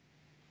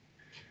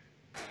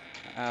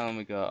 Oh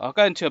my god. I'll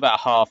go into about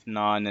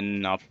 9:30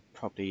 and I'll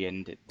probably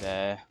end it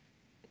there.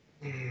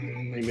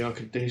 maybe I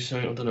could do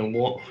something. I don't know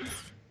what.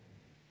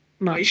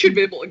 No, you should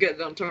be able to get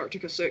the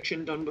Antarctica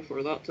section done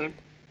before that time.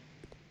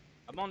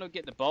 I'm gonna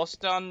get the boss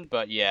done,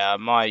 but yeah, I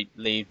might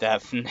leave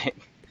that for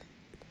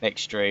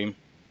next stream.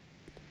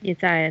 You're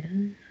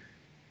tired.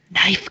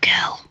 Knife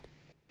kill.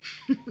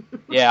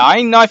 Yeah, I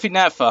ain't knifing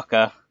that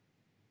fucker.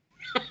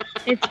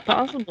 It's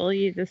possible,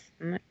 it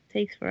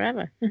takes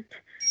forever.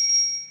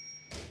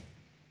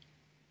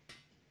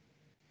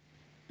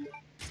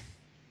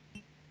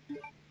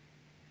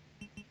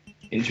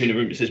 Into the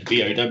room that says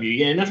BOW.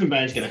 Yeah, nothing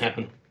bad's gonna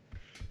happen.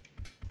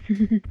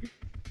 And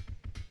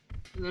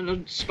then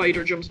a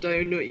spider jumps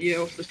down at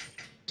you off the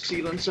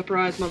ceiling.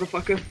 Surprise,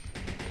 motherfucker.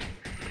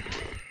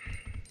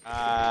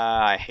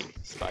 I hate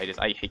these spiders.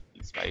 I hate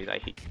these spiders. I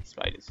hate these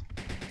spiders.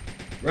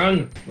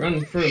 Run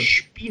through.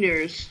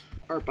 Spinners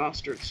are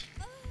bastards.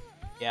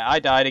 Yeah, I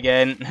died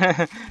again.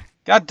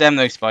 God damn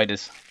those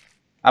spiders.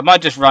 I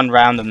might just run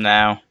round them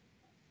now.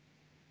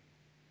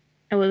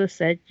 I would have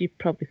said you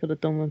probably could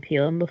have done one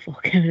peeling before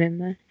going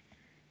in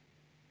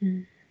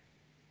there.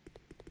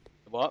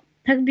 What?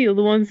 And the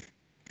other one's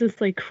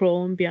just like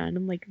crawling behind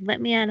him, like, let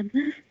me at him.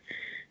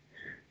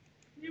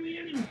 Let me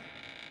at him.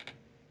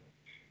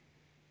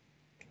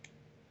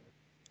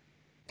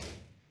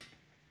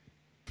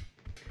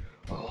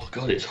 Oh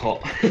god, it's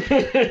hot.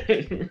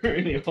 It's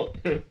really hot.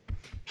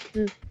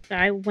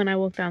 When I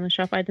walked down the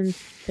shop, I didn't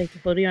take a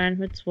hoodie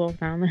on, I just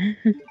walked down there.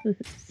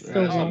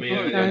 So That's me.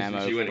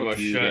 She went to my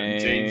shirt and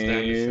jeans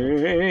down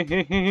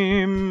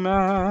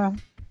the shop.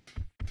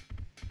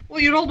 Well,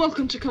 you're all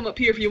welcome to come up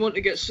here if you want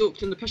to get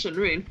soaked in the piss and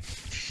rain.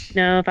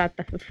 No, I've had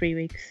that for 3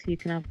 weeks. You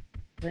can have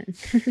it.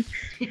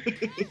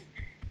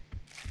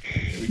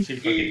 It's too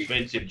fucking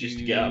expensive just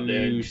to get up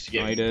there and just to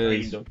get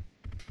rained on.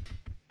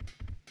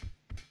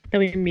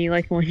 That'll be me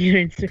like one of your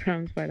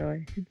Instagrams, by the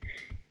way.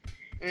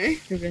 Eh?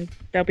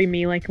 That'll be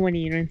me like one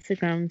of your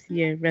Instagrams,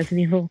 your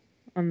Resident Evil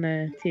on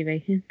the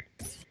TV.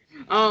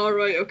 Oh,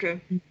 right, okay.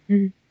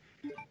 I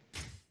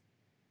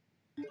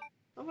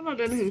haven't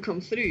had anything come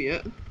through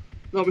yet.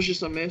 That was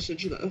just a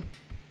message that.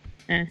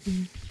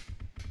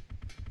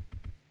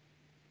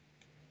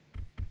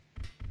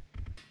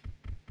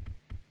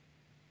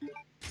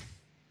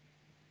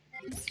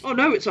 Oh,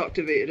 now it's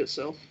activated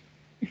itself.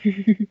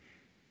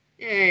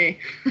 Yay.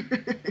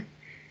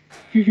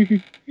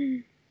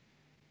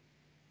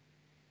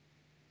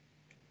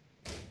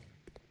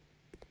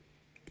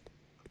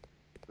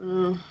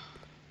 I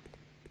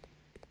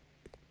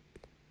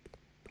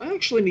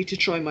actually need to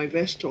try my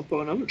vest top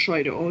on. I haven't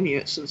tried it on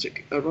yet since it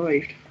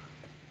arrived.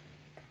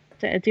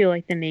 I do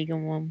like the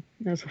Negan one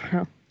as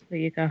well. There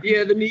you go.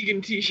 Yeah, the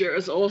Negan t-shirt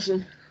is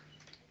awesome.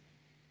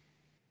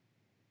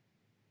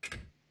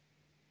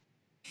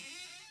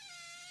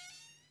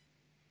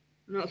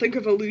 And I think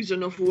if I lose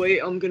enough weight,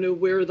 I'm gonna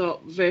wear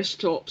that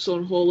vest tops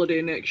on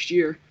holiday next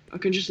year. I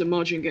can just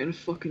imagine getting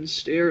fucking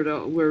stared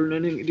at wearing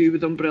anything to do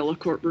with Umbrella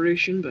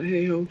Corporation, but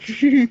hey ho.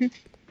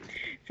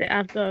 So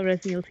I've got a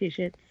Resident Evil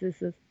t-shirt.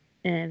 This is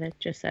that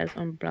just says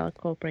Umbrella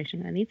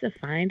Corporation. I need to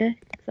find it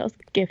because that was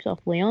a gift off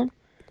Leon.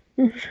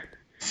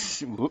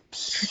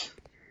 Whoops.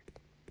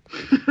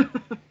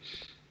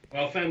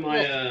 Well, I found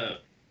my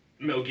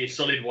Metal Gear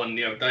Solid one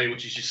the other day,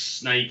 which is just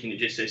Snake, and it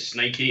just says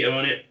Snake Eater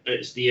on it.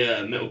 It's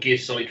the Metal Gear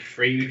Solid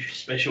 3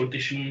 Special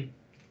Edition.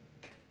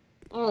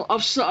 Oh,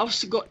 I've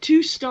got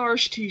 2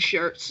 Stars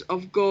t-shirts.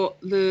 I've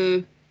got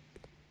the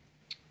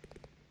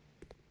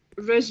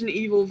Resident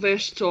Evil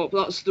vest top.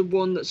 That's the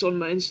one that's on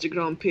my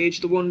Instagram page,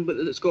 the one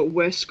that's got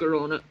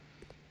Wesker on it.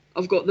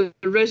 I've got the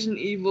Resident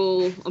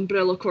Evil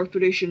Umbrella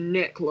Corporation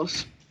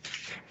necklace.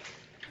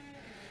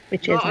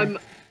 Which is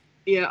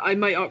yeah, I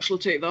might actually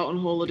take that on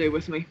holiday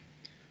with me.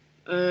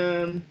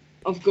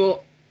 I've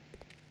got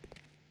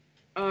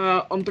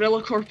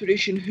Umbrella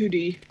Corporation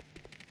hoodie,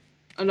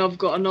 and I've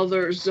got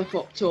another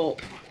zip-up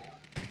top.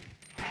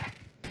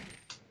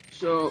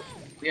 So,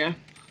 yeah.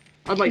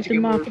 I'd like to the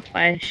get more.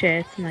 Markiplier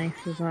shirt's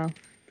nice as well.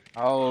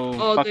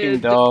 Oh, fucking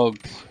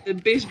dogs. The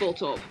baseball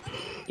top.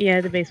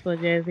 Yeah, the baseball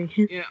jersey.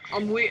 Yeah,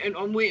 I'm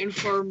waiting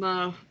for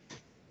my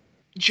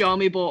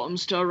jammy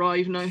bottoms to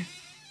arrive now.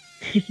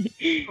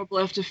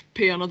 Probably have to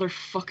pay another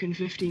fucking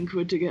 15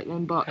 quid to get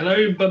them back.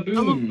 Hello,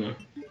 baboon.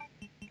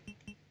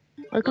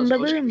 Welcome, That's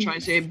what I was Baboom. trying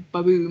to say,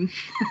 baboom.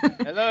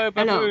 Hello,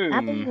 Hello. Baboom.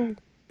 Baboom.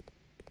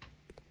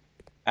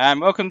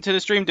 And welcome to the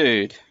stream,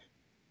 dude.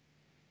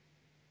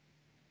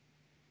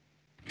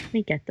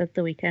 We get that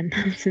the weekend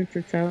since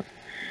it's out.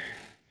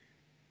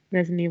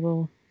 Resident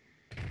Evil.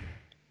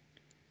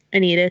 I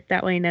need it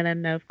that way, and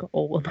then I've got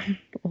all of them,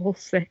 all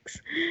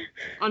 6.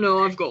 I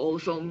know, I've got all the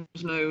films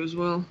now as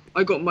well.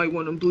 I got my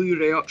one on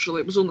Blu-ray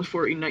actually. It was only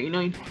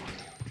 $14.99.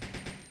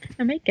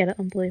 I might get it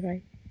on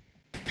Blu-ray.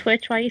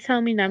 Twitch, why are you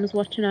telling me Nem's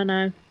watching her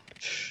now?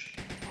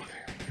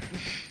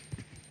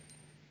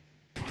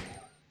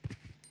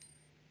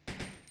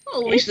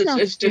 Well, at least It's not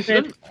it's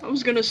different. I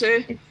was gonna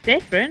say. It's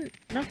different,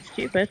 not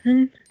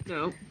stupid.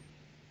 No.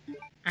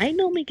 I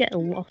normally get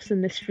lost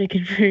in this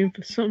friggin' room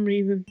for some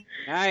reason.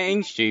 I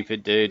ain't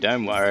stupid, dude.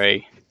 Don't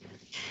worry.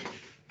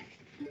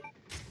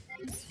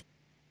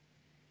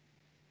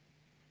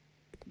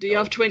 Do you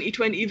have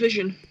 20/20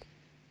 vision?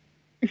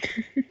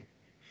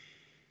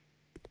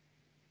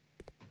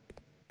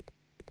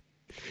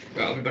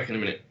 Right, I'll be back in a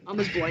minute. I'm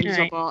as blind as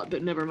a Alright. bat,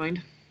 but never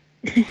mind.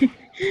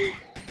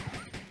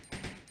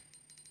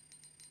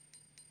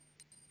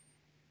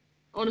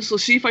 Honestly,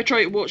 see if I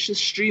try to watch this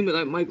stream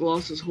without my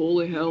glasses,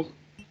 holy hell.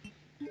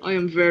 I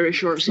am very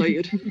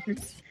short-sighted.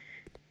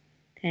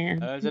 Damn.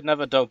 There's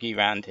another doggy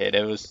round here.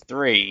 There was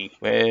 3.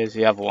 Where's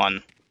the other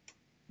one?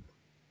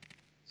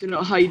 So you're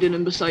not hiding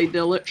in beside the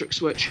electric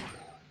switch.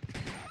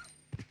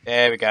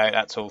 There we go.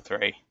 That's all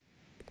 3.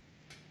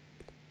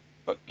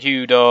 Fuck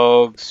you,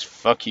 dogs.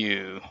 Fuck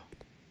you.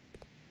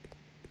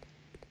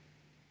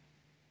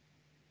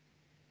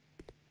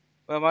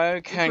 Well, my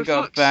account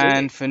got fuck's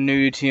banned sake. for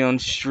nudity on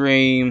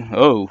stream.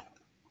 Oh.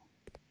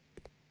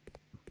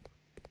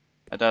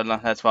 I don't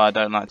like. That's why I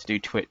don't like to do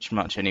Twitch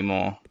much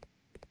anymore.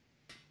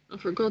 Oh,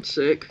 for God's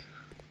sake.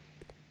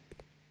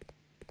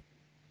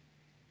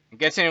 I'm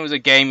guessing it was a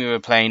game we were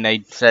playing.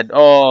 They said,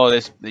 "Oh,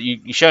 this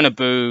you shown a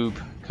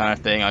boob," kind of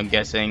thing. I'm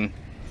guessing.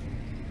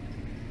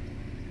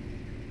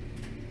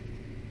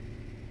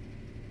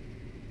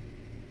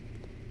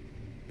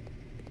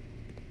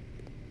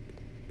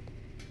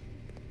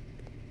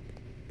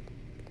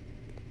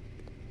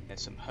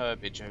 There's some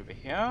herbage over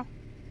here.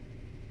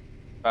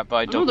 Right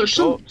by know Dr. there's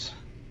some- Corpse.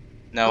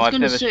 No, I was I've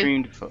gonna never say-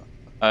 streamed before.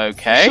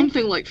 Okay.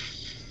 Something like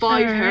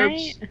 5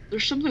 Alright. herbs.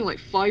 There's something like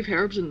 5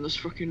 herbs in this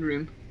fucking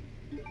room.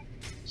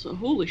 So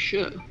holy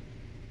shit.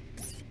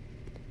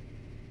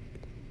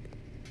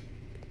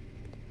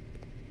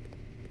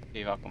 See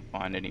if I can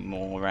find any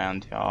more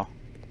around here.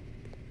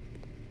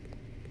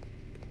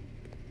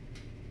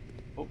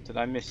 Oh, did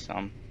I miss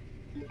some?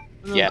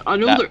 Yeah, I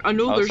know that- I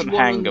know oh, there's some one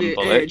on handgun the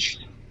bullets.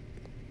 edge.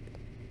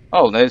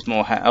 Oh, there's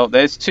more. Oh,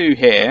 there's 2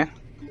 here.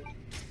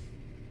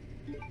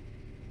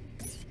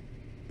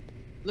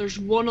 There's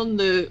one on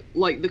the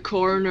the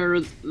corner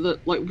that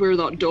where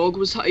that dog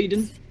was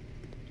hiding.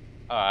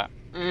 Alright,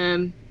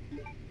 Um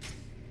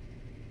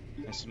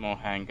there's some more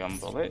handgun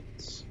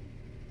bullets.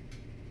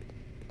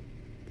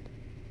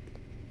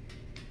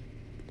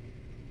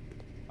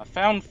 I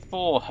found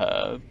 4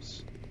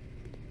 herbs.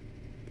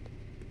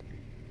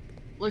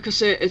 like I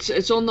say,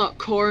 it's on that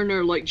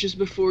corner just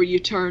before you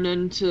turn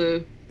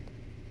into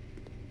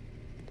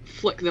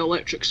flick the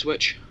electric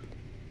switch.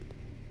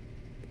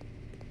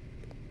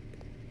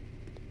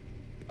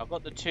 I've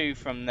got the 2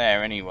 from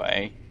there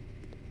anyway.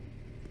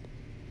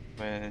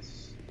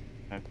 Where's...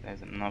 oh,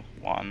 there's another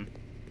one.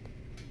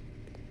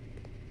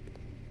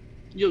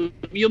 You'll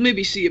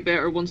maybe see it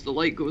better once the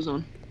light goes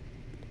on.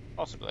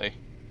 Possibly.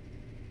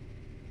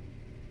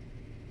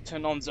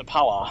 Turn on the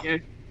power. Yeah,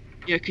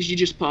 because you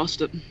just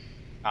passed it.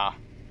 Ah.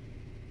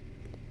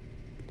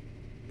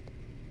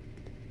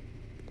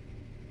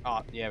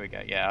 Ah, there we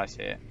go. Yeah, I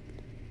see it.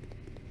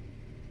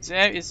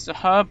 There is the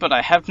herb, but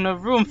I have no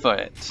room for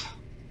it.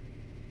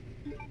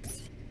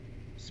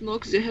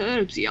 Smoke the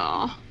herbs,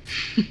 yeah.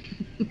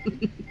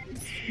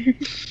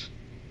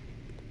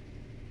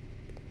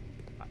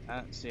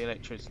 That's the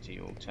electricity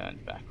all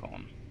turned back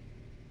on.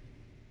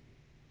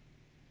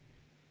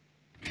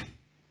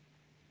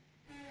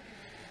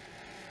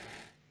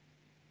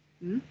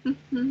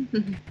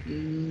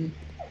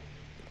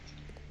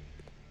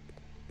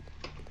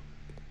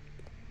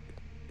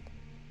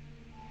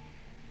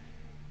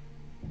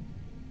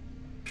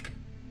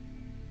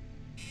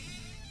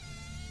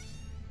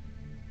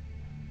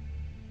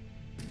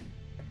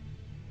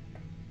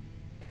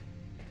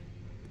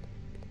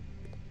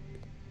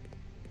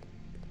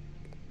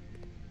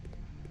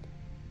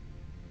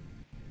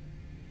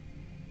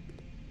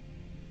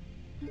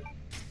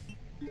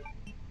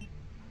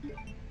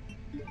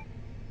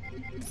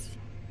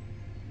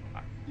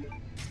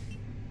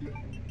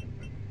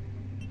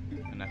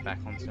 Turn that back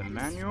onto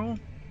manual.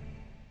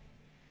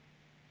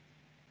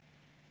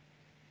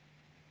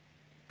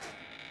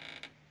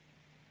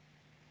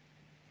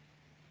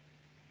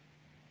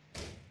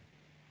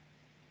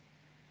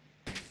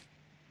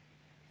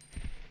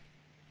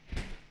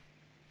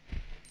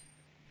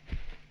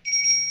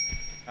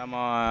 Come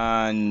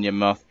on, you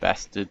moth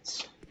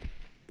bastards.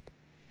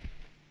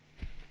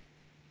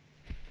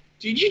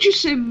 Did you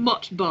just say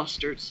mutt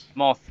bastards?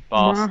 Moth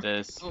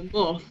bastards. Oh,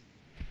 moth.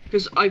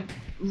 Because I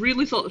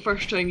really thought the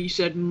first time you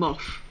said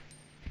muff.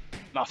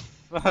 Muff.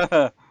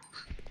 Yeah,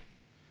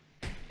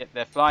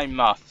 they're flying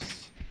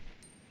muffs.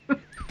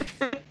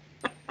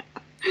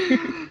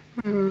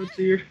 Oh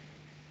dear.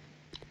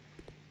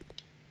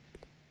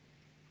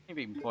 You've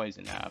been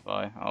poisoned now, have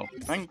I? Oh,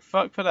 thank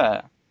fuck for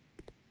that.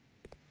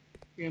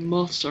 Yeah,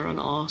 moths are an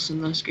arse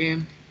in this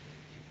game.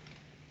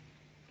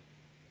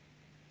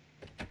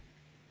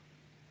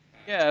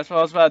 Yeah, that's what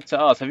I was about to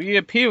ask. Have you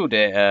appealed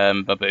it,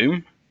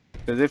 Baboom?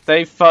 Because if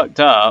they fucked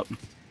up,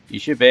 you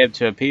should be able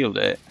to appeal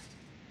it.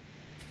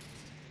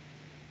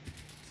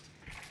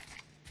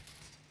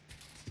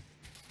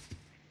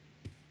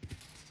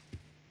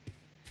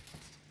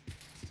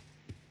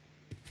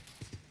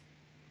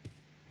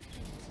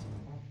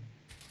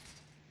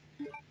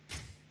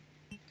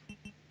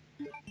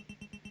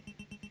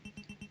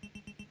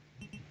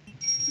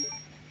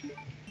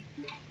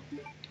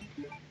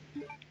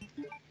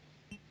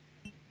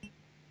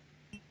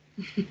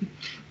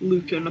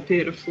 Luke and a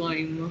pair of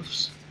flying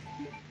muffs.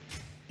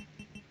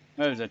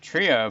 There's a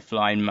trio of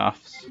flying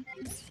muffs.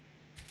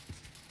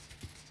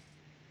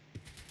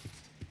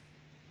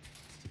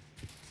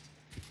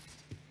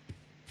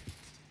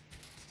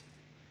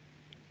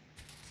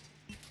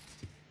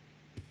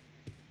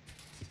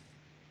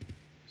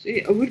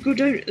 See, I would go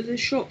down to the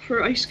shop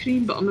for ice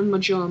cream, but I'm in my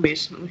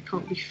jammies and I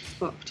can't be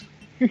fucked.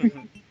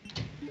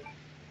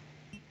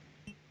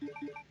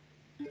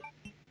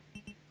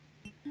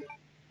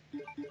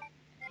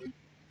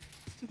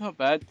 Not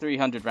bad,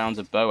 300 rounds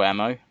of bow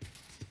ammo.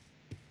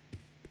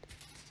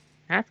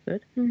 That's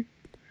good. Okay.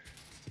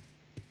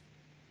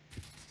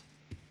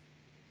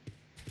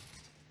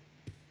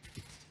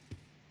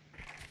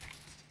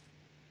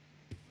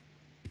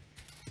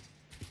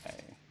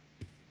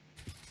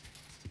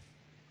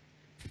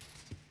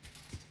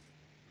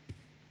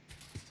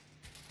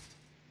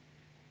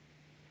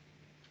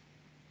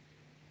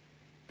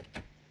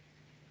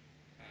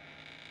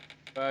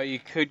 Well, you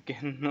could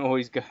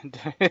always go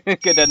down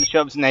the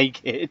shops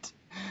naked.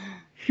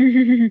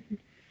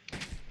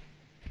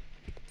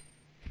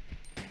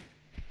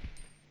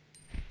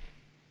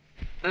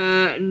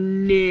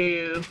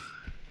 No.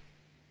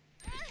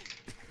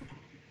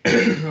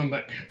 I'm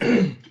back.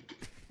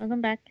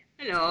 Welcome back.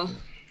 Hello. There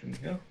we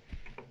go.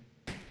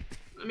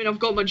 I mean, I've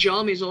got my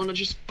jammies on, I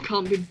just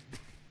can't be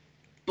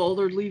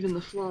bothered leaving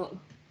the flat.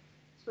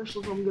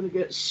 Especially if I'm gonna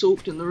get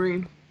soaked in the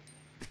rain.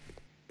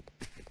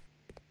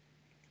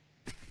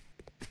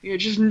 Yeah,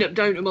 just nip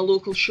down to my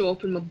local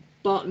shop in my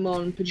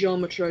Batman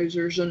pyjama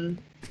trousers and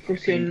Seen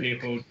freaking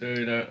people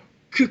do that.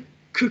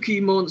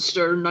 Cookie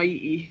Monster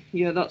nightie.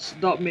 Yeah,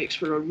 that makes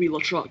for a real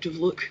attractive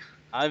look.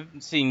 I've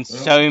seen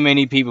so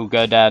many people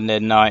go down their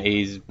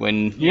 90s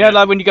when, you know,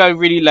 like when you go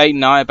really late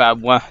night,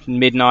 about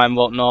midnight and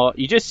whatnot,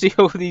 you just see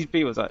all these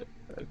people, it's like,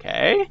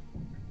 okay.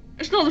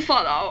 It's not the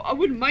fact that I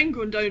wouldn't mind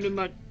going down in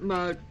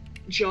my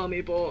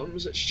jammy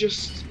bottoms, it's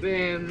just,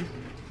 freaking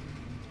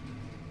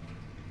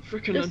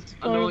Just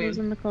annoying. spoilers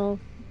in the call.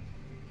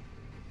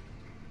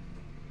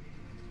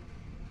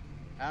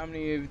 How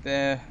many of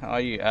there are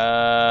you?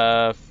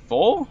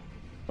 4?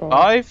 4.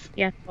 5?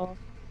 Yeah, 4.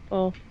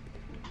 4.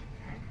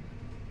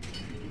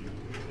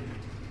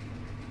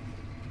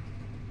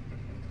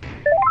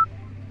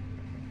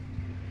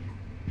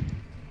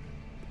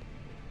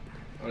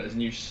 Oh, there's a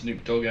new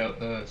Snoop Dogg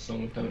out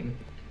song, apparently.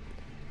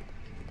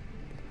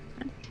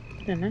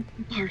 Don't know.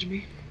 Pardon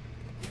me.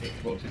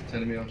 Xbox is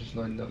telling me I've just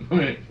lined up my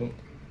Xbox.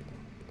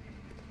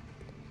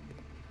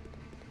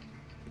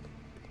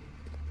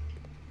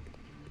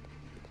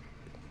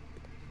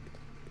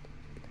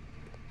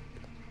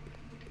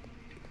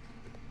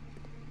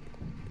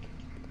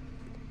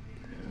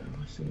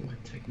 What's the my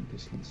taking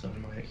distance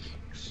on my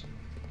Xbox?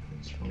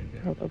 Let's find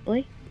out.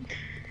 Probably.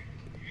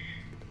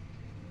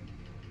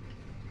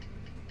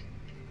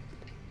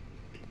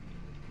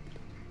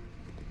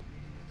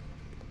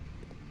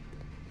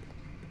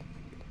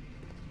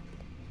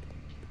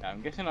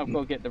 I'm guessing I've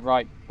got to get the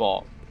right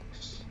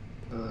box.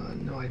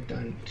 No I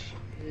don't.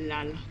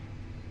 Lol.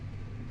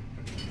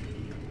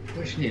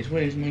 Question is,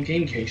 where is my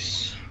game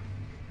case?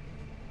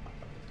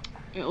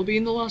 It'll be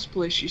in the last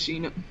place you've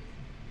seen it.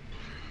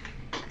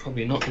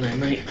 Probably not there,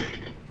 mate.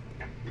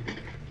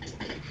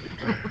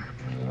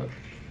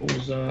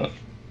 Forza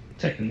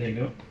Tekken, there you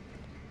go.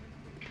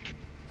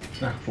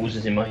 Ah,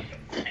 Forza's in my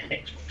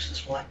Xbox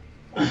as well.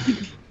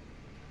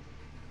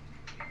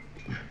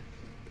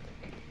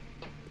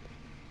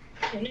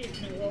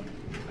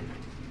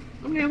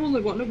 I've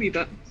only got a wee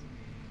bit.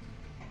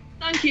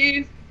 Thank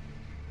you.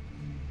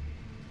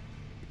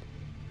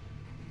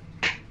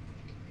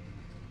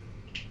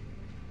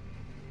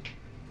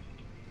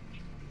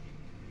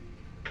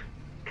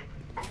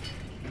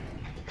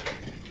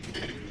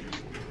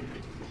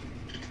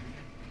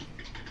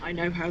 I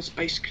now has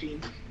ice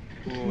cream.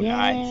 Oh,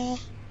 Yeah.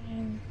 nice.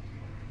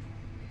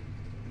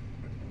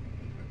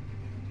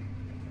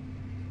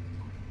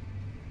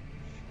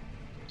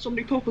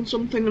 Somebody popping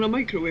something in a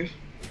microwave.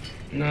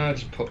 No, I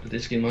just popped the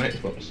disc in my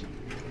Xbox.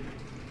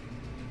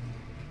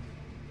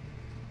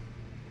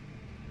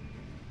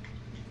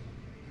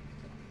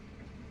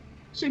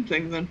 Same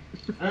thing then.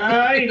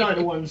 I only like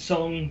the one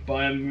song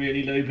by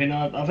Really Looping.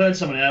 I've heard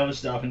some of the other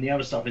stuff, and the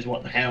other stuff is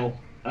what the hell.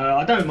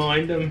 I don't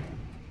mind them.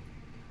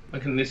 I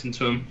can listen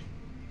to them.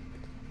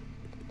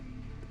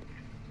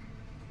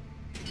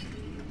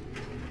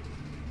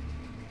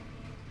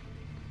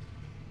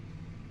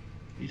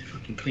 Need to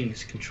fucking clean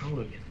this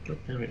controller again. God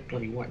damn it,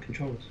 bloody white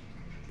controllers.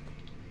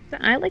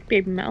 I like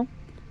Baby Metal.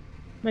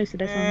 Most of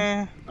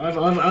their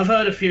songs. I've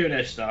heard a few of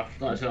their stuff.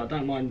 Like I said, I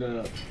don't mind.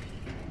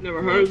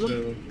 Never heard of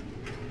them.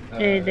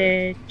 They're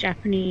the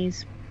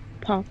Japanese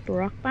pop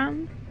rock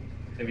band.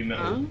 Heavy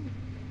metal.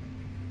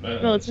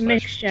 Well, it's a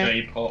mixture.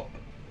 J-pop.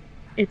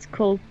 It's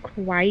called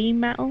kawaii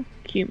metal,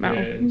 cute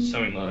metal. Yeah,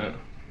 something like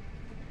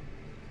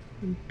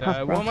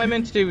What am I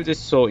meant to do with this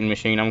sorting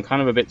machine? I'm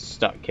kind of a bit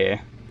stuck here.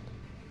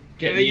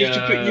 Get you have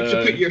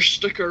to put your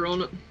sticker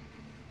on it.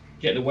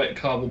 Get the wet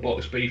cardboard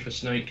box B for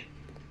Snake.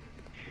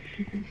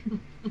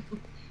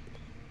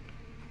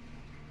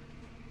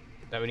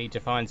 So we need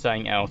to find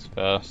something else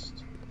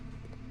first.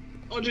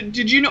 Oh,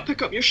 did you not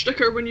pick up your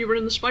sticker when you were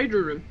in the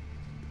spider room?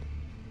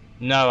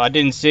 No, I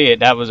didn't see it.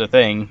 That was a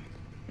thing.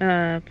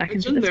 Back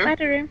into the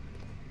spider room.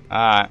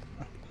 Alright.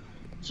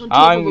 It's on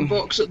top of a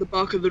box at the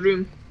back of the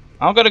room.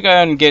 I'm gonna go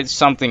and get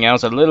something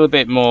else a little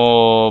bit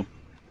more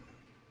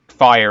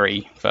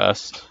fiery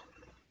first.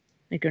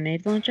 A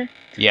grenade launcher?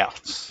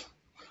 Yes.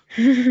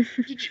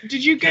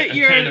 Did you get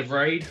your... kind of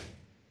raid?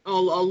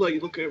 I'll let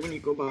you look at it when you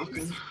go back.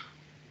 And...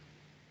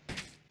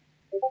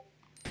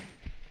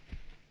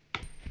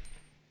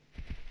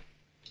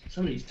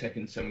 Some of these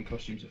Tekken 7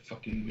 costumes are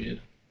fucking weird.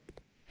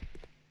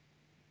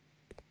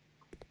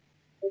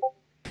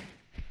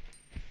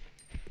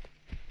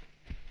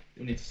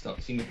 We need to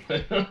start single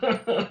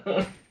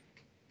player.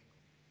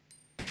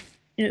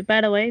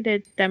 By the way,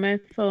 the demo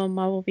for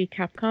Marvel v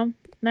Capcom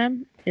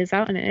is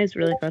out and it is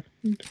really good.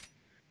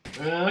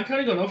 I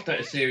kind of got off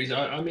that series.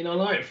 I mean, I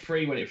liked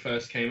 3 when it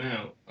first came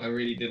out. I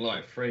really did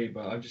like 3,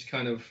 but I've just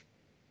kind of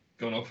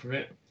gone off of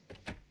it.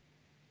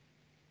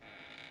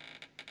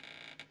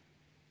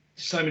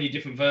 So many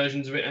different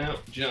versions of it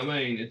out. Do you know what I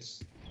mean?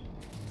 It's.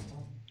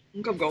 I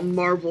think I've got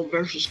Marvel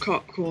vs.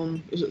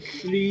 Capcom. Is it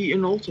 3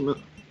 in Ultimate?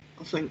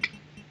 I think.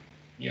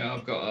 Yeah,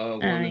 I've got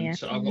 1 and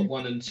 2. I've got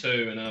 1 and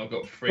 2, and now I've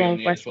got 3 on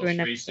the Xbox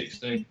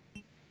 360.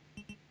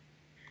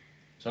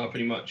 So I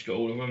pretty much got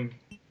all of them.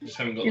 Just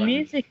haven't got the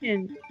music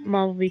in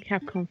Marvel v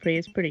Capcom 3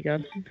 is pretty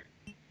good.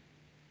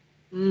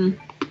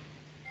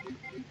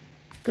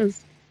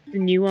 Because the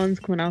new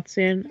one's coming out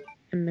soon,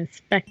 and I'm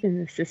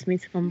expecting the Sesame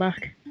to come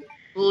back.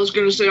 Well, I was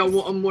gonna say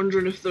I'm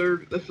wondering if they're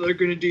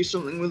gonna do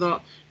something with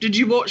that. Did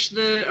you watch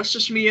the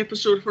Sesame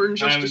episode for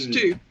Injustice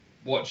 2?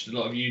 Watched a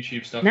lot of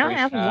YouTube stuff. No, I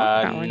haven't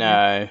watched that one.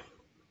 No. Yet.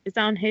 Is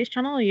that on his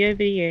channel or your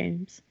video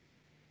games?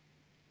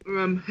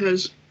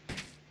 His.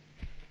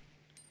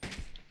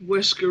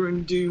 Whisker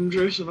and Doom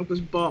dressing up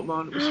as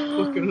Batman. It was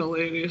fucking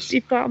hilarious.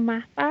 You've got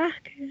Matt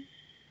back.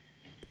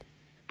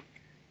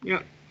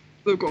 Yeah,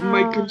 they've got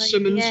Mike and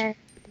Simmons. Yeah.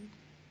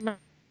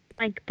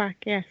 Mike back,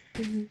 yes.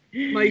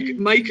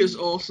 Mike is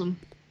awesome.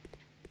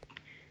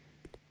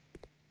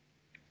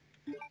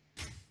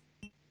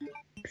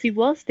 Because he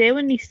was there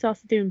when he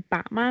started doing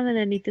Batman, and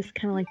then he just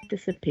kind of like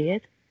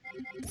disappeared.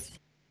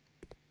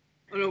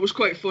 And it was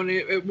quite funny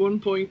at one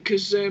point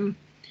because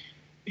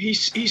he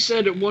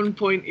said at one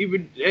point he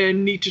would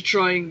need to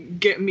try and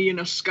get me in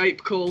a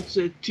Skype call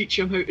to teach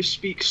him how to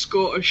speak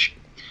Scottish.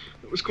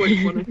 It was quite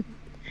funny.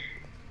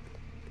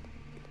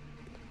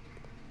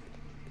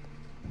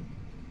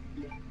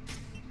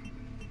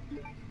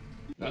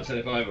 That said,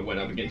 if I ever went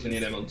up against any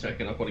of them on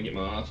Tekken, I'd probably get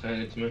my ass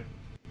handed to me.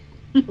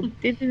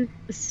 Didn't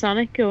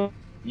Sonic go?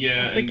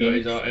 Yeah,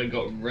 and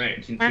got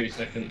wrecked in 2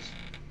 seconds.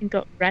 And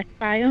got wrecked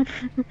by him?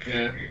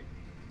 Yeah.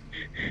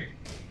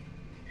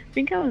 I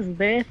think I was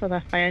there for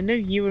that fight. I know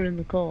you were in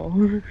the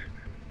call.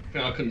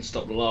 I couldn't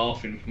stop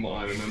laughing from what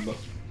I remember.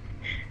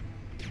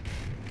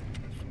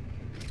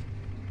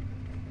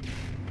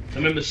 I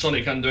remember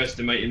Sonic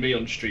underestimated me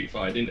on Street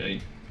Fighter, didn't he?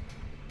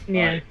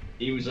 Yeah. Like,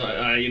 he was like,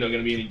 you're not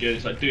going to be any good.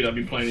 It's like, dude, I've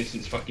been playing this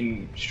since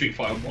fucking Street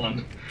Fighter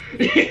 1.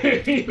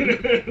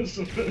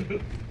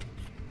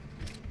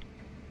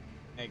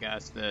 Hey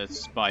guys, the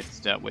spiders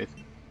dealt with.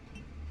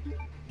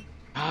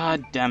 Ah,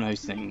 damn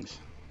those things.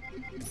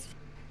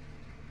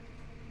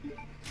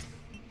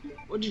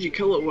 What did you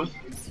kill it with?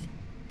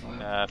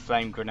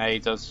 Flame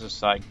grenades. I was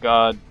just like,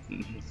 God,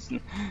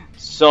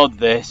 sod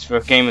this for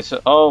a game of.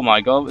 Oh my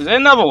God, is there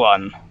another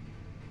one?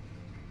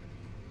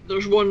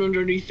 There's one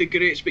underneath the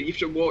grates, but you have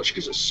to watch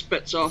because it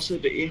spits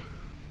acid at you.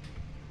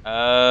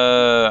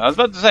 I was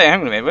about to say, hang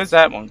on a minute, where's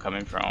that one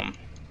coming from?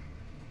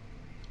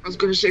 I was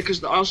going to say because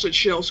the acid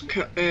shells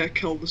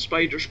kill the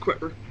spiders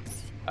quicker.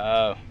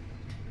 Oh.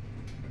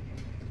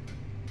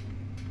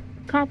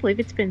 Can't believe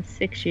it's been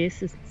 6 years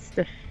since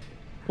the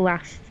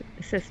last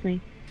Sesame.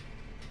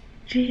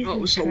 Jesus that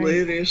was Christ.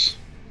 hilarious.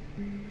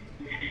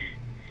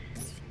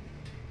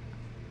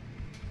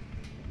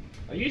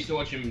 I used to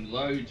watch him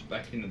loads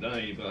back in the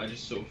day, but I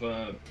just sort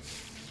of,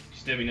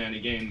 just every now and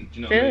again, do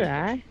you know Do what I mean?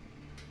 I?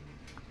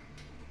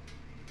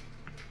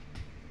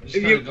 I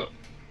just kind of got...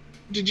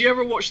 Did you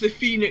ever watch the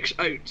Phoenix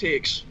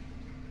outtakes?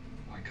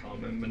 I can't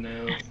remember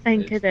now. I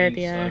think I It's did,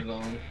 been yeah. so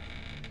long.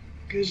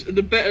 Because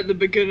the bit at the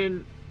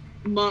beginning,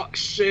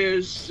 Max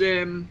says,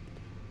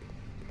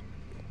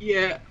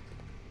 yeah,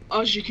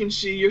 as you can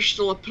see, you're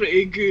still a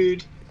pretty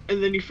good,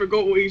 and then he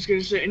forgot what he was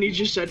going to say, and he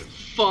just said,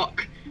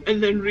 fuck,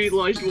 and then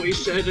realised what he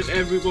said, and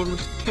everyone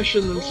was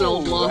pissing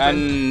themselves laughing.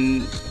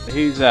 And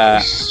who's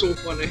that? It's so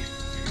funny.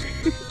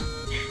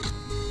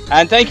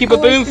 And thank you, I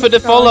like Baboon, for the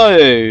this song.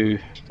 follow.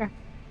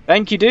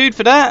 Thank you, dude,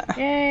 for that.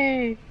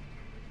 Yay!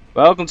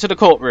 Welcome to the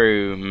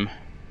courtroom.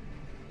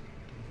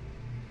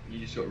 You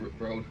just got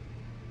rickrolled.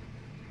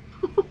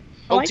 I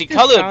like this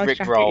Multicoloured style jacket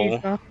Rickroll.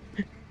 you've got.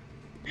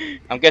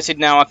 I'm guessing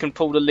now I can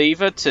pull the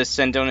lever to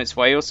send it on its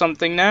way or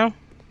something now?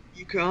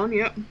 You can,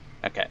 yep.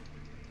 Okay.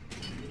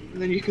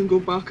 And then you can go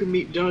back and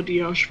meet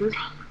Daddy Ashford.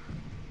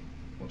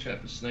 Watch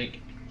out for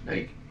Snake.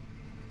 Snake.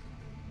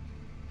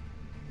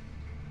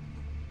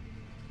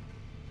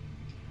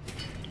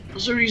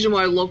 That's the reason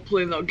why I love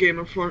playing that game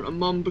in front of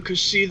Mum, because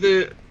see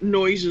the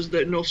noises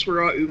that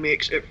Nosferatu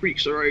makes, it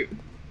freaks her out.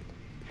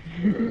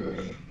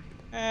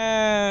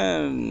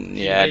 Yeah,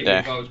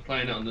 If I was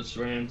playing it on the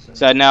surround.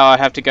 So now I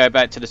have to go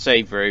back to the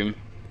save room.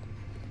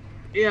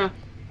 Yeah.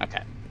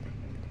 Okay.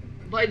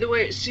 By the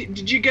way, see,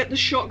 did you get the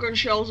shotgun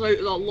shells out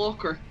of that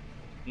locker?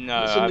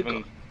 No, It's I in the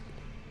haven't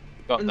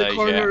got In the those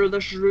corner yet. of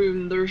this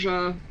room, there's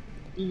a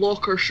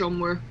locker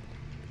somewhere.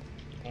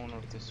 Corner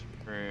of this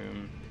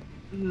room.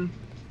 Mhm.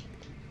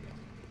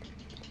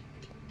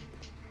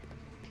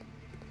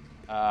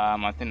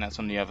 I think that's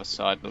on the other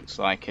side, looks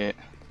like it.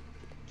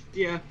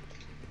 Yeah.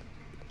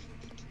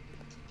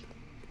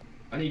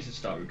 I need to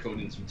start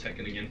recording some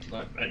Tekken again to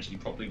like actually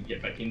properly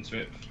get back into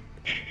it.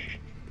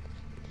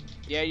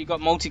 Yeah, you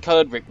got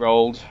multicoloured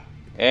Rickrolled.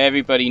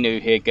 Everybody new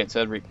here gets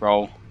a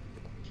Rickroll.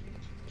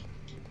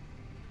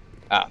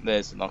 Ah,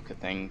 there's the locker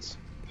things.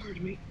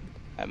 Pardon me.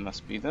 That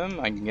must be them,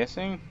 I'm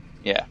guessing.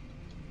 Yeah.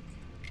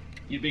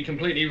 You'd be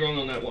completely wrong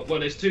on that one. Well,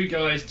 there's 2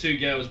 guys, 2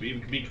 girls, but you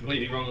could be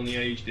completely wrong on the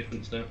age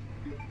difference now.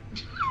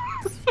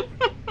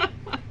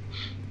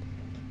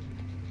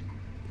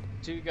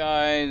 2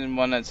 guys and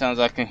one that sounds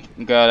like a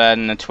girl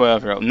and a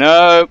 12-year-old.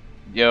 Nope!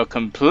 You're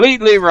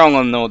completely wrong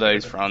on all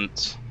those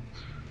fronts.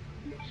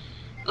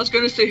 I was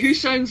gonna say, who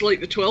sounds like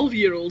the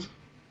 12-year-old?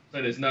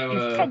 So there's no.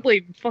 It's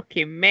probably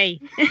fucking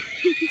me.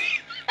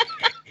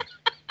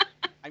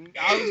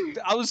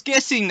 I was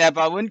guessing that,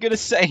 but I wasn't gonna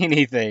say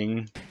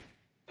anything.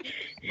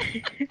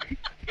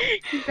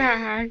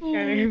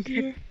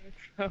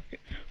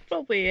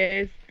 Probably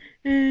is.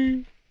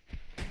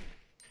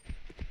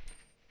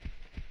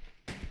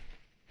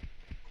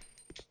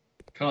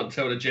 Can't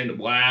tell the gender.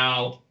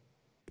 Wow.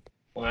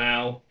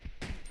 Wow.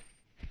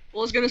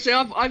 Well, I was gonna say,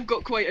 I've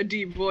got quite a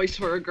deep voice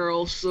for a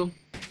girl, so.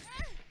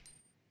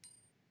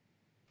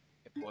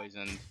 Get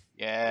poisoned.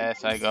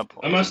 Yes, I got I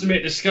poisoned. must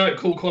admit, the Skype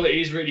call quality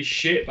is really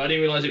shit, but I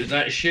didn't realise it was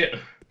that shit.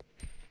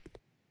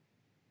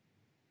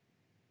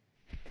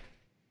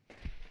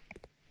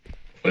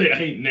 Well, it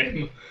ain't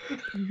them.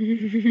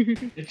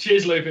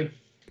 Cheers, Lupin.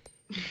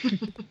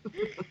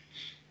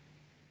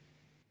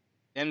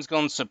 Them's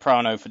gone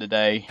soprano for the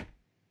day.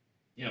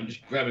 Yeah, I'm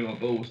just grabbing my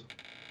balls.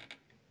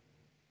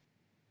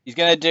 He's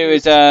gonna do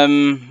his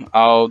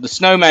the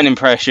snowman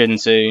impression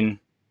soon.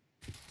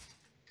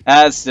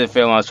 That's the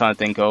film I was trying to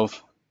think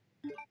of.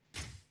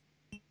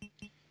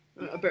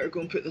 I better go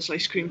and put this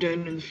ice cream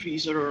down in the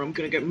freezer, or I'm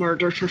gonna get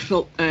murdered for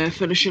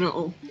finishing it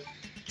all.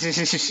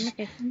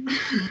 Right,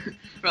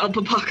 I'll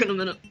be back in a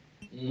minute.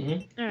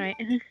 Mm-hmm. All right.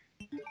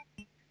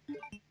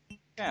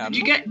 Yeah,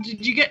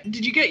 Did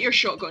you get your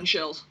shotgun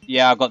shells?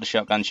 Yeah, I got the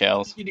shotgun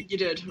shells. You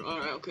did. All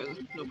right, okay,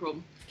 then. No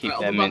problem. Keep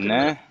Right, I'll be them back in a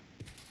minute.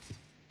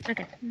 there.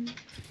 Okay.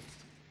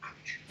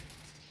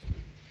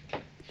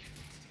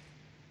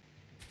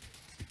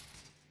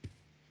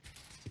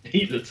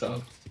 Eat the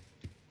tub.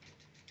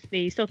 Yeah,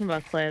 he's talking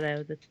about Claire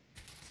though,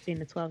 being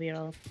the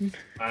 12-year-old.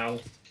 Wow.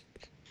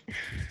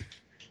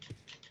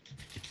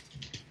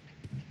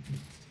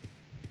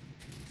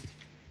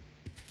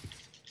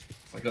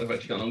 My God, I've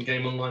actually got on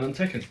game online on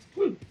Tekken.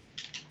 Woo.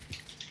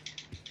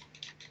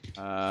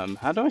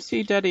 How do I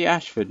see Daddy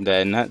Ashford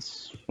then?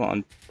 That's what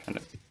I'm trying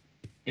to...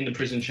 In the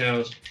prison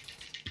showers.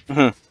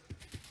 Oh,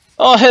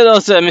 hello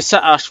there,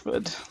 Mr.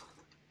 Ashford.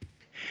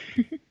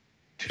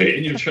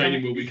 And your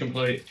training will be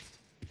complete.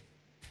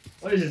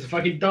 What is this? The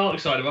fucking dark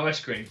side of ice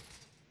cream.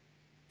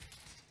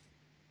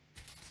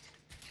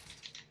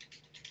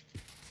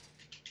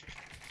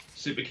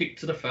 Super kick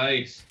to the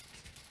face.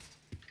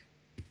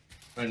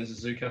 And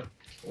there's Azuka.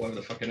 Or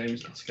whatever the fucking name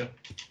is. Asuka.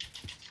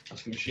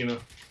 Asuka Mishima.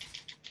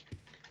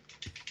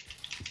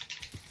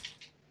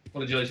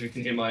 Apologise if you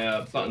can hear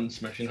my button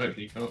smashing.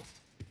 Hopefully you can't.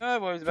 No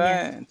worries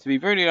about it. To be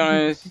brutally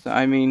honest,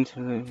 I mean,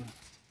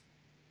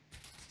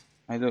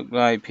 I look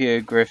like Peter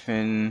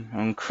Griffin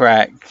on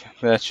crack.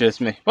 That's just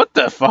me. What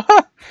the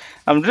fuck?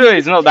 I'm sure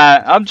it's not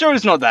that. I'm sure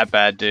it's not that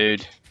bad,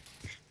 dude.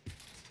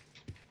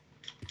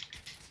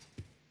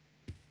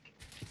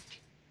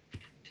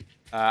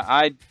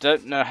 I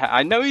don't know how.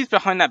 I know he's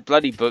behind that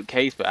bloody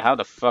bookcase, but how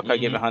the fuck I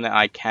get behind it,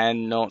 I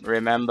cannot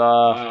remember.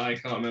 I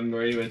can't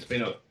remember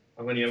either.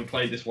 I've only ever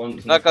played this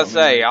once. Like I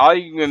say, I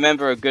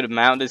remember a good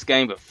amount of this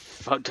game, but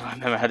fuck, do I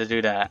remember how to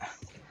do that?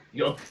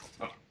 You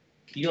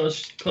gotta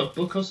put a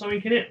book or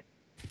something in it.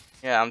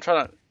 Yeah, I'm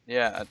trying to.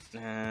 Yeah.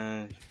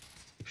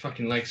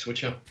 Fucking leg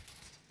switcher.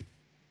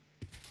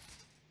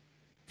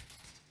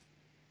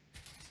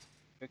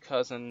 Your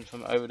cousin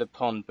from over the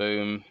pond,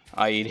 boom,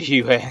 i.e.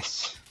 the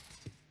US.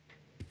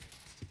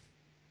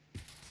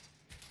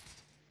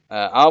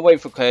 I'll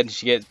wait for Claire till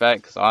she gets back,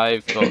 because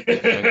I've got...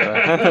 Because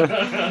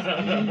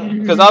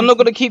I'm not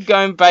going to keep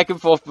going back and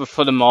forth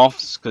for the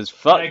moths, because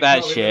fuck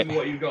that shit.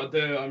 What you've got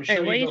to do. I'm sure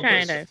Hey, what are you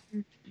trying to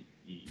do?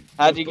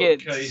 How do you get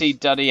to see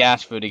Duddy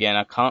Ashford again?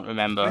 I can't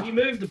remember. When you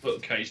move the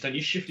bookcase, don't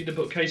you shifted the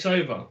bookcase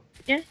over?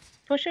 Yeah,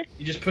 push it.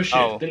 You just push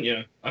it, didn't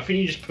you? I think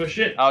you just push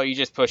it. Oh, you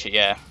just push it,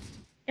 yeah.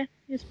 Yeah,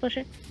 just push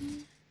it.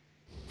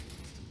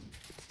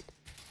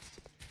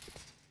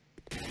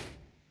 I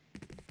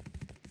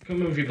can't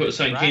remember if you put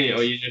something in it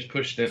or you just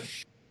pushed it.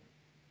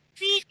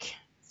 Speak!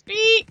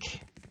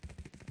 Speak!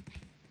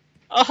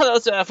 Oh,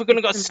 that's it. I forgot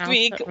I got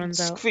squeak.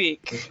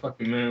 Squeak. It's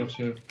fucking mouse,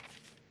 yeah.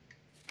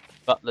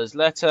 Butler's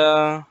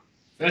letter.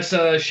 That's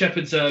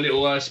Shepard's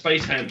little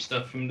space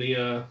hamster from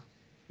the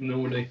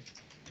Nordy.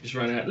 Just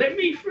ran out. Let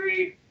me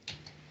free!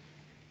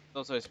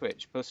 Also a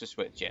switch. Push the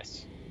switch,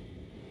 yes.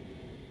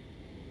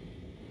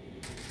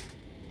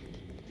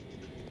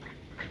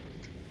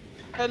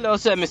 Hello,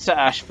 sir, Mr.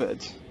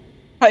 Ashford.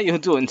 How you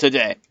doing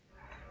today?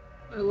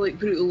 I like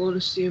brutal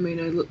honesty. I mean,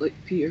 I look like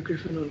Peter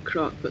Griffin on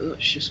crack, but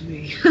that's just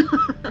me.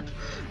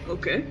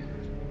 Okay.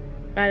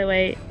 By the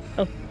way,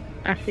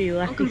 after you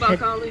left, Welcome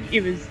back, Ali.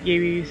 It was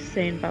you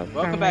saying about.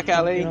 Welcome back,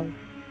 Ali.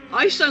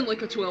 I sound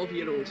like a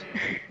 12-year-old.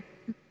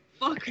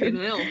 Fucking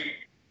hell.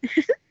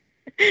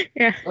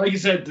 Yeah. Like you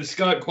said, the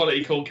Skype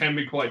quality call can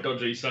be quite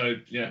dodgy, so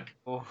yeah.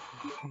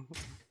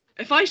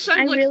 If I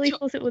sound I really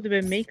thought it would have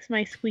been me, 'cause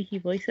my squeaky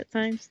voice at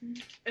times.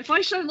 If I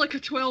sound like a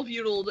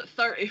 12-year-old at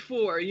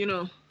 34, you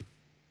know.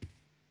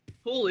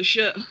 Holy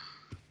shit.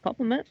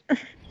 Compliment.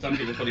 Some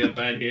people probably have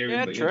bad hearing.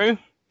 Yeah, but true.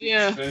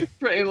 Yeah, True.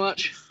 pretty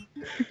much.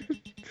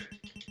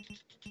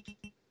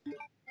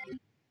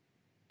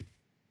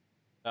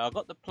 I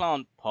got the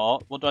plant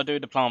pot. What do I do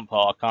with the plant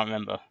pot? I can't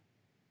remember.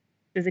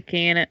 There's a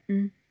key in it.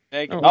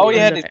 Oh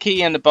yeah, the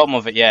key in the bottom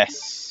of it,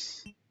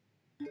 yes.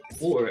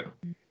 Water it.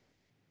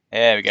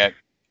 There we go.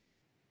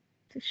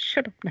 Just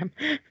shut up, man.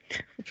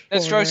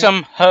 Let's throw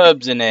some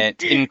herbs in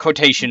it, in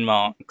quotation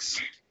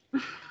marks.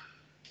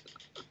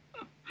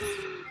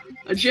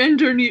 A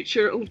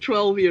gender-neutral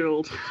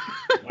 12-year-old.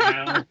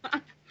 Wow.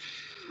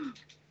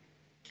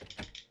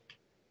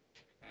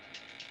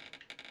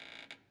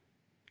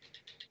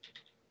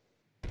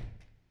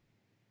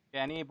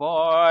 Danny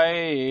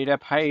boy, the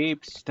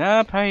pipes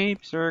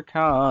are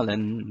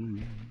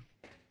calling.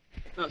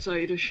 That's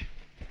Irish.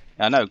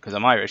 I know, because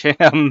I'm Irish.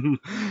 That's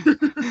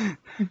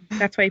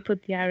why you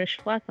put the Irish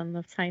flag on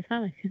the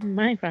Titanic in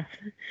Minecraft.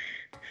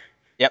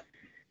 Yep.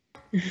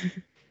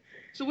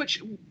 So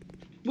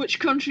which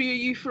country are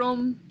you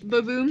from,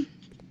 Baboon?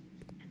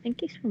 I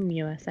think he's from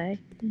USA.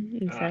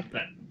 He said.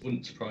 That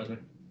wouldn't surprise me.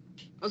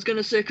 I was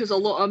gonna say, because a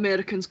lot of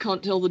Americans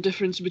can't tell the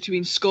difference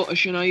between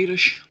Scottish and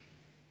Irish.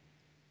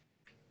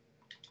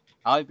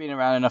 I've been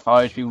around enough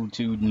Irish people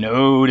to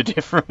know the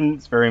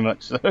difference, very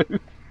much so.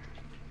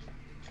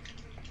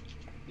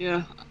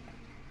 Yeah.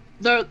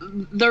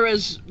 There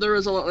is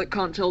a lot that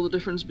can't tell the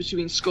difference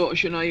between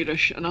Scottish and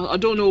Irish, and I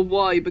don't know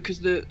why, because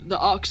the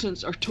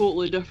accents are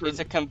totally different.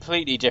 It's a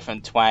completely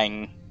different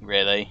twang,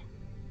 really.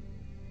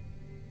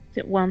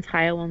 One's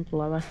higher, one's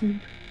lower.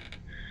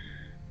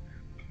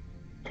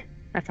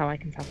 That's how I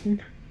can tell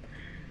them.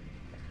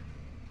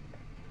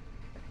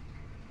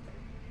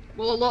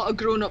 Well, a lot of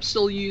grown-ups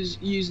still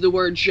use the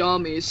word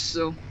jammies,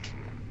 so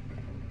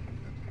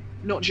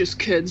not just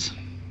kids.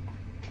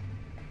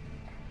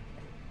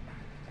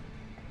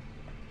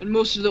 And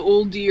most of the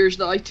old dears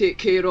that I take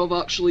care of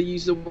actually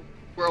use the word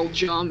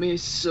jammies,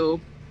 so...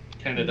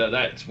 Canada,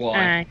 that's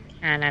why.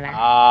 Canada.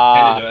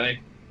 Canada, eh?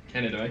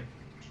 Canada, eh?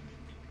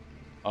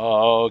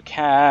 Oh,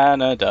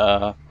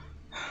 Canada.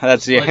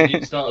 That's the end.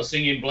 You start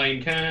singing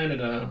Blame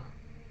Canada.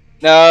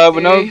 No,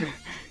 but no.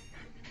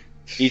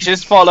 He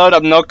just followed.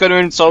 I'm not going to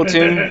insult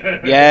him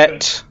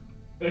yet.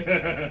 Well,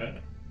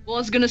 I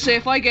was going to say,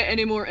 if I get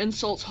any more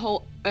insults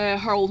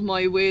hurled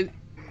my way,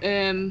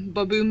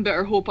 Baboon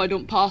better hope I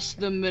don't pass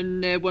them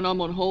when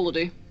I'm on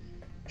holiday.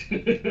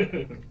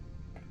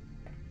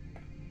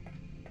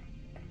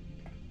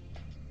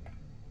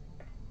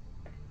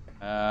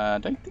 I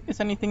don't think there's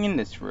anything in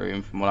this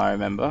room from what I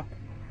remember.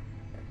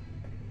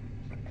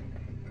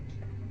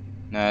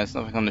 No, there's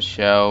nothing on the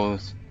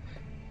shelves.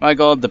 My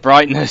god, the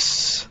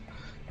brightness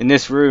in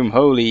this room,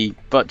 holy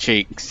butt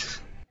cheeks.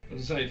 I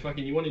was gonna say,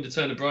 fucking, you wanted to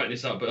turn the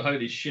brightness up, but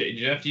holy shit, did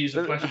you have to use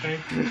a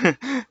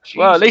flashbang?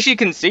 Well, at least you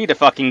can see the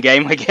fucking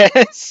game, I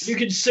guess. You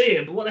can see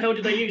it, but what the hell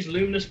did they use?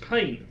 Luminous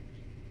paint?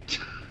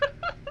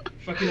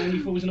 Fucking Only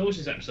Fools and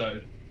Horses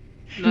episode.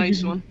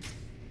 Nice one.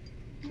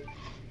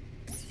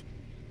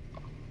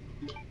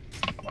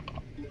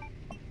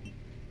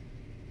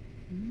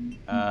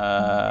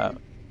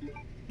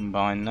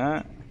 Combine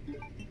that.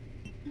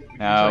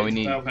 No, we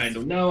need. Valve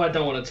handle. No, I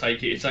don't want to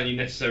take it. It's only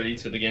necessary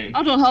to the game.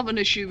 I don't have an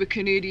issue with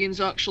Canadians,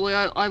 actually.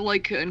 I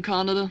like it in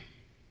Canada.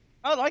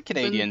 I like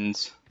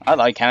Canadians. I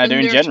like Canada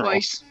in Been there general.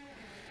 twice.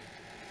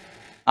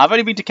 I've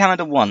only been to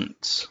Canada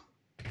once.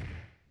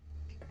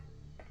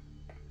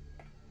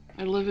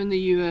 I live in the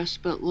US,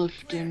 but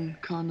lived in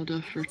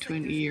Canada for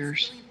 20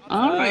 years.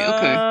 Alright,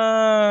 okay.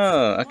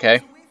 Oh, okay.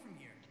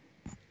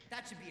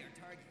 That should be our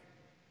target.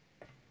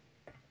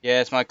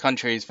 Yes, my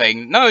country's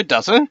thing. No, it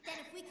doesn't.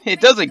 It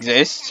does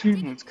exist.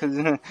 It's because.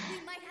 We might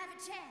have a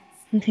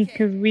chance.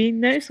 Because we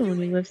know someone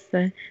who lives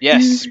there.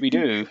 Yes, we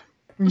do.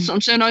 That's what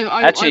I'm saying.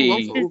 I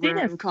Actually- love over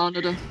in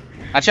Canada.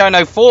 Actually, I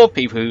know 4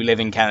 people who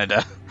live in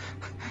Canada.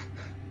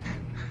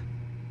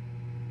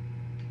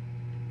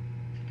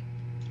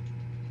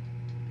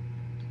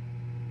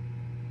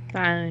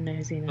 I don't know,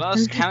 Xena.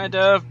 Plus,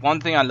 Canada, one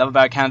thing I love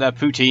about Canada,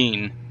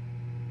 poutine.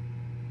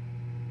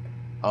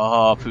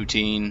 Oh,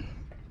 poutine.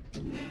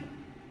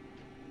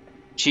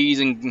 Cheese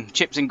and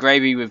chips and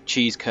gravy with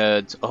cheese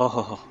curds.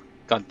 Oh,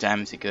 god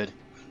damn, is it good.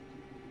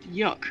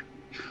 Yuck.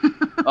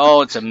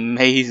 Oh, it's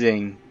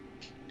amazing.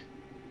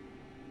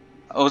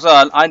 Also,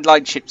 I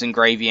like chips and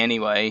gravy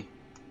anyway.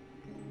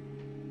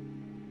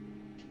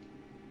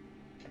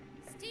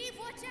 Steve,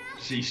 watch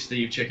out! See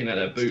Steve checking out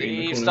that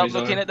booty in the Steve, corner stop of his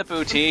looking eye. at the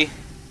booty.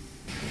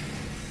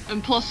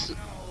 And plus,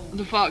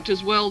 the fact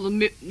as well,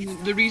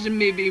 the reason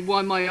maybe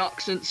why my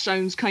accent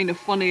sounds kind of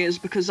funny is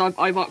because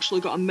I've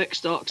actually got a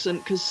mixed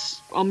accent because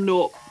I'm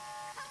not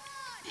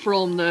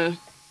from the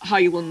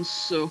Highlands,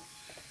 so.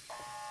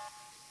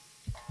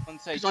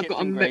 Because I've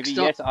got a mixed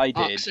up Yes, I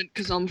did. accent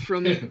because I'm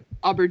from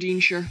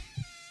Aberdeenshire.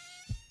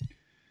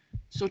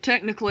 So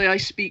technically I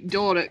speak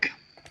Doric.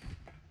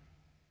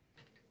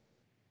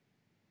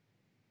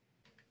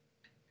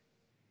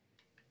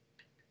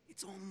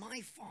 It's all my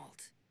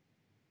fault.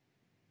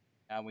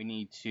 Now we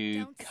need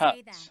to Don't say cut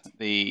that.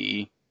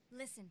 the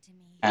Listen to me.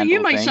 handle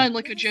You might thing. sound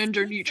like a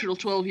gender-neutral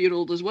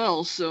 12-year-old as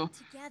well, so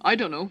I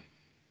don't know.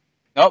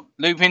 Oh,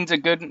 Lupin's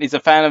is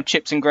a fan of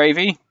chips and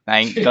gravy.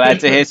 I'm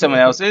glad to hear someone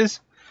else's.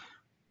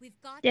 We've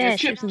got Yeah, to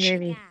chips stop and the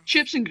gravy. gas.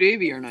 Chips and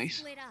gravy are nice.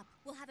 Split up.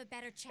 We'll have a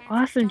better chance of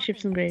Awesome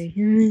chips and stopping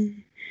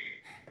gravy.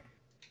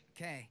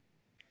 Okay.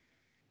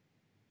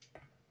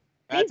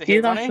 Glad to They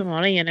hear, do lots Ronnie. of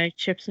money, you know,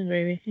 chips and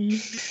gravy.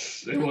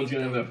 Everyone's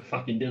gonna have a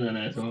fucking dinner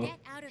now, it. so. Get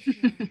out of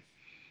here.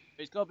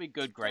 It's got to be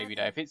good gravy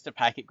though. If it's the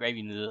packet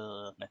gravy,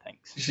 no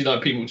thanks. You see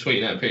like people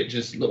tweeting out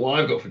pictures, look what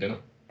I've got for dinner.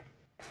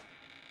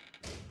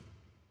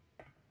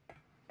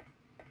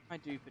 I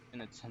do for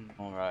dinner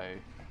tomorrow.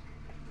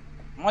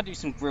 I might do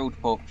some grilled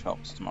pork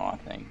chops tomorrow, I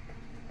think.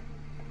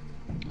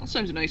 That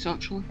sounds nice,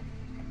 actually.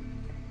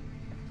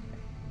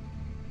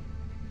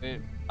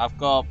 I've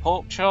got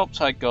pork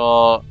chops, I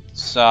got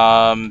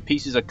some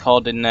pieces of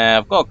cod in there,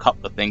 I've got a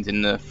couple of things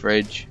in the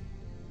fridge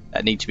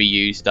that need to be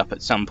used up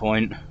at some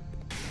point.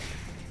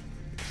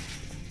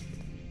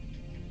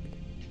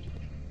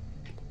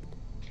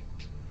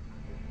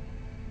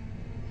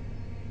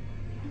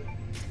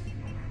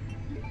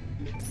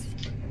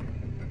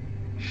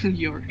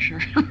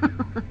 Yorkshire.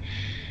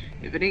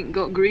 If it ain't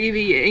got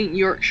gravy, it ain't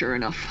Yorkshire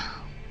enough.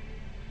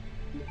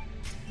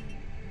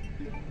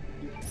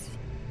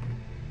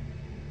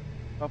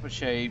 Proper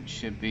shape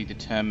should be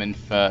determined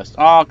first.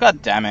 Oh,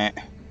 god damn it.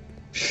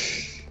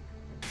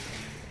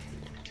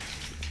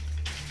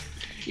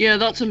 Yeah,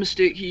 that's a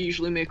mistake you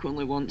usually make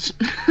only once.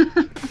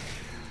 I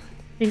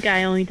think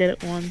I only did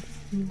it once.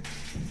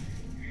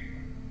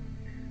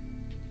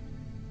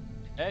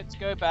 Let's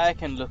go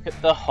back and look at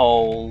the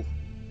hole.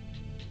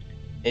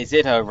 Is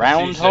it a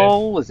round said.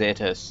 hole? Is it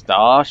a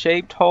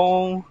star-shaped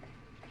hole?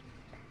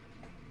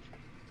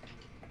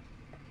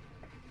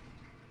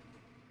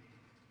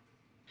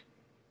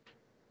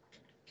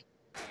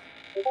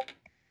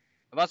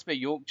 There must be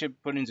Yorkshire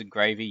puddings and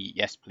gravy.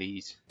 Yes,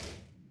 please.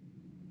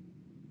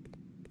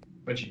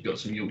 Bet you've got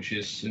some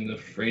Yorkshires in the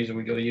freezer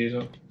we got to use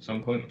up at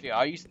some point.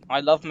 Yeah, I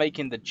love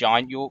making the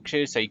giant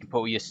Yorkshire so you can put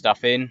all your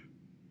stuff in.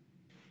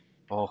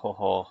 Oh, ho,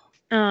 ho.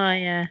 Oh,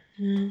 yeah.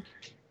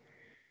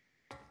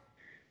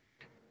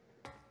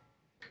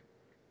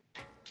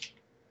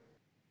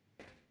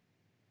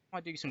 I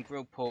might do some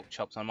grilled pork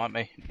chops. I might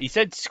make. He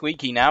said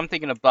squeaky. Now I'm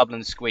thinking of bubble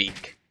and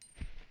squeak.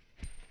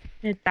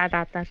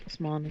 That this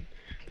morning.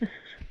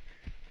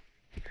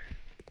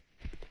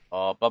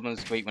 Oh, bubble and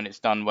squeak when it's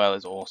done well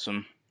is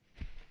awesome.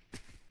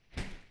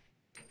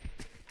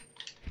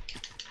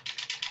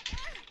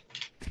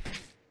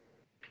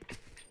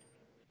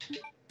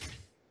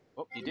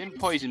 Oh, you didn't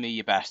poison me,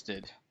 you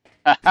bastard.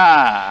 Ha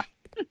ha!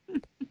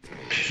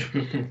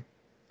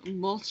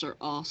 Moths are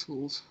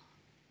assholes.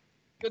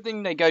 Good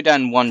thing they go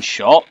down one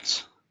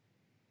shot.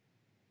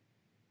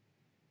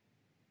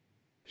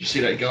 You see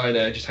that guy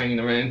there just hanging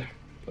around?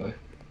 So.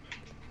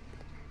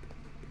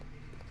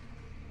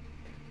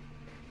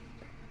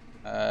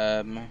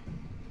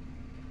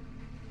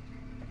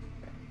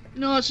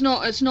 No, it's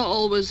not. It's not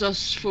always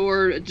us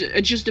four.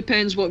 It just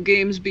depends what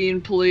game's being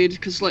played.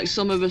 Cause like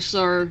some of us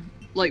are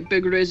like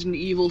big Resident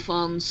Evil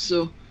fans,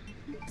 so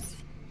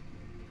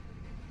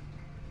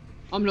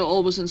I'm not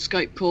always in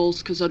Skype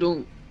calls because I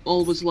don't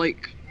always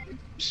like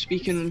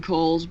speaking in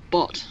calls,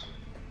 but...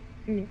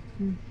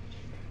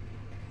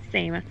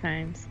 Same at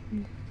times.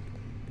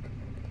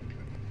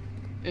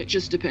 It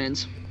just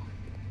depends.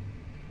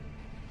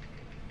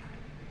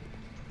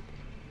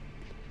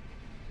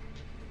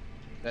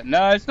 But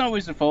no, it's not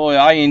always the fault.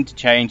 I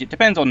interchange. It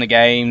depends on the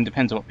game.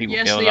 Depends on what people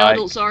Yes, feel the like.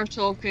 adults are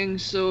talking,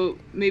 so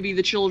maybe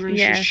the children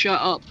should shut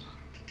up.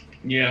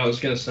 Yeah, I was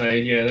gonna say,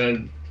 yeah,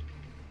 then.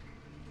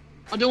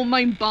 I don't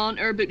mind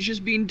banter, but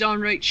just being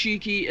downright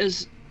cheeky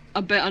is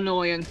a bit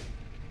annoying.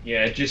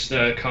 Yeah, just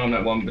calm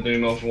that one,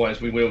 Badoom,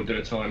 otherwise we will do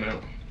a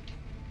timeout.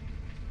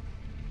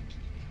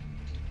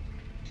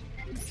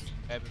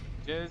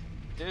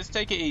 Just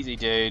take it easy,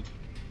 dude.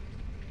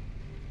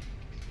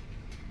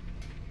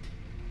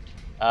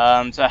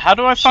 So how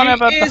do I find out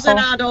about the She is whole...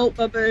 an adult,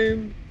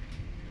 Baboom.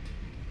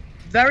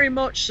 Very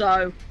much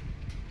so.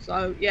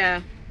 So,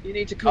 yeah, you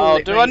need to cool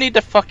it, do mate. I need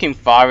the fucking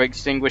fire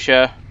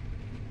extinguisher?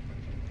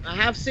 I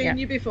have seen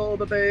you before,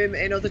 Baboom,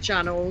 in other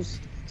channels.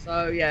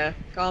 So, yeah,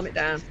 calm it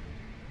down.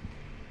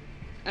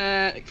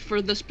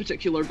 For this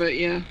particular bit,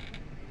 yeah.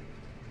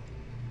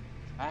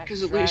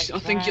 Because at least I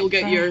think Backtrack, you'll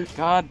get your...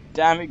 God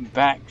damn it,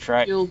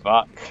 backtrack,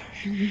 fuck.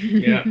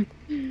 Yeah.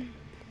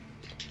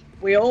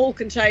 We all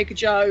can take a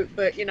joke,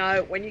 but, you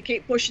know, when you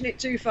keep pushing it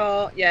too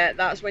far, yeah,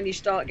 that's when you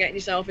start getting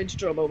yourself into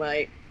trouble,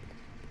 mate.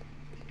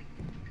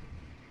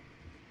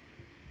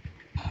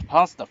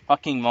 Past the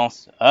fucking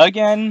moss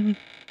again.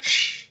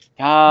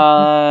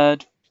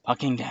 God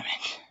fucking damn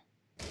it.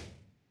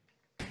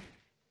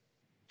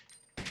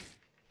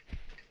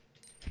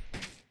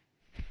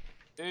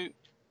 Dude.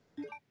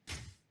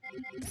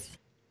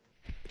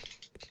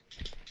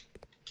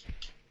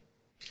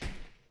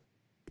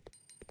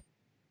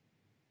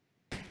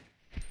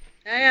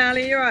 Hey,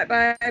 Ali, you right,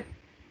 babe? At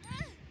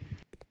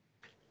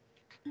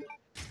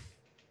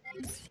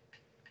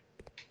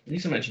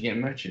least I'm actually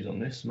getting matches on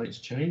this, makes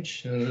a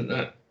change.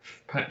 That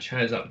patch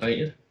has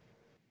updated.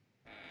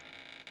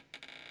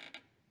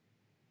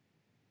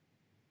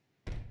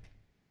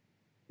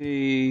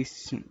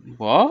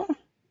 What?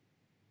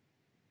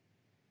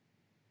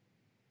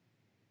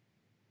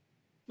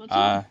 What's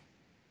up?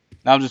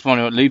 I'm just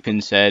wondering what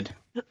Lupin said.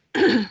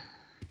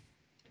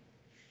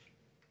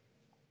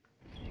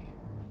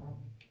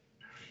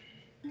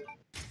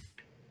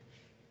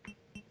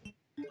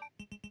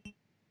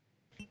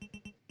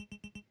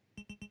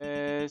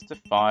 There's the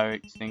fire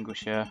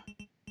extinguisher.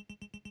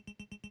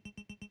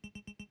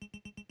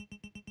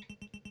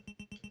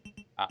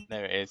 Ah,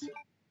 there it is.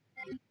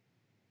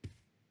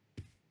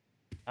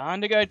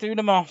 Time to go through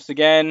the moths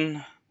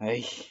again.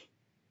 Hey.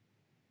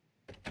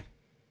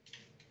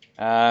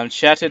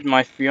 Shattered,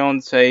 my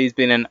fiance's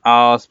been an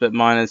arse, but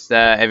minus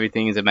that,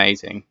 everything is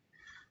amazing.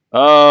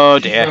 Oh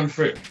dear.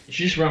 You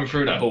just run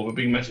through that hole with a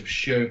big massive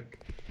shoe.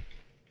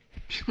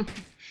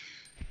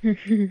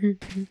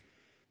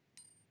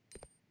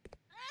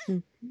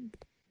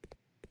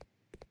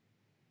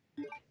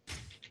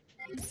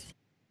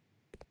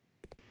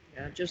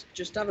 Yeah,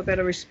 just have a bit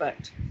of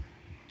respect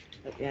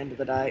at the end of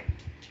the day.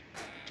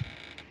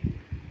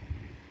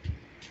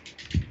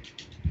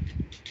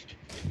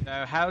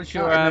 So how's Can't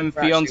your remember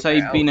actually fiance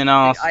where been an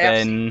else. arse I have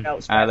then, seen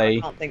elsewhere, but Ali?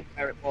 I can't think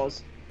where it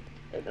was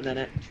at the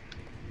minute.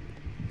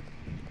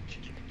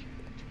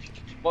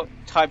 What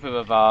type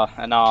of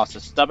an arse?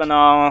 A stubborn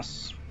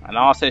arse? An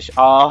arse-ish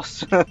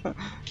arse? Tight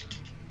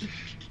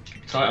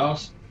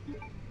ass.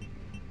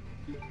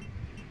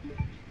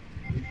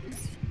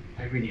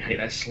 I really hate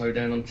that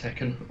slowdown on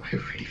Tekken. I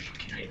really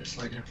fucking hate the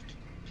slowdown.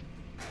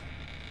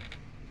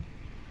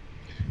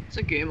 It's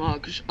a game I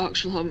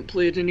actually haven't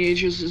played in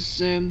ages, is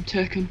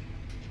Tekken.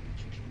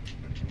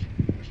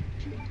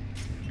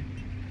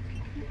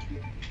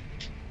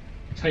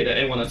 I hate that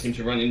everyone I seem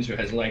to run into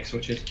has lag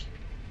switches.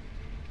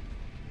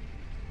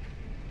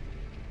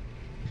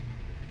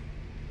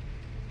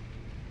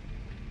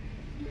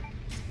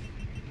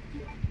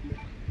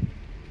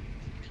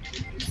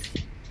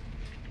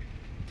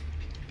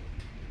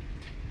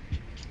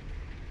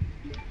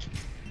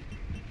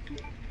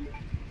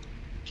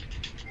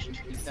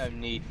 There's no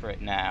need for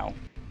it now.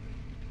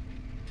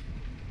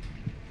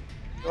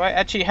 Do I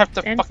actually have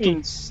to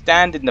fucking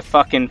stand in the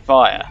fucking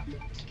fire?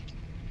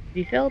 Have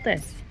you filled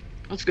this?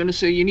 I was gonna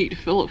say, you need to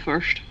fill it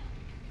first.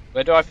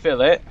 Where do I fill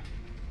it?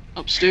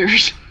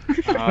 Upstairs.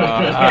 Fucking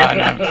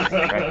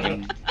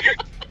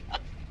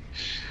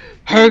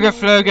Hoga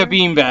Floga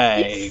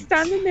beanbag. He's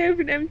standing there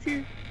with an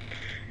empty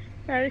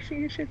fire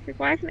extinguisher. Like,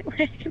 why isn't it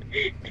working?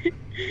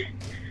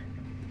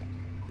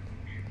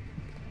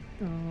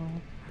 Oh.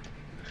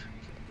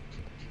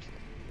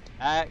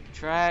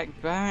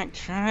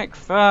 Backtrack,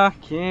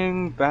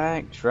 fucking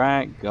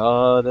backtrack.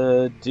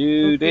 Gotta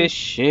do this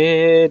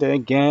shit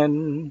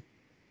again.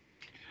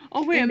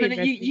 Oh wait a Maybe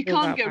minute, you there's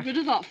can't people get rid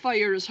of that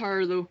fire as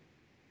her though.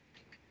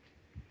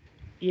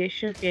 You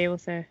should be able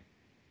to.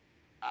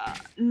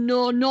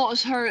 No, not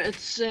as her,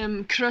 it's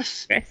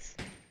Chris. Chris?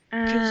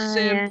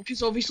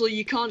 Because obviously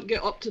you can't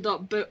get up to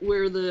that bit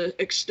where the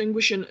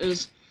extinguishing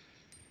is.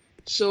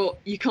 So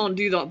you can't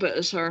do that bit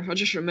as her. I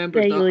just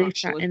remembered They that leave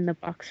actually. that in the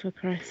box for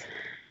Chris.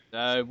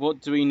 So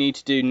what do we need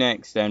to do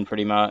next then,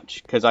 pretty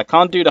much? Because I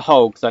can't do the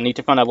hole, because I need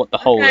to find out what the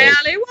hole Okay, is.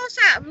 Ali, what's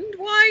happened?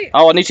 Why?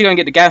 Oh, I need to go and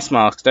get the gas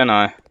mask, don't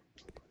I?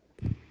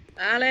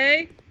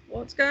 Ali,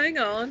 what's going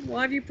on?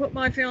 Why have you put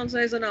my fiance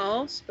as an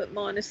arse? But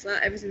minus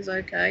that, everything's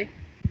okay.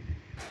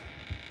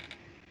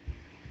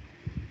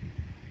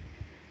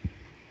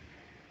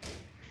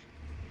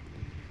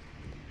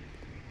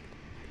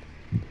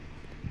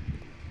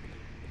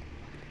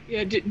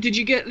 Yeah, did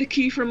you get the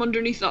key from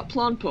underneath that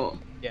plant pot?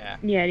 Yeah.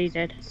 Yeah, he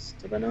did.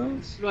 Stubborn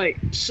arse. Right,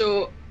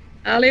 so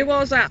Ali,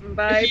 what's happened,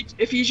 babe?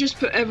 if you just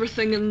put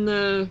everything in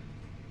the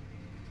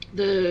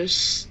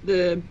What's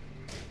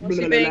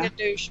he being a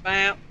douche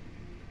about?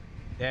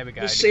 There we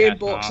go. the the save gas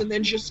box mask. and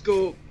then just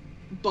go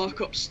back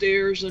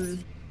upstairs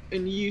and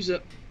use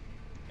it.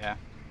 Yeah.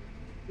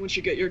 Once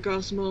you get your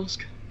gas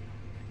mask.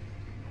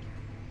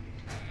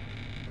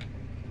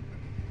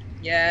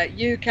 Yeah,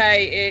 UK,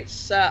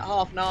 it's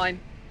 9:30.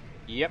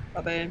 Yep.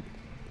 Bye-bye.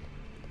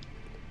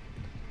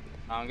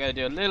 I'm going to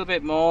do a little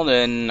bit more,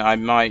 then I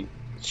might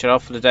shut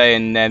off for the day,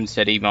 and Nem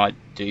said he might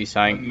do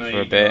something Maybe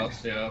for a bit. I'll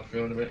see how I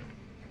feel in a bit.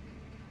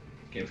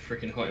 It's getting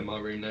freaking hot in my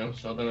room now,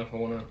 so I don't know if I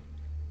want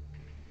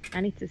to.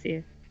 I need to see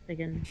if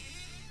friggin'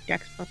 the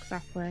Xbox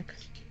app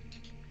works.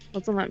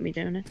 Wasn't letting me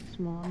doing it this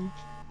morning.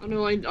 I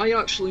know I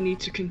actually need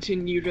to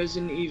continue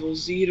Resident Evil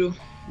 0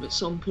 at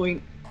some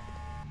point.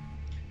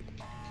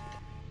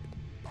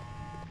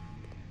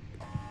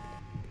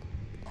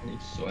 I need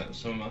to sort out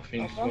some of my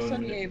things. Boss for a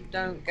and minute. you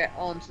don't get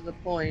on to the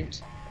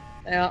point.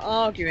 They are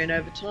arguing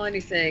over tiny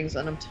things,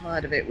 and I'm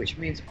tired of it, which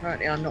means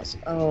apparently I'm not.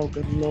 Oh,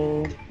 good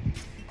lord.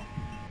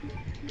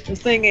 The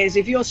thing is,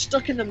 if you're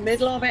stuck in the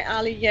middle of it,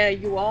 Ali, yeah,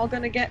 you are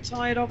going to get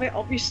tired of it,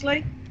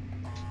 obviously.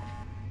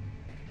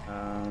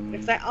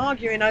 If they're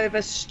arguing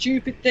over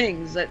stupid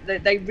things that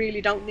they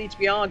really don't need to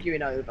be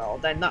arguing over,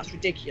 then that's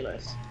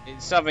ridiculous.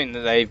 It's something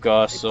that they've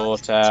got to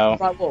sort out.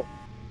 Right, what?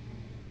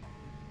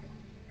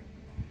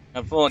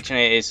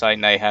 Unfortunately, it's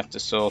something they have to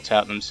sort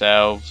out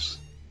themselves.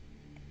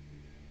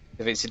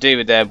 If it's to do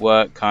with their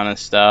work kind of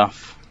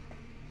stuff.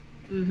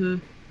 Mm-hmm.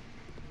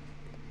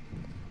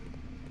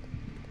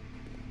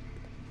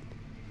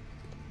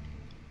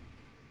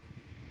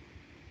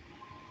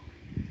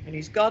 And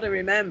he's got to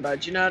remember,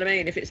 do you know what I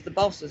mean? If it's the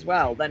boss as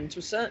well, then to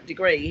a certain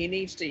degree, he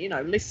needs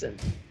to, listen.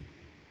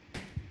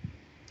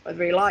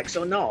 Whether he likes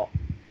or not.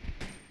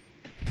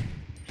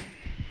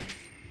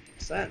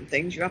 Certain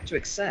things you have to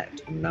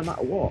accept, no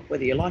matter what,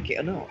 whether you like it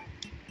or not.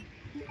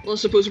 Well, I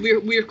suppose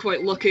we're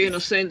quite lucky in a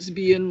sense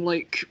being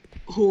like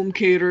home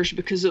carers,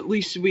 because at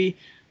least we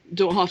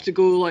don't have to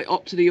go like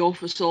up to the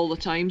office all the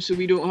time, so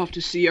we don't have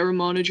to see our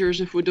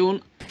managers if we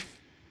don't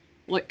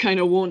like kind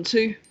of want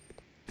to. Yeah.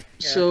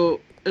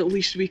 So at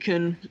least we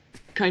can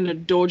kind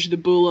of dodge the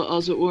bullet,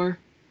 as it were.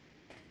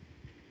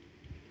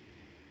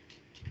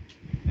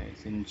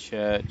 It's in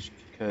church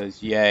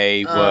because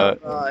yay Oh,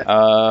 work. right.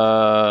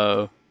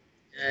 Oh.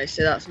 Yeah,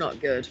 see, that's not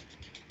good.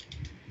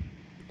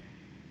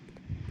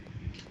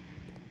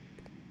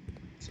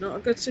 It's not a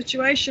good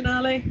situation,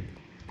 Ali.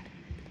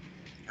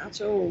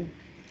 At all.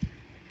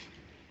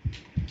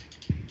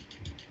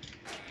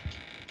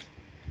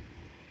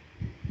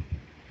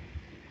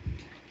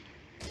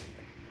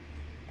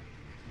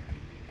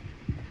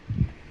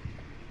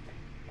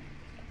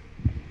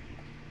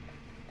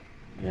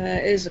 Yeah,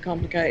 it is a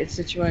complicated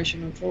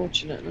situation,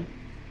 unfortunately.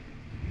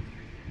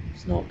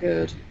 It's not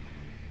good.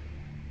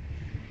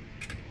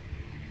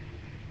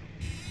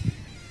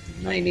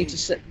 You may need to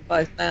sit them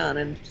both down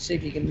and see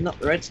if you can knock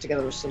their heads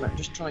together or something.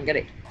 Just try and get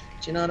it.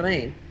 Do you know what I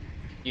mean?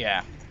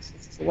 Yeah.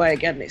 It's the way of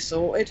getting it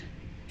sorted.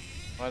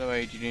 By the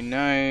way, did you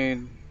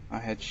know I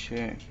had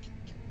shit?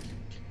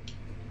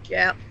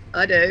 Yeah,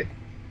 I do.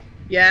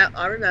 Yeah,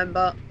 I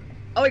remember.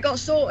 Oh, it got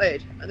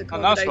sorted. And the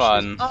Oh, that's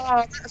accommodation fun.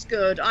 Oh, that's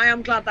good. I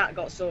am glad that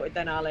got sorted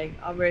then, Ali.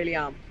 I really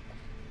am.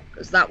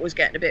 Because that was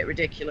getting a bit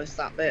ridiculous,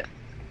 that bit.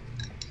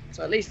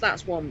 So at least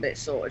that's one bit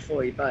sorted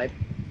for you, babe.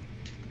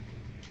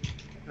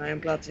 I am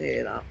glad to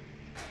hear that.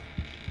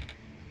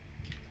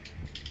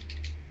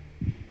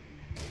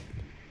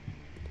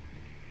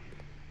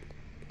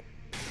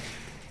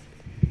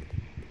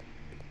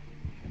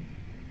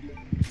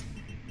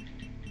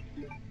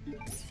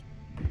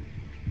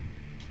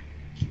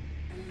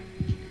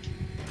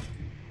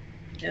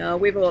 Yeah,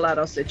 we've all had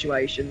our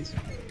situations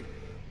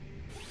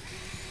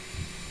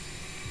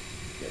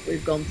that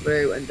we've gone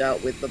through and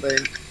dealt with,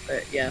 baboon.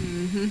 But yeah.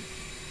 Mm-hmm.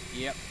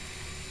 Yep.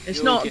 It's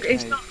You'll not get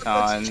a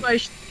time. good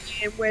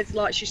situation with,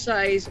 like she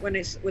says, when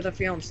it's with her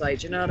fiance,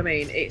 do you know what I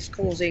mean? It's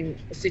causing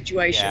a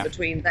situation Yeah.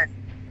 between them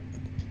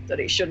that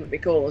it shouldn't be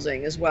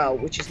causing as well,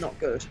 which is not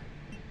good.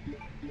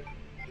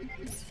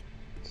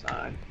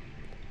 So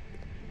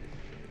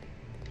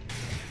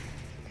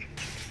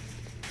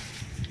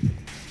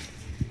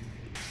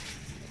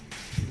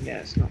yeah,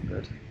 it's not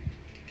good.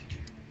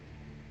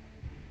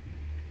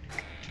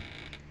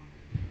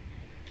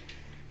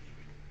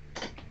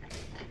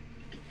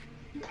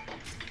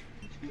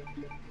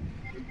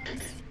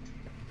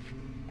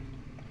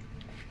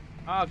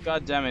 Oh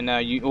god damn it! Now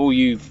all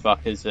you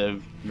fuckers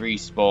have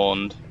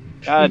respawned.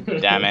 God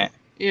damn it!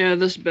 Yeah,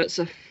 this bit's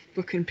a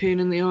fucking pain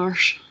in the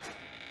arse.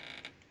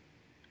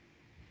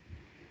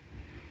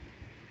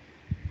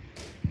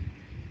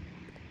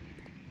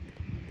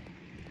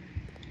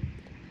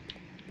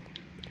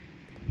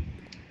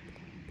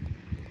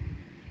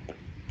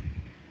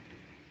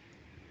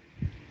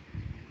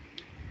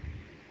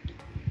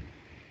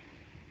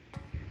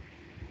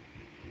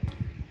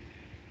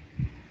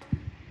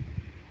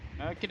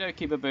 Okie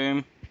dokie,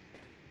 baboom.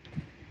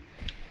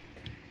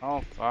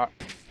 Oh fuck.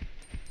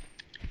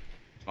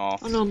 Oh.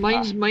 I know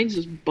mine's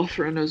is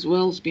buffering as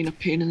well. It's been a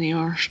pain in the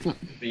arse, but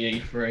The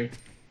E3.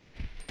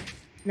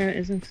 No, it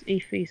isn't.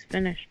 E3's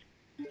finished.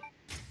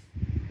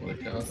 Well,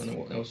 okay, I don't know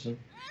what else.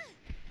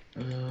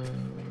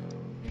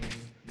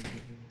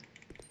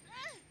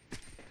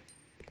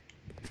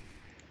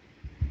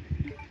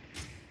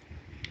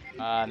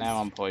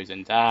 Now I'm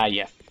poisoned. Ah,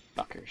 yeah,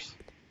 fuckers.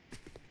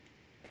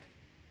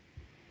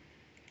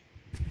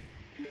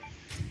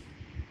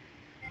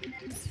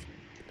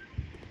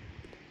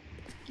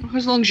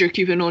 as long as you're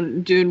keeping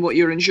on doing what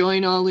you're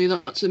enjoying, Ali,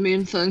 that's the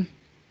main thing.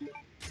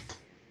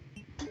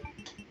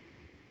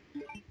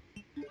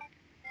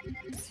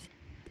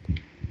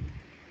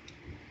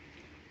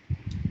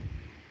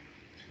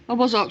 I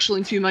was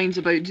actually in two minds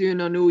about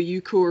doing an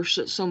OU course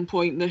at some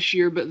point this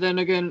year, but then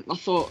again, I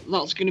thought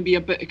that's going to be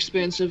a bit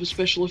expensive,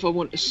 especially if I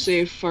want to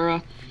save for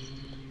a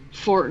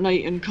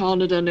fortnight in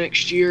Canada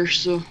next year,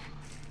 so...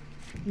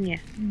 Yeah.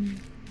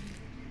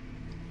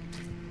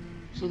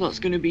 So that's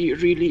going to be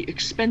really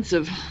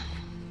expensive.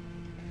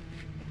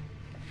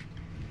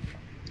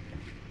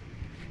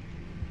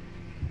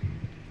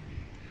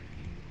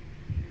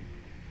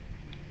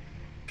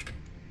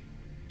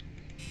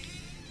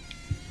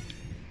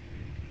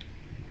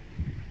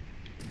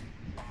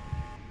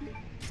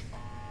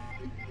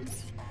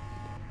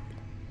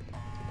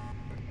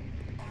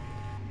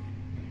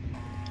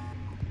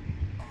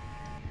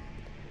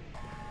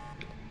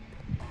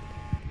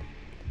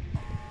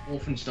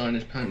 Wolfenstein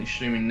is apparently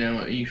streaming now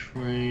at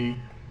E3.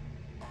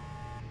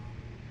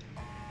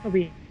 I'll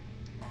be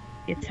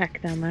a tech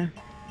demo.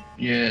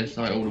 Yeah, it's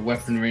like all the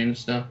weaponry and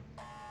stuff.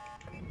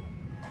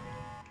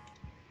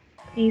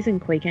 He's in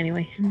Quake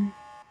anyway.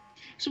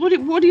 So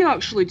what do you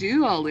actually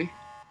do, Ali?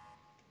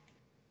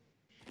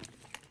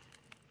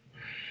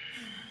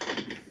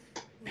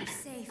 We're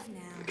safe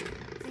now.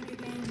 Think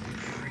again.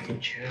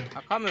 Freaking chill.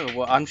 I can't remember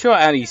what. I'm sure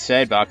Annie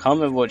said, but I can't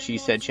remember what she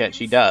said she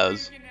actually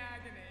does.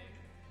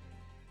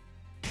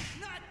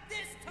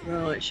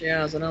 Right, she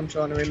has, and I'm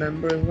trying to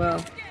remember as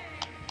well.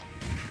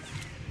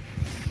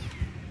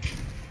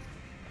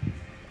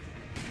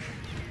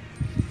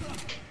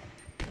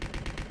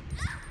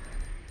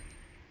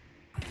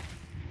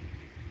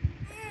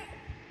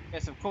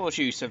 Yes, of course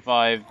you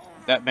survived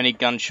that many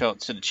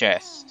gunshots to the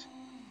chest.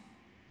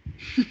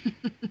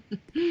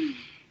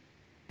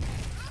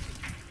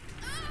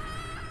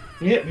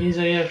 Yep, he's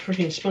a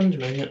freaking sponge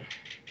magnet.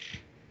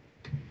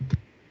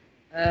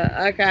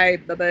 Okay,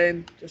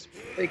 baboon. Just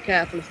be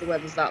careful if the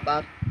weather's that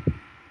bad.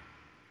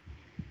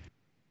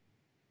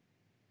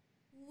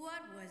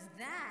 What was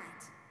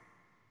that?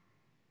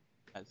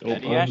 That's Oh,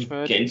 Eddie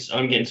Ashford.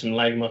 I'm getting some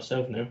lag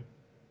myself now.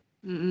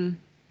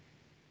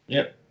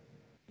 Yep,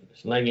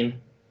 it's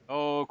lagging.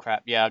 Oh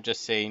crap! Yeah, I've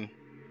just seen.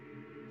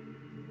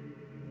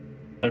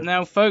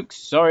 Now, folks,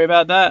 sorry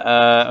about that.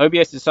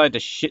 OBS decided to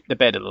shit the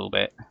bed a little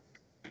bit.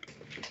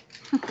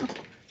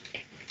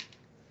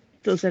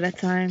 Does it at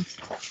times,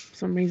 for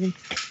some reason.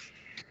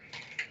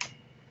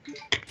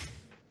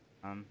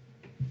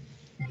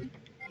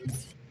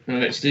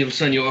 Let's still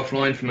send you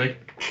offline for me.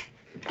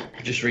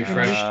 Just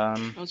refresh.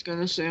 I was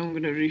gonna say I'm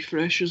gonna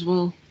refresh as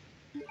well.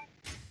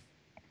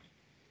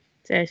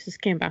 So it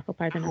just came back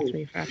up. I didn't have to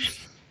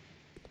refresh.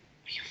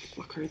 You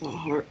fucker, that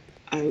hurt.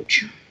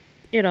 Ouch.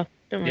 You know,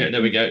 don't worry. Yeah,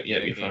 there we go. Yeah,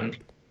 you're fine.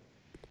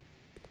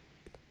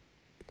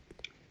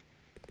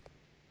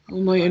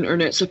 Well, my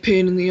internet's a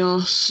pain in the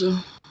ass, so...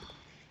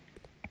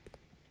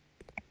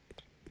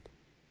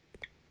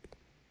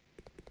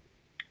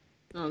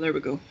 Oh, there we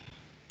go.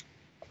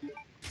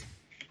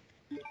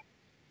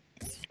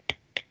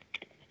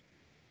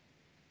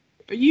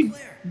 Are you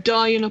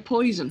dying of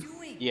poison?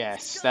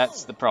 Yes,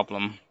 that's the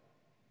problem.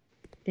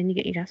 Didn't you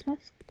get your gas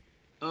mask?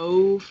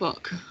 Oh,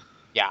 fuck.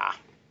 Yeah.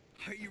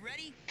 Are you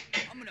ready?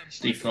 I'm gonna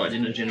Steve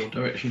fighting in a general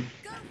direction.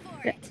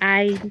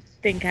 I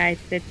think I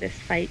did this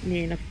fight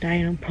near enough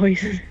dying on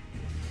poison.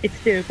 It's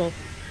doable.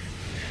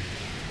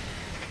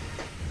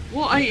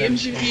 What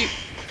items have you...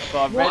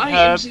 Got a What red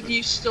items herb have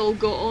you still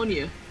got on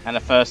you? and a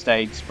first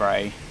aid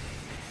spray.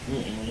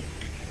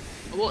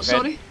 What,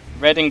 sorry?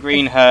 Red and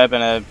green herb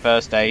and a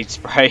first aid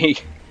spray.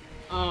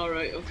 Oh,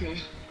 right, okay.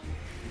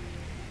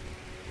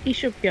 He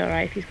should be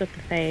alright if he's got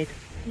the fade.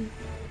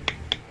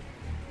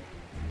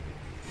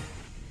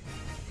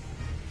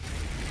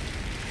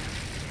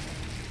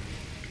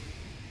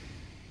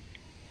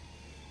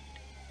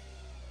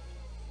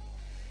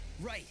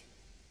 right.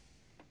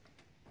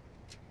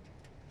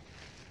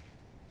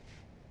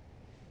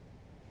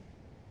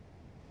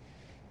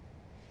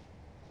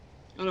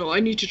 I know,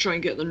 I need to try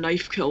and get the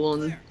knife kill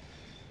on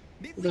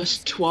this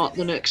twat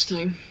the next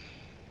time.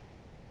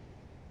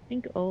 I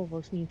think all of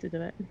us need to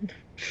do it.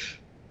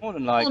 More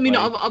than Well, I likely. mean,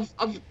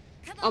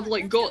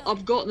 I've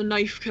got the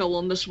knife kill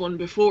on this one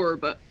before,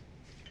 but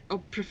I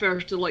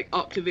prefer to like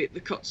activate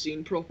the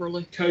cutscene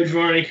properly. Code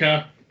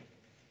Veronica.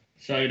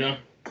 Soda.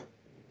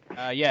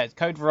 Yeah, it's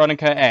Code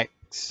Veronica X,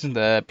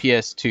 the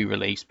PS2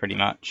 release, pretty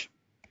much.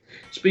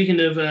 Speaking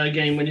of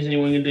game, when is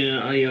anyone going to do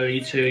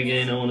AOE2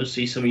 again? I want to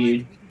see some of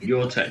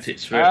your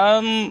tactics for it.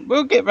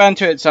 We'll get round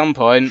to it at some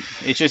point.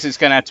 It's just it's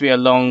going to have to be a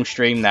long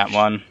stream, that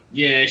one.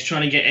 Yeah, it's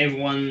trying to get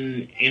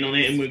everyone in on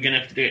it, and we're going to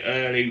have to do it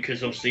early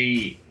because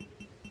obviously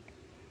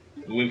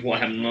with what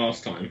happened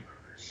last time.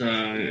 So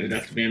it'd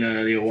have to be an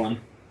earlier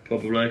one,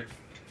 probably.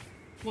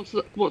 What's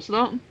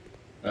that?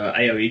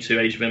 AOE2,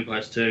 Age of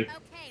Empires 2. Okay,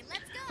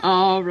 let's go.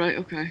 Oh, right,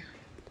 okay.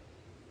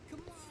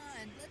 Come on,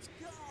 let's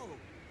go. What,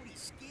 are you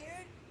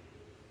scared?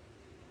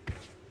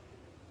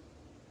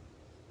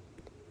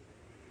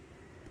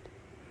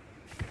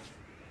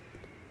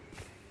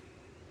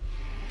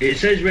 It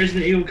says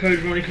Resident Evil Code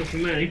Veronica for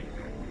me.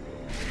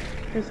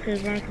 That's Code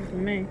Veronica for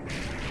me.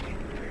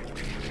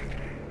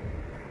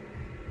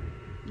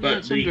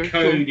 But the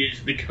code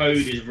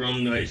is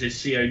wrong though. It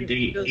says CODE.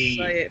 It does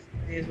say it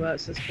for me as well.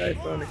 It says Code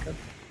Veronica.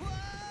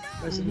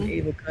 Resident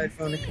Evil Code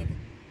Veronica.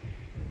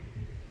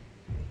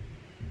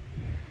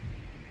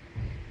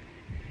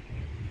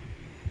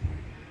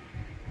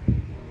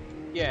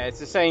 Yeah, it's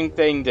the same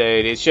thing,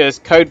 dude. It's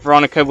just Code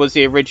Veronica was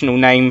the original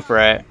name for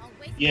it.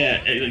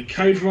 Yeah,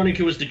 Code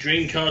Veronica was the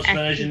Dreamcast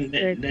version.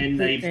 Then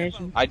they.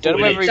 I don't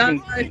know whether I don't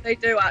even. know if they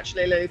do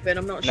actually, Lupin.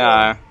 I'm not sure.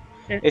 Nah,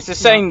 it's the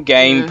same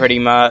game pretty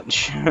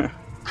much.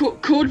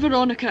 Code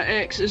Veronica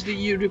X is the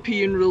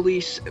European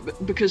release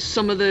because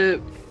some of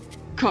the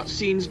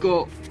cutscenes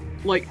got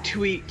like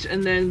tweaked,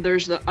 and then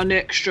there's an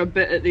extra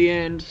bit at the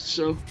end.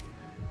 So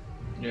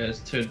yeah, it's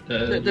to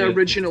the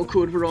original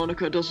Code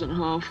Veronica doesn't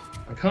have.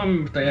 I can't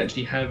remember if they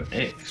actually have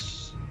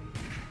X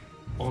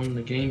on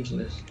the games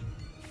list.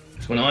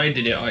 Because when I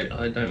did it,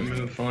 I don't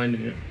remember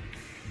finding it.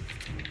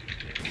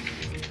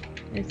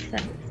 It's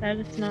said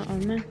it's not on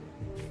there.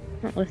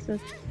 Not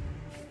listed.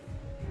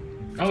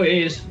 Oh, it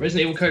is.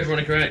 Resident Evil Code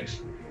Veronica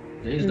X.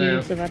 It is there.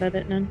 I've added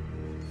it now.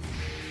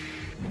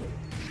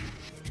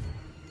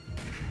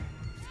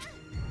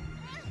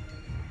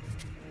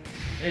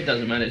 It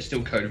doesn't matter, it's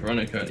still Code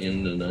Veronica at the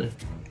end of the day.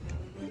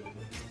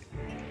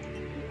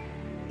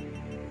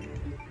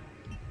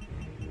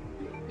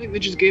 I think they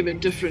just gave it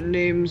different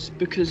names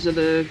because of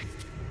it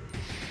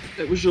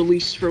was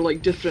released for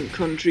like different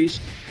countries.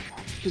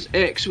 Because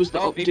X was the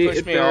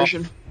updated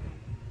version.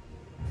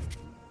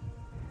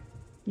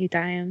 You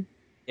dying?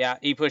 Yeah,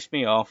 he pushed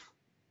me off.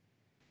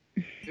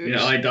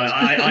 Yeah, I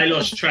died. I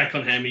lost track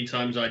on how many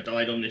times I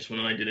died on this when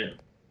I did it.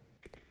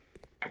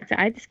 So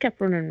I just kept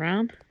running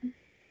around.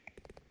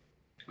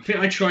 I think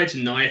I tried to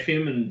knife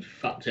him and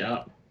fucked it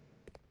up.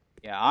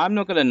 Yeah, I'm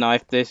not gonna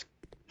knife this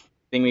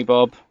thingy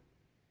bob.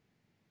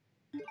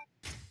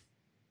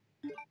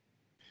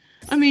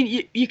 I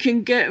mean, you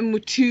can get him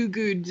with 2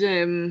 good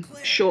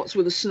shots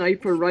with a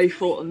sniper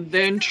rifle and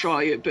then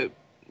try it, but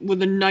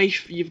with a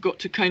knife, you've got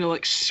to kind of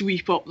like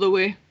sweep up the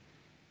way.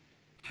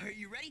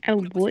 I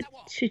would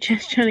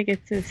suggest trying to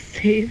get to the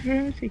save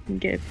room so you can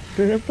get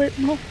a little bit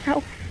more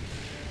health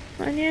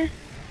on you.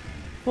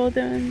 Hold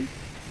on.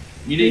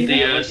 You need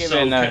the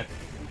Soul Calibur.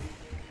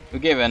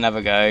 We'll give it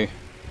another go.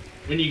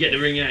 When you get the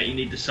ring out, you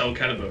need the Soul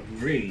Calibur.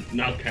 Ring,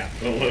 not cap.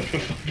 Or whatever the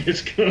fuck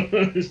it's called.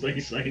 It's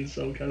like saying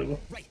Soul Calibur.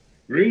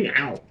 Ring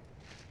out.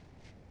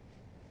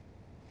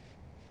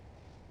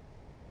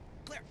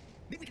 Claire,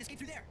 maybe we can escape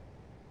through there.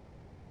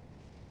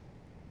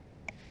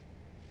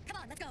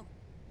 Come on, let's go.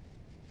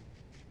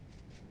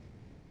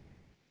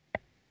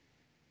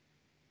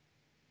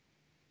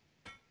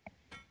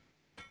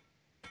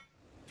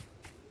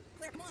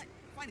 Claire, come on.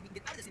 Finally, we can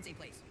get out of this insane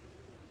place.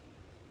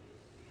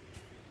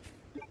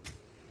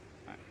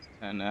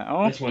 Turn that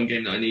off. That's one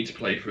game that I need to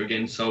play for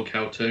again, Soul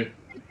Cal 2.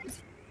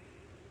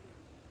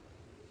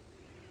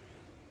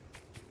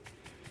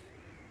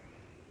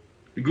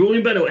 The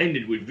grueling battle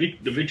ended with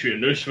the victory of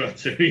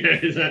Nosferatu. Yeah,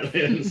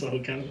 exactly. And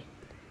Soul Cal. Okay,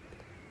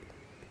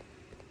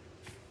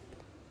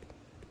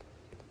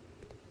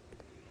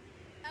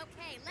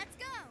 let's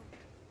go.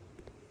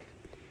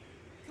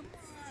 Come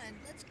on,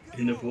 let's go.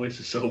 In the voice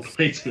of Soul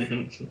Blade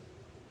announcer.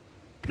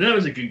 That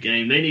was a good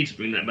game. They need to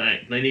bring that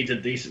back. They need a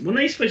decent. Were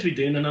they supposed to be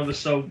doing another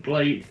Soul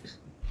Blade?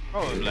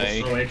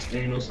 Probably. Soul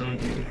X-Game or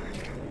something.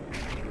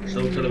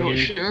 Soul Not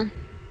Television. sure.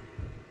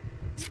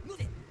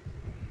 Move it.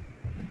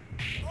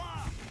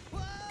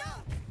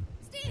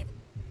 Steve!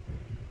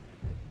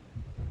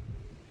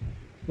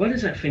 Why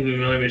does that thing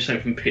remind me of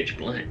something from Pitch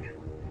Black?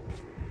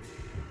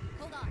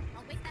 Hold on,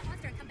 I'll wake that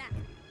monster and come back.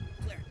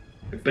 Claire.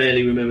 I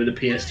barely remember the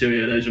PS2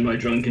 era. Those are my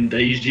drunken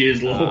dazed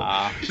years, lol.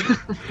 Ah.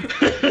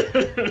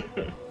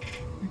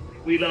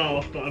 We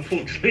laughed, but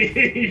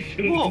unfortunately.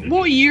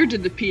 What year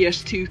did the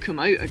PS2 come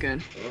out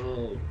again?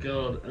 Oh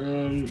god.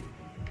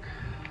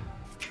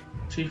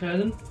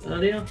 2000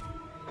 earlier.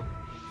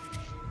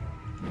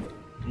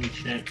 Let me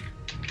check.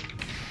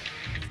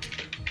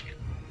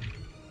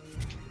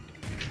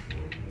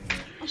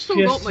 I've still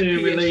got my PS2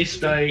 PS2 release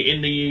date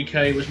in the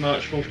UK was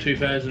March 4th,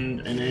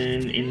 2000, and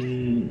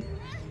then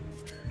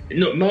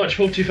March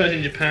 4th, 2000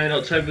 in Japan,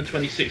 October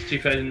 26th,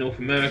 2000 in North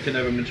America,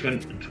 November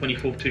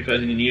 24th,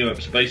 2000 in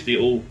Europe. So basically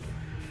all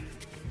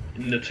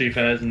in the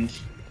 2000s.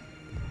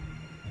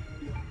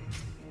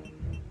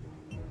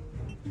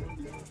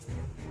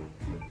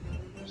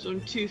 So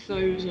in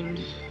 2000.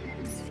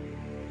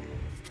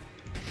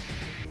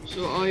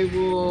 So I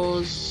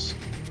was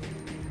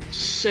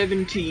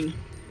 17.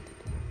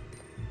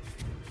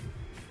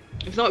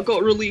 If that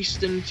got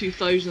released in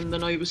 2000,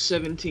 then I was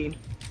 17.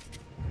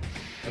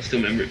 I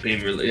still remember it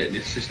being released,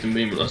 this system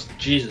being released.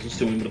 Jesus, I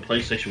still remember the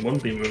PlayStation 1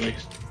 being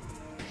released.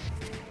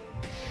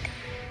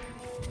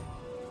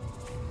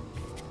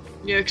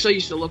 Yeah, because I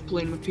used to love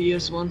playing with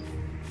PS1.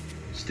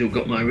 Still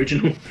got my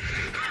original.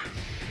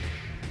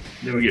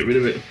 Never get rid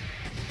of it.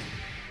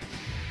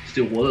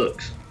 Still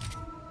works.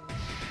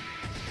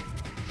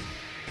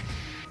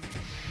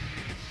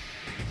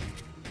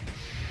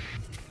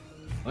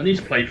 I need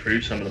to play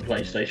through some of the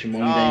PlayStation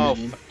 1 Oh,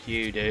 games. fuck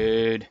you,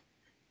 dude.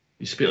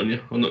 You spit on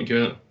you, I'll knock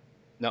you out.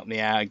 Knock me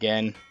out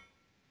again.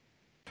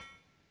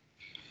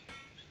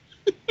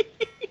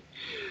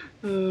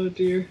 Oh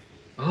dear.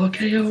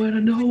 Okay, I went out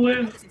of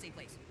nowhere.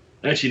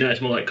 Actually, no,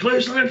 it's more like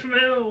clothesline from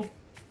hell.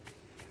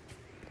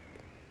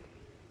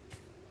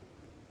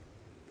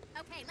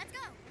 Okay, let's go.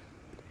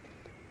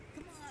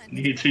 Come on.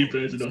 You get 2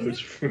 birds and I was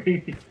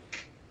free.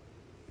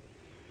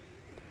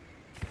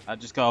 I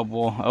just got a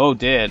war. Oh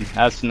dear,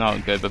 that's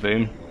not good,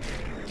 baboon.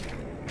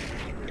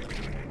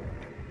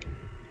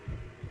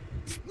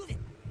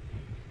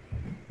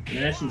 In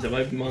essence, I've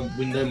opened my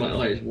window, my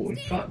eye is watering.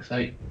 Fuck's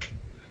sake.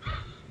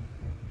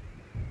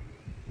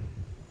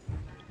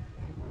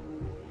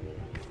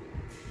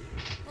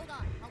 Hold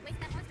on, I'll wake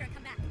that monster and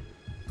come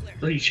back.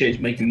 Bloody shit's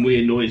making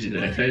weird noises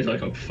and it sounds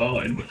like I'm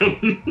farting.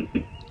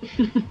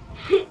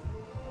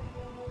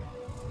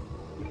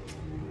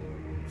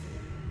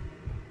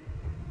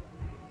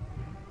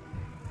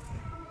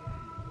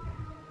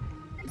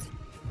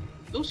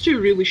 Those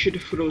two really should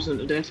have frozen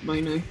to death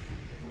by now.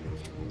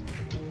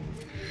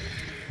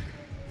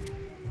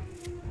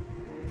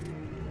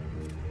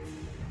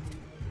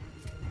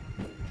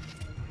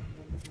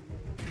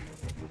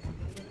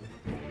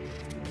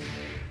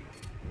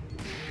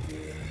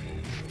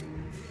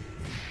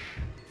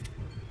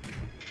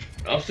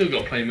 I've still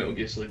got to play Metal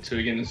Gear Solid 2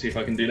 again and see if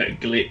I can do that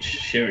glitch.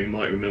 Sherry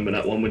might remember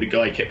that one where the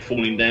guy kept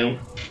falling down.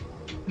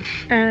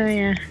 Oh,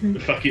 yeah. The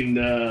fucking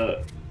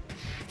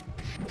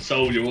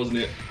soldier, wasn't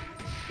it?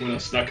 When I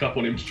snuck up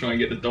on him to try and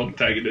get the dog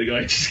tag and the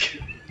guy just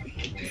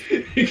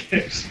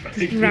kept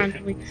smacking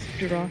Randomly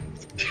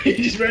dropped. He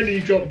just randomly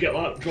dropped, get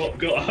up, drop,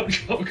 got up,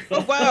 drop, got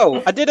up. Oh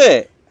wow, I did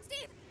it!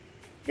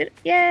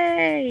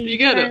 Yay! You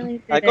get it? Finally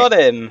did I got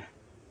him!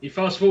 He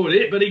fast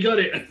forwarded it, but he got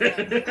it.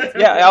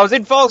 Yeah, I was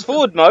in fast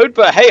forward mode,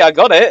 but hey, I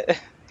got it!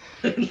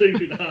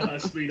 Leaving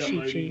speed up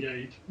mode Cheat.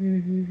 engaged.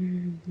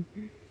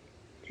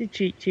 To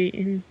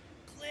cheating.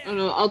 I don't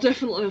know, I'll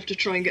definitely have to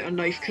try and get a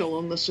knife kill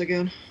on this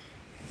again.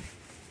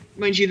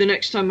 Mind you, the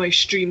next time I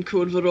stream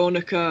Code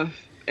Veronica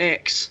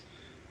X,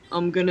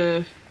 I'm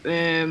gonna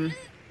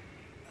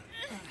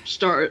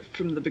start it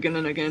from the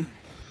beginning again.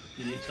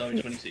 You need to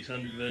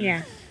 2600 version.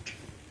 Yeah.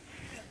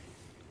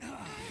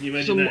 Can you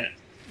imagine that?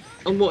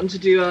 I'm wanting to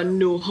do a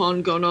no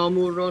handgun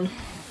ammo run.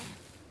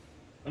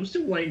 I'm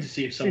still waiting to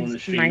see if someone will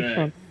It's stream nice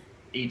one.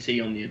 ET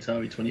on the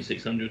Atari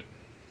 2600.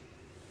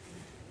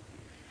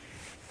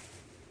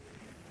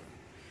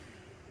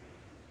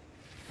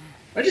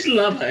 I just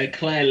love how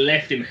Claire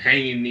left him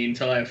hanging the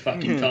entire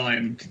fucking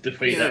time to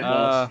defeat that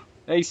boss.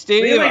 Hey It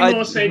Steve, would make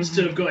more sense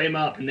to have got him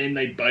up and then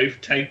they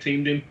both tag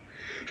teamed him.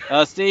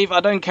 Steve,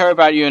 I don't care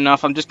about you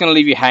enough. I'm just gonna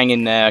leave you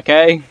hanging there,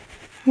 okay?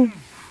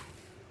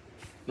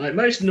 Like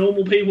most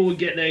normal people would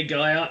get their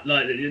guy up,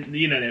 like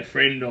you know, their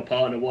friend or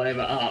partner,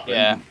 whatever, up.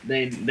 Yeah.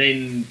 And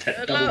then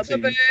Good double luck,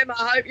 team. Baboom.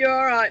 I hope you're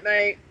alright,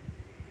 mate.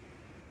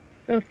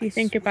 So if you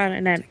think about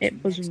it then,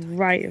 it was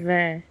right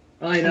there.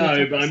 I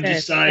know, but I'm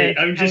just saying.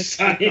 so I'm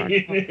just I was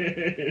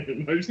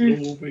saying. Most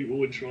normal people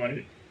would try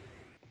it.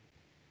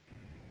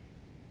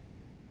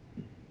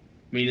 I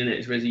mean, the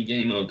next Resi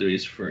game I'll do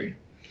is free.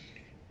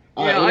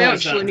 Yeah, Alright, I well,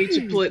 actually need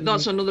to play.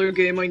 That's another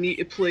game I need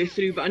to play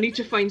through, but I need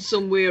to find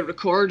some way of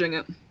recording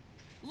it.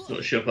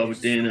 Not sure if I was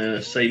doing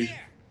a save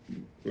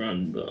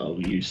run, but I'll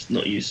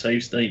not use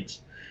save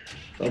states.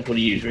 I'll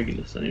probably use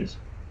regular saves.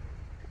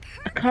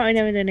 I can't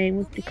remember the name,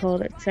 what they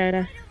called it,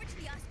 Sarah.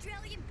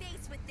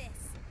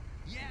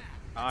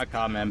 I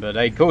can't remember.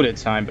 They called it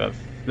time, but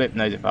Flip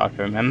knows if I can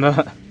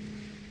remember.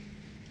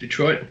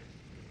 Detroit.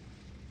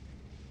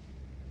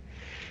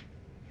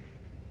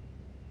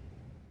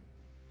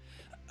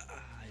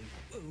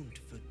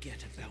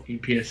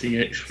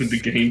 PSEX with the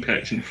game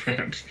patch and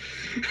fraps.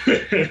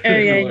 Oh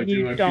yeah,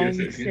 New Dong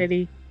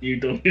City. New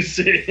Dong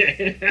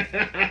City.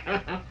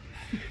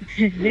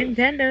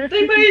 Nintendo.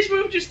 They may as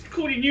well just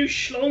call it New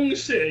Schlong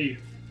City.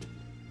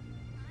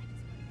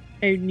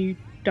 Oh, New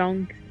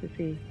Dong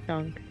City.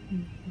 Dong.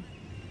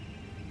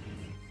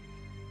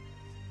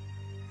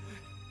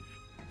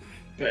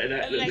 better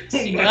that than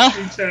Alexia.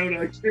 Matthew Town,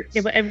 I guess.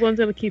 Yeah, but everyone's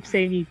gonna keep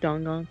saying you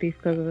dong, aren't they?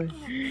 Because of it.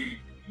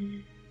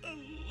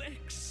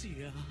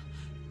 Alexia.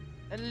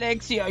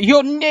 Alexia,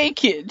 you're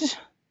naked!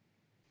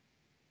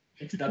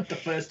 It's not the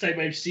first time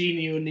I've seen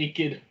you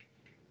naked.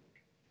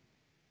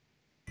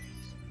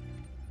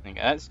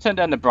 Okay, let's turn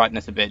down the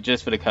brightness a bit,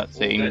 just for the Oh, that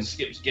cutscenes.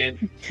 skips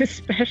again.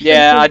 Especially.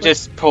 Yeah, I since,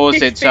 just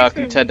paused it so I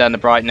can turn down the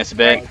brightness a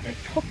bit.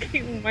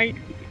 Fucking white.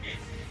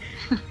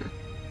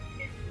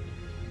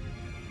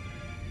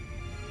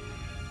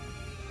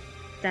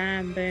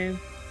 Damn, boom.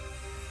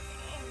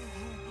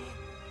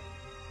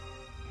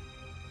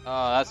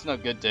 Oh, that's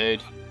not good,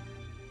 dude.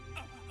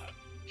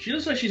 She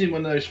looks like she's in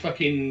one of those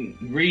fucking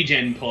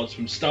regen pods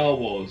from Star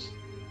Wars.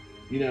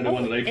 You know, the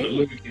one that they put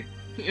Luke in.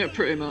 Yeah,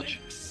 pretty much.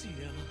 Alexia,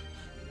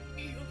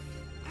 you're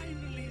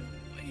finally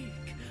awake.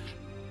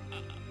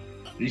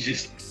 He's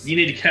just, you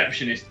need to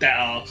caption this, that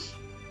ass.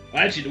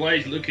 Actually, the way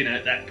he's looking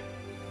at that.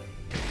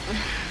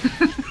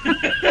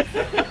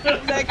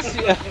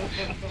 Alexia,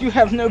 you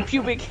have no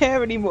pubic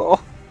hair anymore.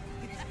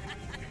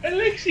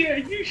 Alexia,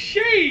 you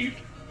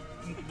shaved!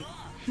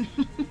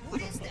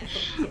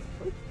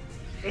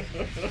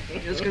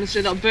 I was gonna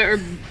say that better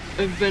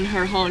have been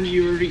her hand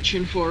you were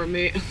reaching for,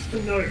 mate.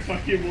 No, it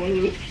fucking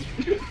wasn't.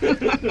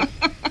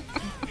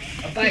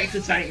 A back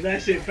to tank,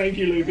 that's it. Thank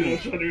you, Luke. I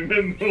was trying to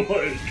remember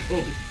what it was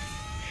called.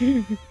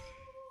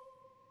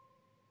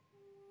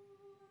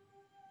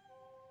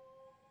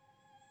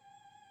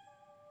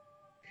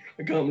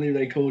 I can't believe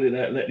they called it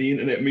that. Let the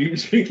internet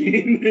memes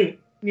begin.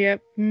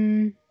 Yep.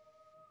 Mm.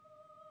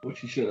 What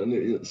she should have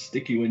looked that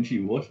sticky when she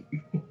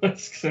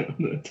wasks out on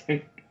the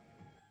tank.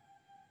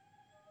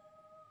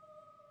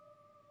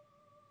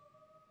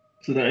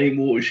 So that ain't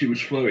water she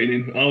was floating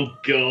in. Oh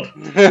god.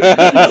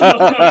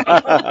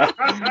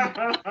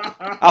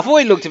 I thought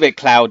it looked a bit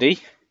cloudy.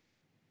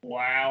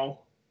 Wow.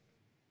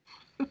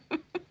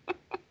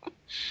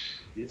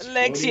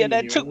 Alexia,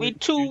 that took me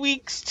 2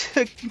 weeks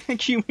to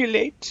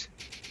accumulate.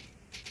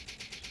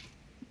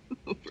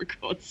 Oh, for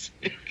God's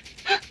sake.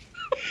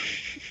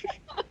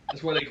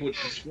 That's why they called it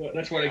the squirt.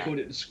 That's why they called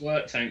it the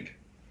squirt tank.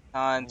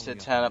 Time to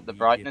turn up the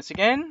brightness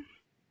again.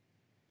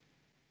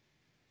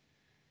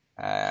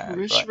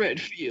 Chris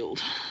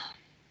Redfield.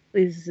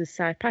 This is a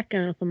side pack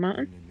going up a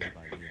mountain.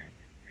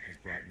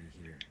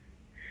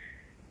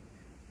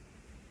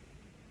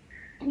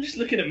 I'm just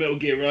looking at Metal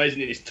Gear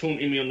Rising and it's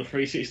taunting me on the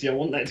 360. I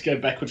want that to go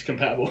backwards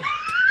compatible.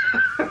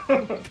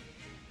 I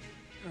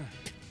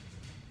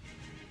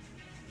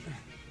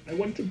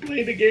want to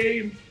play the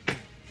game.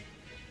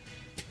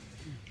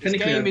 This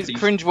game is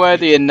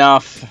cringeworthy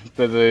enough,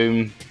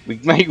 Baboom. We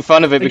make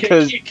fun of it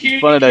because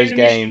it's one of those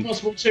games.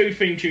 Impossible 2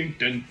 theme tune.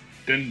 Dun,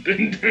 dun,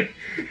 dun, dun.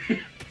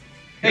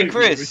 Hey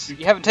Chris,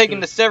 you haven't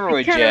taken the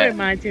steroids It kind yet. of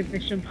reminds you of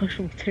Mission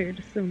Impossible 2,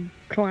 just them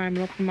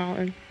climbing up the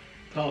mountain.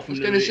 I was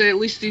gonna say, at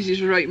least he's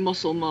his right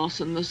muscle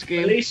mass in this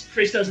game. At least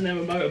Chris doesn't have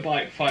a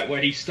motorbike fight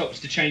where he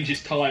stops to change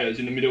his tyres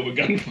in the middle of a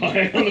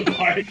gunfight on a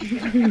bike.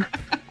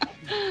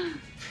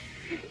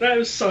 That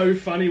was so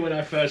funny when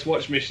I first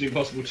watched Mission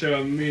Impossible 2.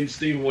 And me and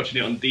Steve were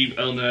watching it on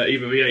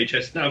either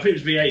VHS. No, I think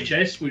it was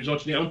VHS we was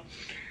watching it on.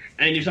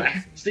 And he was like,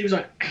 Steve was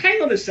like,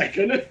 hang on a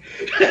second.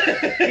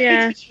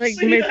 Yeah, like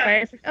the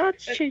mid-fire. It's like, oh,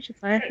 just change the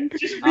fire.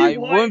 I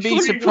wouldn't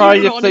be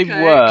surprised if they Code Veronica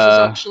X were. is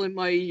actually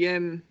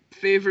my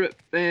favourite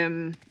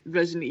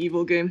Resident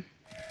Evil game.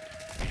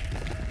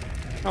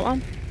 That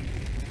one?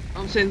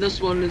 I'm saying this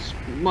one is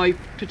my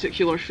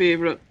particular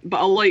favourite,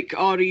 but I like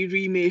RE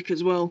Remake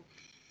as well.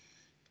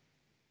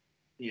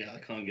 Yeah, I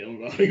can't get on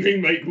with that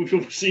remake, which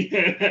obviously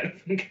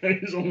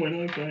goes on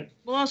when I play.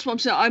 Well, that's what I'm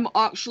saying. I'm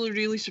actually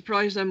really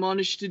surprised I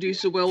managed to do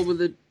so well with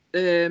the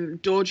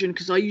dodging,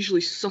 because I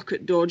usually suck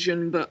at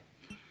dodging, but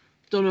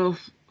don't know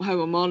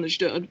how I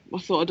managed it. I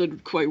thought I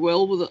did quite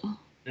well with it.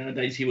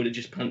 Nowadays he would have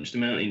just punched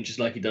him out in just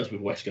like he does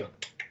with Wesker.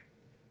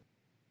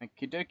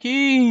 Okie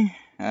dokie.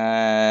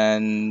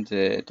 And...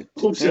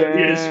 Also,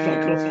 yes,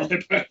 fuck off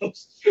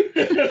eyebrows.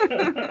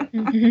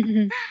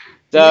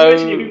 So...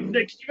 Can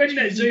you imagine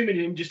that zooming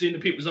in him just in the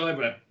people's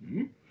eyebrow?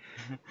 Hmm?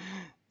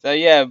 So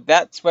yeah,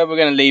 that's where we're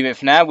going to leave it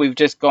for now. We've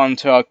just gone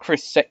to our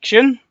Chris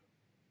section.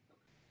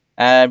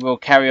 And we'll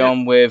carry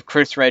on with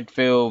Chris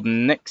Redfield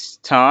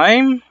next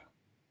time.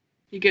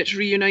 He gets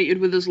reunited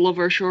with his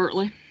lover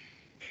shortly.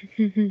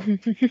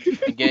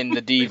 Getting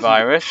the D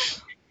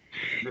virus.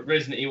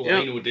 Resident Evil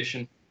Anal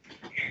Edition.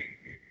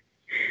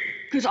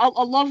 Because I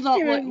love that,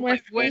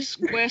 like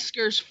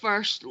Wesker's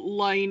first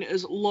line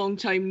is "Long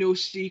time no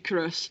see,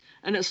 Chris,"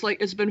 and it's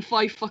like, it's been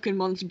 5 fucking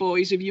months,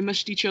 boys. Have you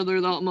missed each other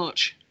that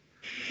much?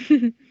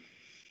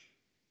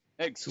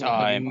 Next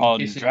time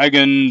on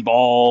Dragon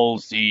Ball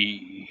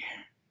Z.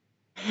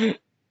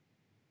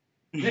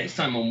 Next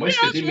time on Yeah,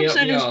 Wesker, that's did what me I'm up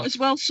saying the arse. as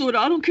well, Soda.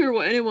 I don't care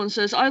what anyone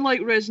says. I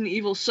like Resident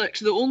Evil 6.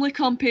 The only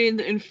campaign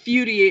that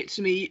infuriates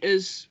me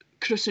is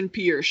Chris and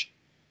Piers.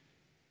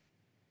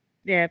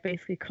 Yeah,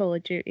 basically Call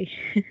of Duty.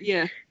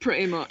 Yeah,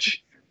 pretty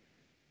much.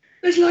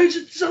 There's loads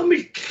of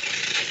zombies.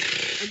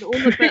 And the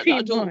only bit that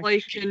I don't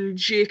like in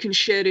Jake and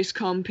Sherry's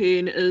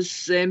campaign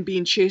is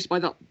being chased by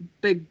that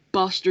big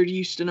bastard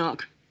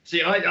Eustanak.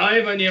 See,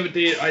 I've only ever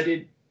I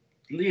did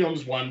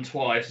Leon's one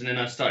twice, and then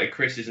I started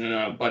Chris's, and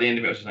then by the end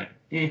of it, I was just like,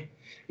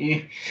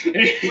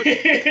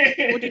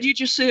 What did you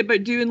just say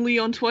about doing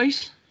Leon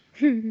twice?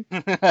 Not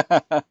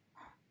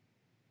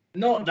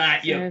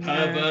that, you So,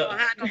 pervert. Oh,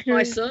 hang on,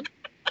 my son.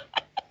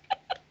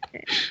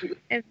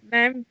 If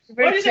Why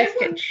does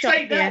everyone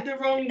take that the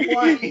wrong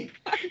way?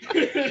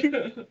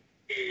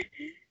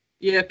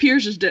 Yeah,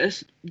 Pierce's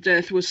death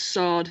was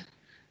sad.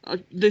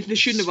 They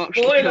shouldn't have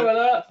actually. Spoiler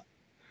alert!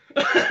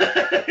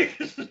 I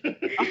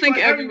think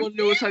everyone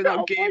knows how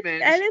that game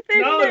ends.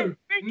 No,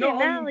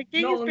 not on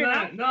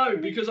that. No,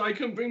 because I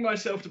couldn't bring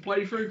myself to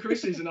play through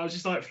Chris's, and I was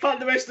just like, fuck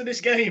the rest of this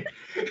game.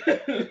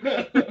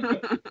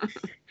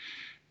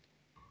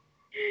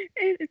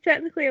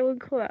 Technically, I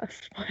wouldn't call that a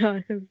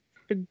spoiler because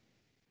it's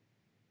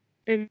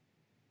been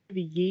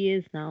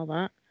years now.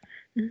 That.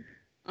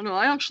 I know.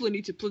 I actually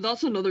need to play.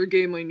 That's another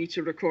game I need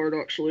to record.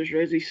 Actually, is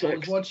Resi 6. I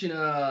was watching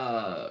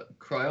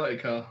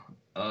Cryotica.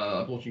 I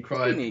was watching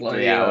Cry Only play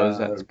 3 hours,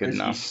 that's good Resi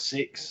enough.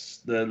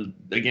 6. The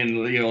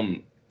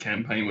Leon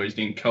campaign where he's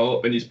doing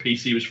co-op, and his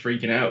PC was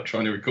freaking out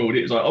trying to record it.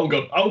 It was like, oh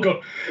god.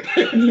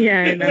 Yeah,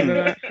 I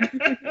remember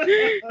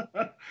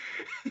that.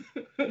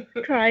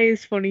 Cry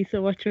is funny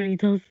to watch when he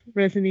does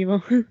Resident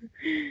Evil.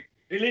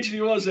 It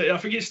literally was. I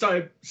think it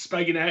started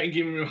spagging out and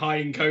giving him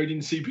high encoding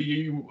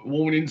CPU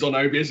warnings on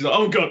OBS. He's like,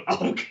 oh god.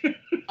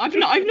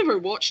 I've never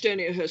watched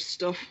any of his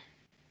stuff.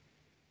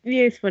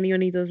 Yeah, it's funny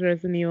when he does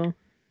Resident Evil.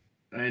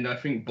 And I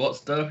think bots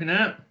derping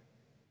out.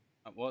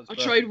 I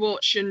tried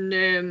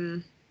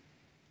watching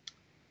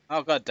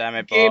Oh god damn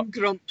it, Game bot.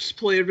 Grumps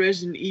play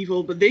Resident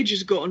Evil, but they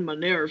just got on my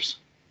nerves.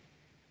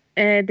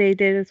 They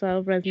did as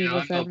well, Resident Evil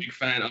I'm 7. not a big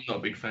fan. I'm not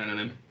a big fan of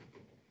them.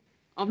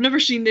 I've never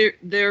seen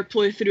their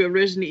playthrough of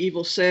Resident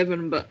Evil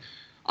 7, but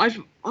I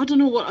don't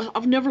know what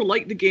I've never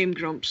liked the Game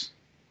Grumps.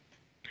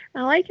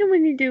 I like him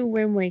when you do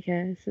Wind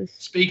Waker. It's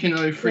just Speaking of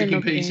freaking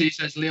not PC, good.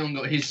 says Leon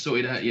got his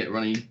sorted out yet,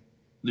 Ronnie?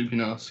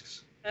 Lupin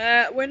asks.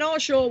 We're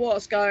not sure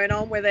what's going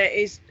on with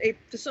it.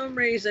 For some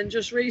reason,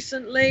 just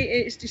recently,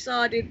 it's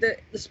decided that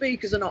the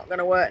speakers are not going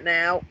to work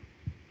now.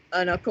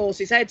 And of course,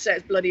 his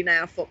headset's bloody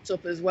now fucked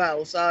up as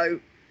well. So,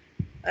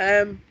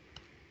 I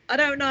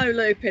don't know,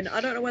 Lupin.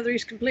 I don't know whether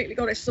he's completely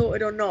got it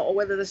sorted or not, or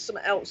whether there's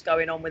something else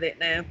going on with it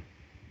now.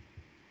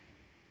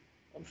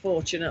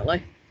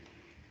 Unfortunately.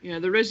 Yeah,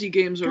 the Resi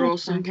games are Oh,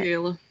 awesome, okay.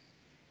 Kayla.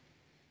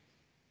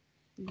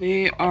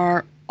 They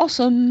are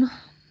awesome.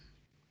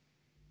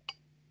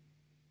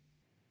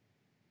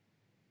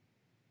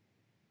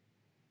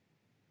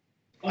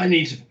 I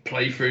need to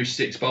play through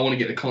 6, but I want to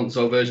get the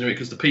console version of it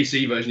because the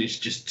PC version is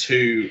just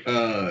too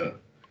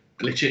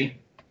glitchy.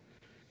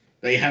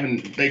 They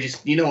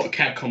just, you know what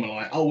Capcom are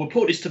like, oh, we'll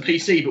put this to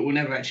PC, but we'll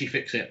never actually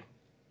fix it.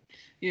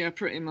 Yeah,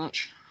 pretty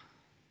much.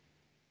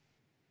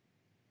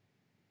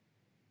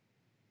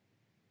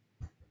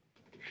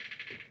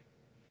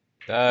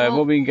 What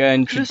are we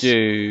going Chris- to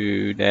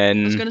do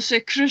then? I was going to say,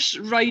 Chris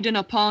riding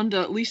a panda,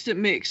 at least it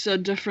makes a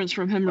difference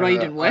from him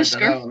riding Wesker.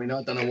 I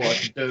don't know what I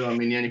could do. I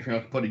mean, the only thing I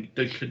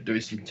could do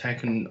is some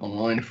Tekken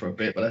online for a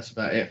bit, but that's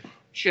about it.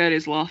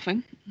 Sherry's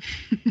laughing.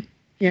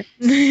 Yeah.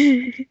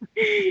 I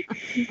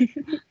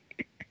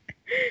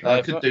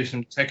could do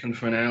some Tekken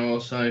for an hour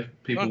or so. If You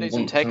people want to do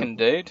some want Tekken,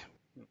 dude?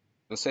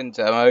 We'll send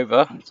them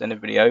over. Send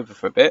everybody over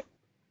for a bit.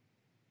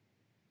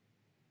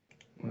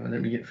 Well, let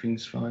me get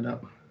things fired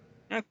up.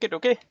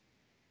 Okay.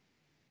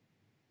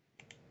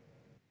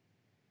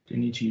 Do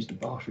need to use the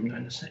bathroom now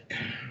in a sec.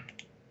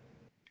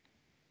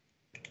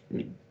 Let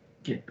me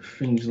get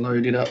things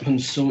loaded up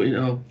and sorted.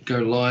 I'll go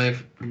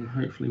live and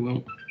hopefully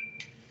won't.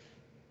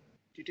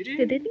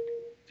 Didn't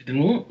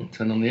what?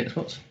 Turn on the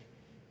Xbox.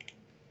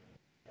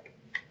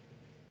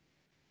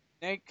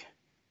 Nick.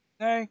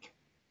 Dun.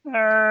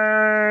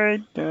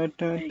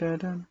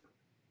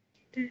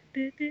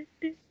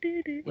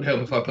 Would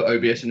help if I put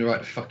OBS in the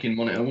right fucking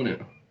monitor,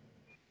 wouldn't it?